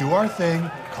 Let's just do our thing,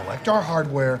 collect our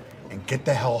hardware, and get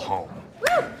the hell home.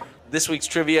 This week's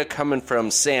trivia coming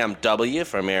from Sam W.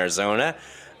 from Arizona.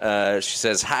 She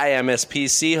says, "Hi,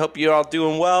 MSPC. Hope you're all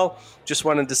doing well. Just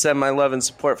wanted to send my love and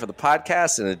support for the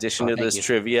podcast. In addition to this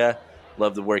trivia,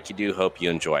 love the work you do. Hope you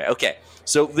enjoy." Okay,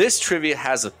 so this trivia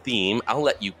has a theme. I'll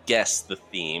let you guess the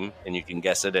theme, and you can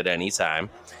guess it at any time.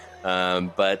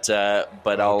 But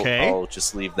I'll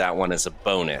just leave that one as a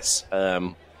bonus.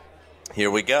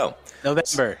 Here we go.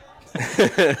 November.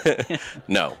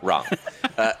 No, wrong.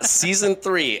 Season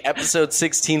 3, episode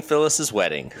 16, Phyllis's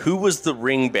wedding. Who was the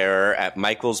ring bearer at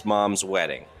Michael's mom's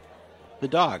wedding? The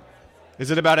dog.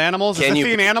 Is it about animals? Is the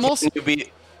theme animals?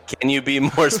 Can you be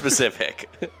more specific?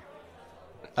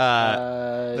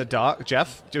 The dog,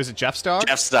 Jeff? Was it Jeff's dog?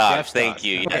 Jeff's dog. Thank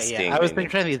you. Okay, Yes, yeah. I was trying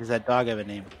to think, does that dog have a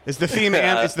name? Is the theme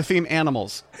animals? The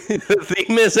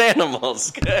theme is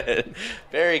animals. Good.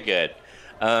 Very good.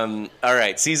 All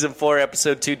right. Season 4,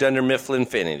 episode 2, Dunder Mifflin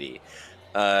Infinity.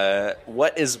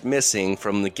 What is missing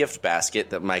from the gift basket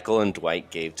that Michael and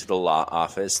Dwight gave to the law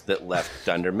office that left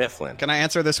Dunder Mifflin? Can I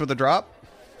answer this with a drop?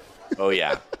 Oh,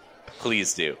 yeah.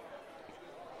 Please do.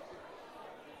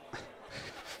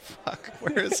 Fuck,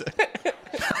 where is it?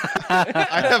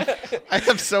 I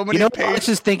have so many pages. Alex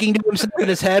is thinking to himself in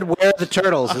his head, where are the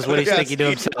turtles, is what he's thinking to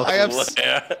himself. I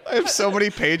have so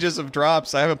many pages of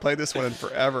drops. I haven't played this one in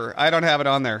forever. I don't have it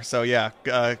on there, so yeah.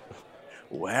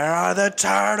 Where are the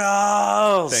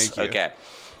turtles? Thank you. Okay.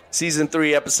 Season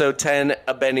 3, episode 10,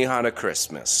 A Benihana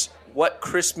Christmas. What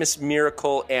Christmas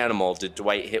miracle animal did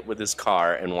Dwight hit with his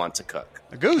car and want to cook?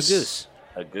 A goose.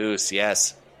 A goose,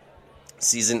 yes.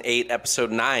 Season 8,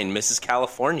 episode 9, Mrs.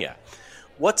 California.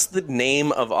 What's the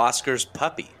name of Oscar's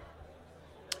puppy?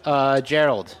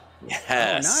 Gerald. Yes.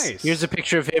 Oh, nice. Here's a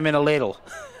picture of him in a ladle.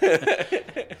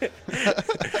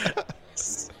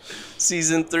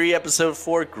 Season 3, episode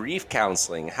 4, Grief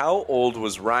Counseling. How old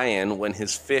was Ryan when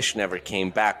his fish never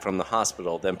came back from the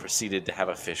hospital, then proceeded to have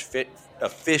a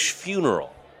fish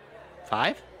funeral?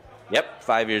 5? Yep,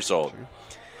 5 years old.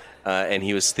 And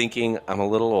he was thinking, I'm a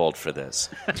little old for this.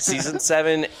 Season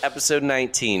 7, episode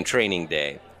 19, Training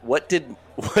Day. What did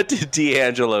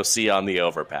D'Angelo see on the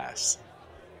overpass?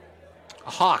 A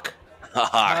hawk. A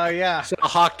hawk. Oh, yeah. Saw a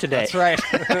hawk today. That's right.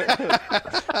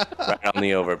 Right on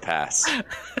the overpass.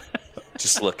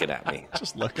 Just looking at me.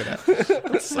 Just looking at me.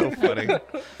 That's so funny.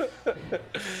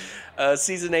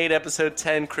 Season 8, episode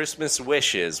 10, Christmas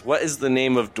Wishes. What is the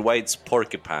name of Dwight's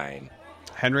porcupine?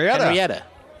 Henrietta.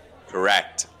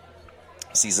 Correct.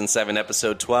 Season 7,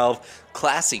 episode 12,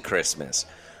 Classy Christmas.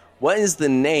 What is the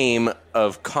name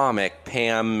of comic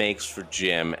Pam makes for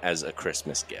Jim as a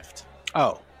Christmas gift?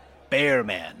 Oh, Bear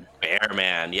Man. Bear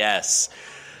Man, yes.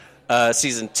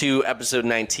 Season 2, episode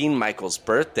 19, Michael's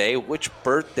birthday. Which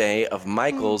birthday of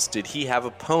Michael's did he have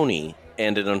a pony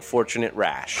and an unfortunate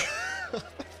rash?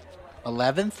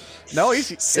 11th? No,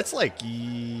 it's like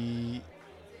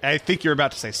I think you're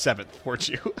about to say 7th, weren't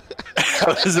you?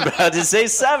 I was about to say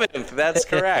 7th. That's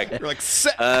correct. You're like,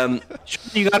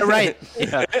 you got it right.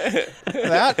 Yeah.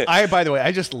 By the way,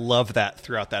 I just love that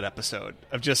throughout that episode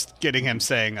of just getting him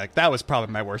saying, like, that was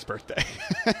probably my worst birthday.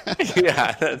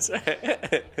 Yeah, that's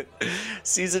right.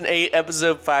 Season 8,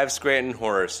 Episode 5, Scranton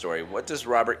Horror Story. What does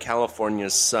Robert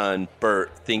California's son,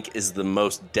 Bert, think is the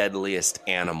most deadliest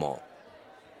animal?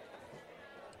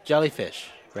 Jellyfish,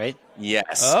 right?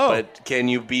 Yes, but can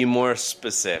you be more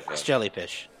specific? It's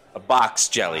jellyfish. A box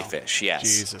jellyfish, yes.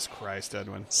 Jesus Christ,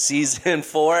 Edwin. Season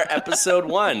 4, Episode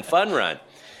 1, Fun Run.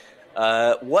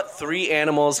 What 3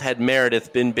 animals had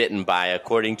Meredith been bitten by,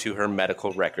 according to her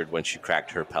medical record when she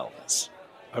cracked her pelvis?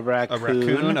 A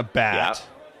raccoon, a bat,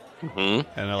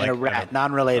 mm-hmm. and a rat,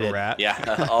 non-related. A rat.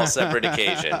 Yeah, all separate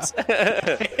occasions.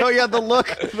 Oh yeah, the look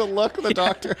the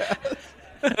doctor had.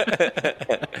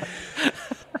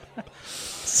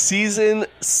 Season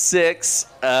 6,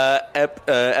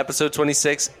 Episode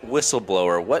 26,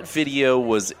 Whistleblower. What video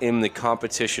was in the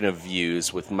competition of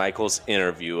views with Michael's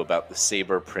interview about the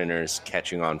Sabre printers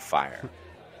catching on fire?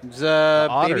 It was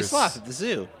baby sloth at the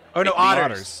zoo. Oh, no,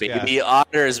 otters. Baby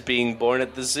otters being born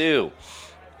at the zoo.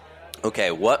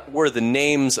 Okay, what were the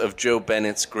names of Joe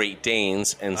Bennett's Great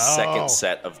Danes and second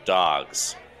set of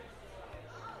dogs?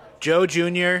 Joe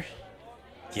Jr.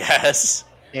 Yes.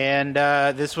 And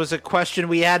this was a question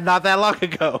we had not that long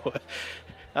ago.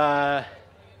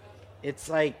 It's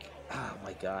like, oh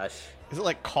my gosh. Is it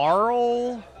like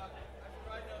Carl?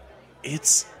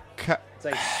 It's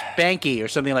like Spanky or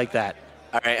something like that.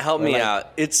 All right, help me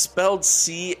out. It's spelled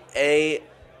C-A-L-L-E,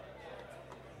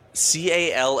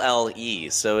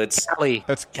 so it's Callie.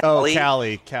 That's Callie,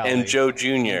 Callie. And Joe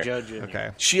Jr. Okay.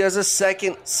 She has a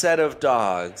second set of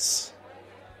dogs.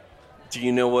 Do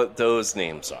you know what those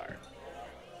names are?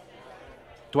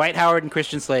 Dwight Howard and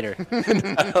Christian Slater.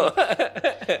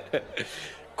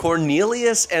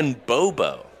 Cornelius and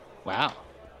Bobo. Wow.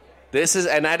 This is,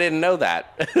 and I didn't know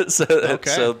that.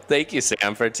 So thank you,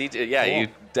 Sam, for teaching. Yeah, cool. You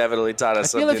definitely taught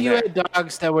us something. I feel if you had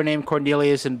dogs that were named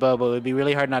Cornelius and Bobo, it would be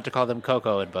really hard not to call them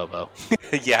Coco and Bobo.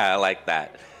 Yeah, I like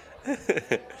that.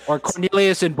 Or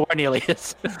Cornelius and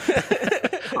Bornelius.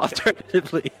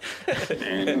 Alternatively.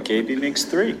 And KB makes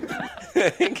 3.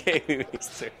 KB makes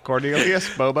 3.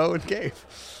 Cornelius, Bobo, and Gabe.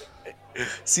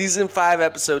 Season 5,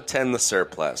 Episode 10, The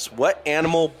Surplus. What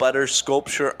animal butter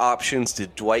sculpture options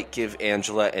did Dwight give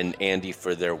Angela and Andy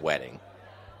for their wedding?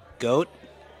 Goat.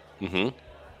 Mm-hmm.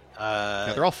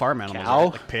 Yeah, they're all farm animals. Cow.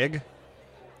 Right? Like pig.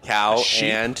 Cow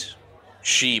and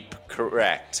sheep.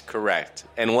 Correct.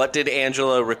 And what did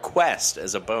Angela request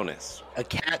as a bonus? A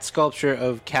cat sculpture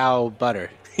of cow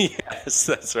butter. Yes,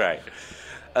 that's right.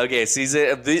 Okay,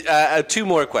 season 2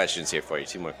 more questions here for you.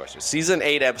 2 more questions. Season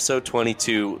 8, Episode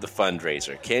 22, The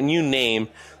Fundraiser. Can you name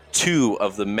 2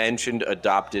 of the mentioned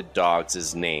adopted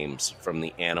dogs' names from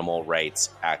the animal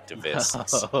rights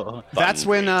activists?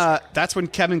 That's when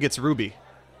Kevin gets Ruby.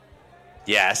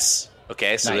 Yes.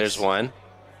 Okay, so there's one.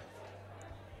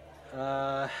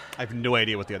 I have no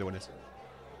idea what the other one is.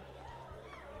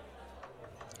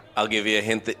 I'll give you a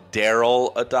hint that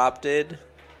Daryl adopted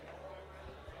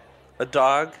a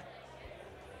dog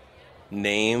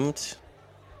named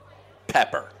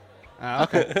Pepper.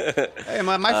 Okay. Hey,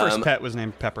 my first pet was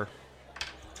named Pepper.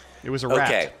 It was a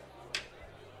rat.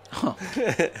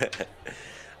 Okay.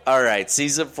 All right.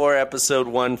 Season 4, Episode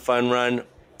 1, Fun Run.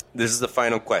 This is the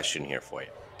final question here for you.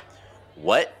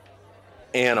 What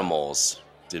animals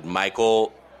did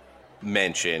Michael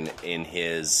mention in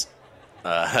his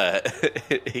rant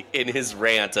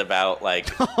about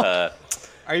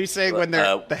Are you saying when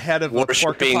they're the head of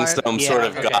worshiping some sort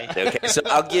of god? Okay, so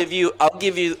I'll give you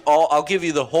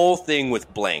the whole thing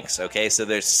with blanks. Okay, so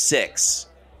there's 6.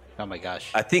 Oh my gosh!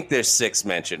 I think there's 6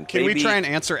 mentioned. Can we try and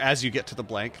answer as you get to the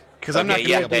blank? Because I'm not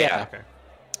going to be able to. Yeah.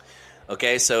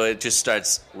 Okay, so it just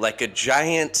starts like a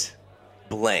giant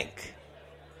blank.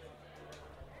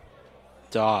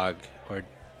 Dog or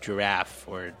giraffe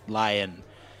or lion.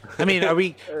 I mean, are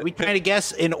we trying to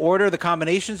guess in order the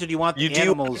combinations, or do you want the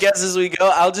animals? Do guess as we go.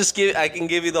 I can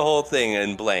give you the whole thing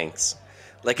in blanks,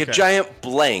 like a giant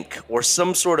blank or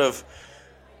some sort of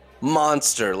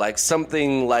monster, like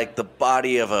something like the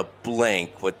body of a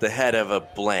blank with the head of a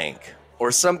blank,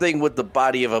 or something with the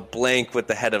body of a blank with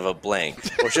the head of a blank,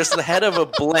 or just the head of a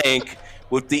blank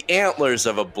with the antlers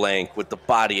of a blank with the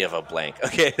body of a blank.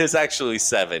 Okay, there's actually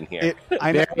 7 here.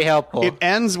 Very helpful. It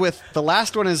ends with the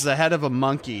last one is the head of a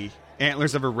monkey,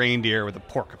 antlers of a reindeer with a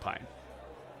porcupine.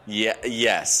 Yeah.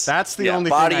 Yes. That's the only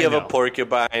body thing I of know. a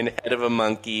porcupine, head of a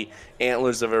monkey,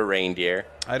 antlers of a reindeer.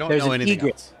 I don't know anything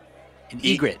else. An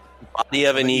egret. Body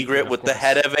of an egret with the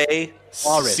head of a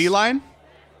walrus. Sea lion?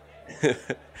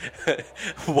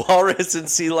 Walrus and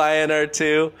sea lion are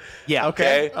 2. Yeah.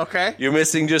 Okay. You're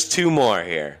missing just 2 more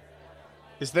here.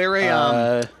 Is there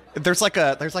a there's like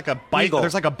a eagle.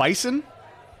 There's like a bison?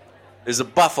 There's a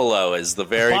buffalo is the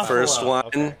very first one.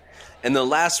 Okay. And the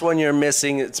last one you're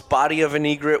missing, it's body of an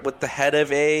egret with the head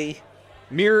of a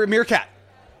meerkat.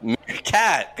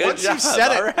 Meerkat. Good Once job. You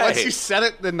said it, all right. Once you said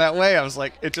it in that way, I was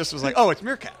like, it just was like, oh, it's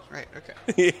meerkat. Right, okay.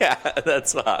 Yeah,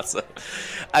 that's awesome.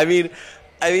 I mean,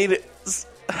 I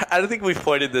don't think we've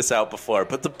pointed this out before,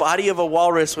 but the body of a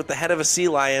walrus with the head of a sea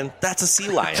lion, that's a sea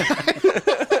lion.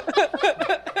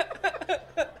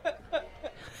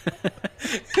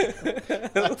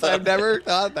 I've never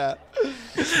thought that.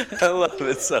 I love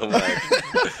it so much.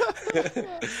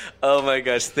 Oh my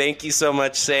gosh. Thank you so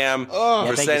much, Sam,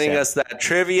 for sending us that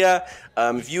trivia.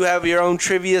 If you have your own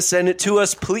trivia, send it to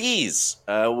us, please.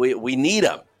 We need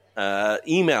them.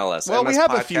 Email us. Well, MS we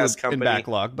have a Podcast few Company. in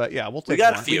backlog, but yeah, we'll take We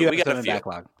got one. a few. We got a few.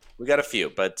 Backlog. We got a few,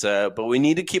 but we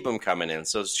need to keep them coming in.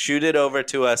 So shoot it over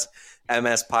to us,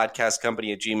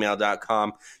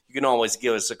 mspodcastcompany@gmail.com. You can always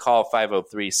give us a call,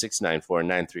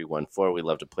 503-694-9314. We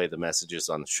love to play the messages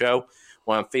on the show.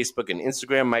 We're on Facebook and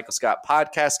Instagram, Michael Scott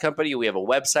Podcast Company. We have a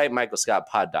website,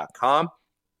 michaelscottpod.com.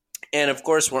 And, of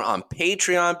course, we're on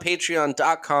Patreon,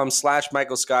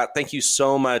 patreon.com/Michael Scott. Thank you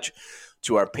so much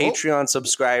to our Patreon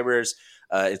subscribers.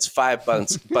 It's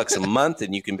 $5 a month,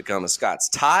 and you can become a Scott's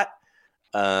Tot.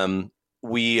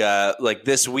 We like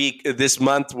this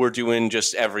month, we're doing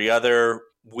just every other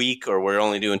week, or we're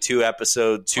only doing 2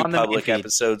 public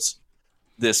episodes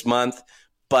this month.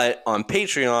 But on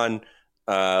Patreon,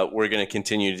 we're going to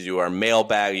continue to do our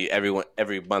mailbag.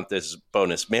 Every month there's a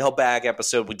bonus mailbag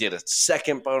episode. We did a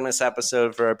second bonus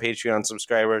episode for our Patreon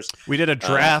subscribers. We did a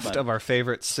draft of our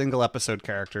favorite single episode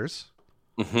characters.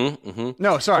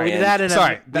 No, sorry. We did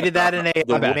that in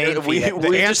a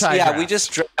we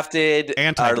just drafted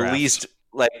our least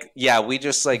we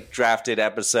just drafted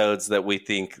episodes that we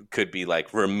think could be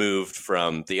removed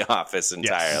from The Office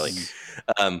entirely.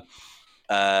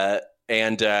 Yes.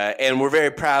 And we're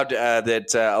very proud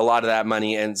that a lot of that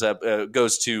money ends up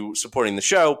goes to supporting the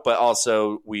show, but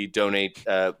also we donate.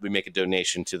 We make a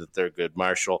donation to the Thurgood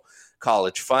Marshall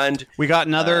College Fund. We got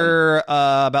another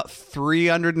about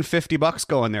 $350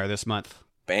 going there this month.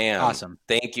 Bam. Awesome.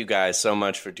 Thank you guys so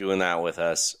much for doing that with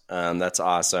us. That's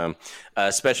awesome.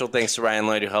 Special thanks to Ryan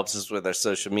Lloyd, who helps us with our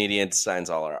social media and designs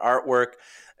all our artwork.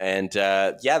 And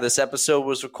this episode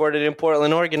was recorded in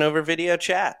Portland, Oregon over video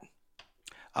chat.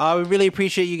 We really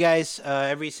appreciate you guys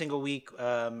every single week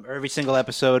or every single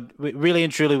episode. Really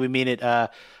and truly, we mean it.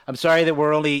 I'm sorry that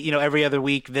we're only every other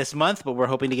week this month, but we're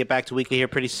hoping to get back to weekly here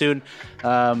pretty soon.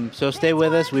 So stay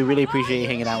with us. We really appreciate you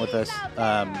hanging out with us.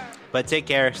 But take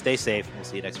care. Stay safe. We'll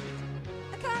see you next week.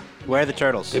 Where are the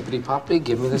turtles? Hippity Poppy,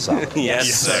 give me the song.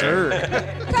 Yes, sir.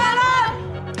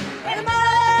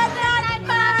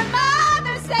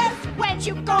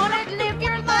 You gonna live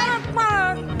your life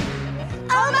long?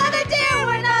 Oh, mother dear,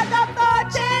 we're not the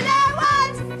fortunate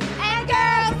ones. And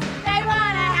girls, they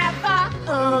wanna have fun.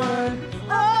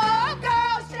 Oh,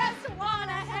 girls just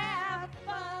wanna have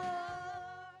fun.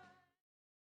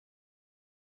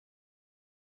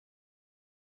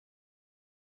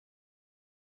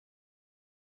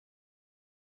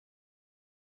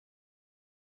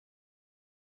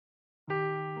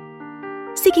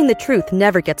 Seeking the truth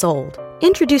never gets old.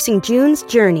 Introducing June's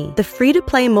Journey, the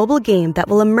free-to-play mobile game that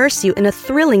will immerse you in a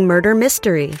thrilling murder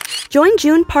mystery. Join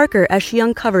June Parker as she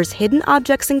uncovers hidden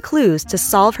objects and clues to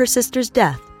solve her sister's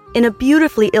death in a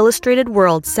beautifully illustrated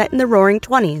world set in the Roaring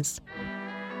 '20s.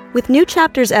 With new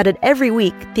chapters added every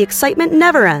week, the excitement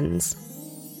never ends.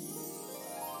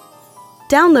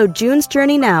 Download June's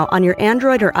Journey now on your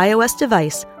Android or iOS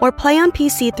device, or play on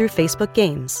PC through Facebook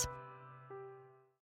Games.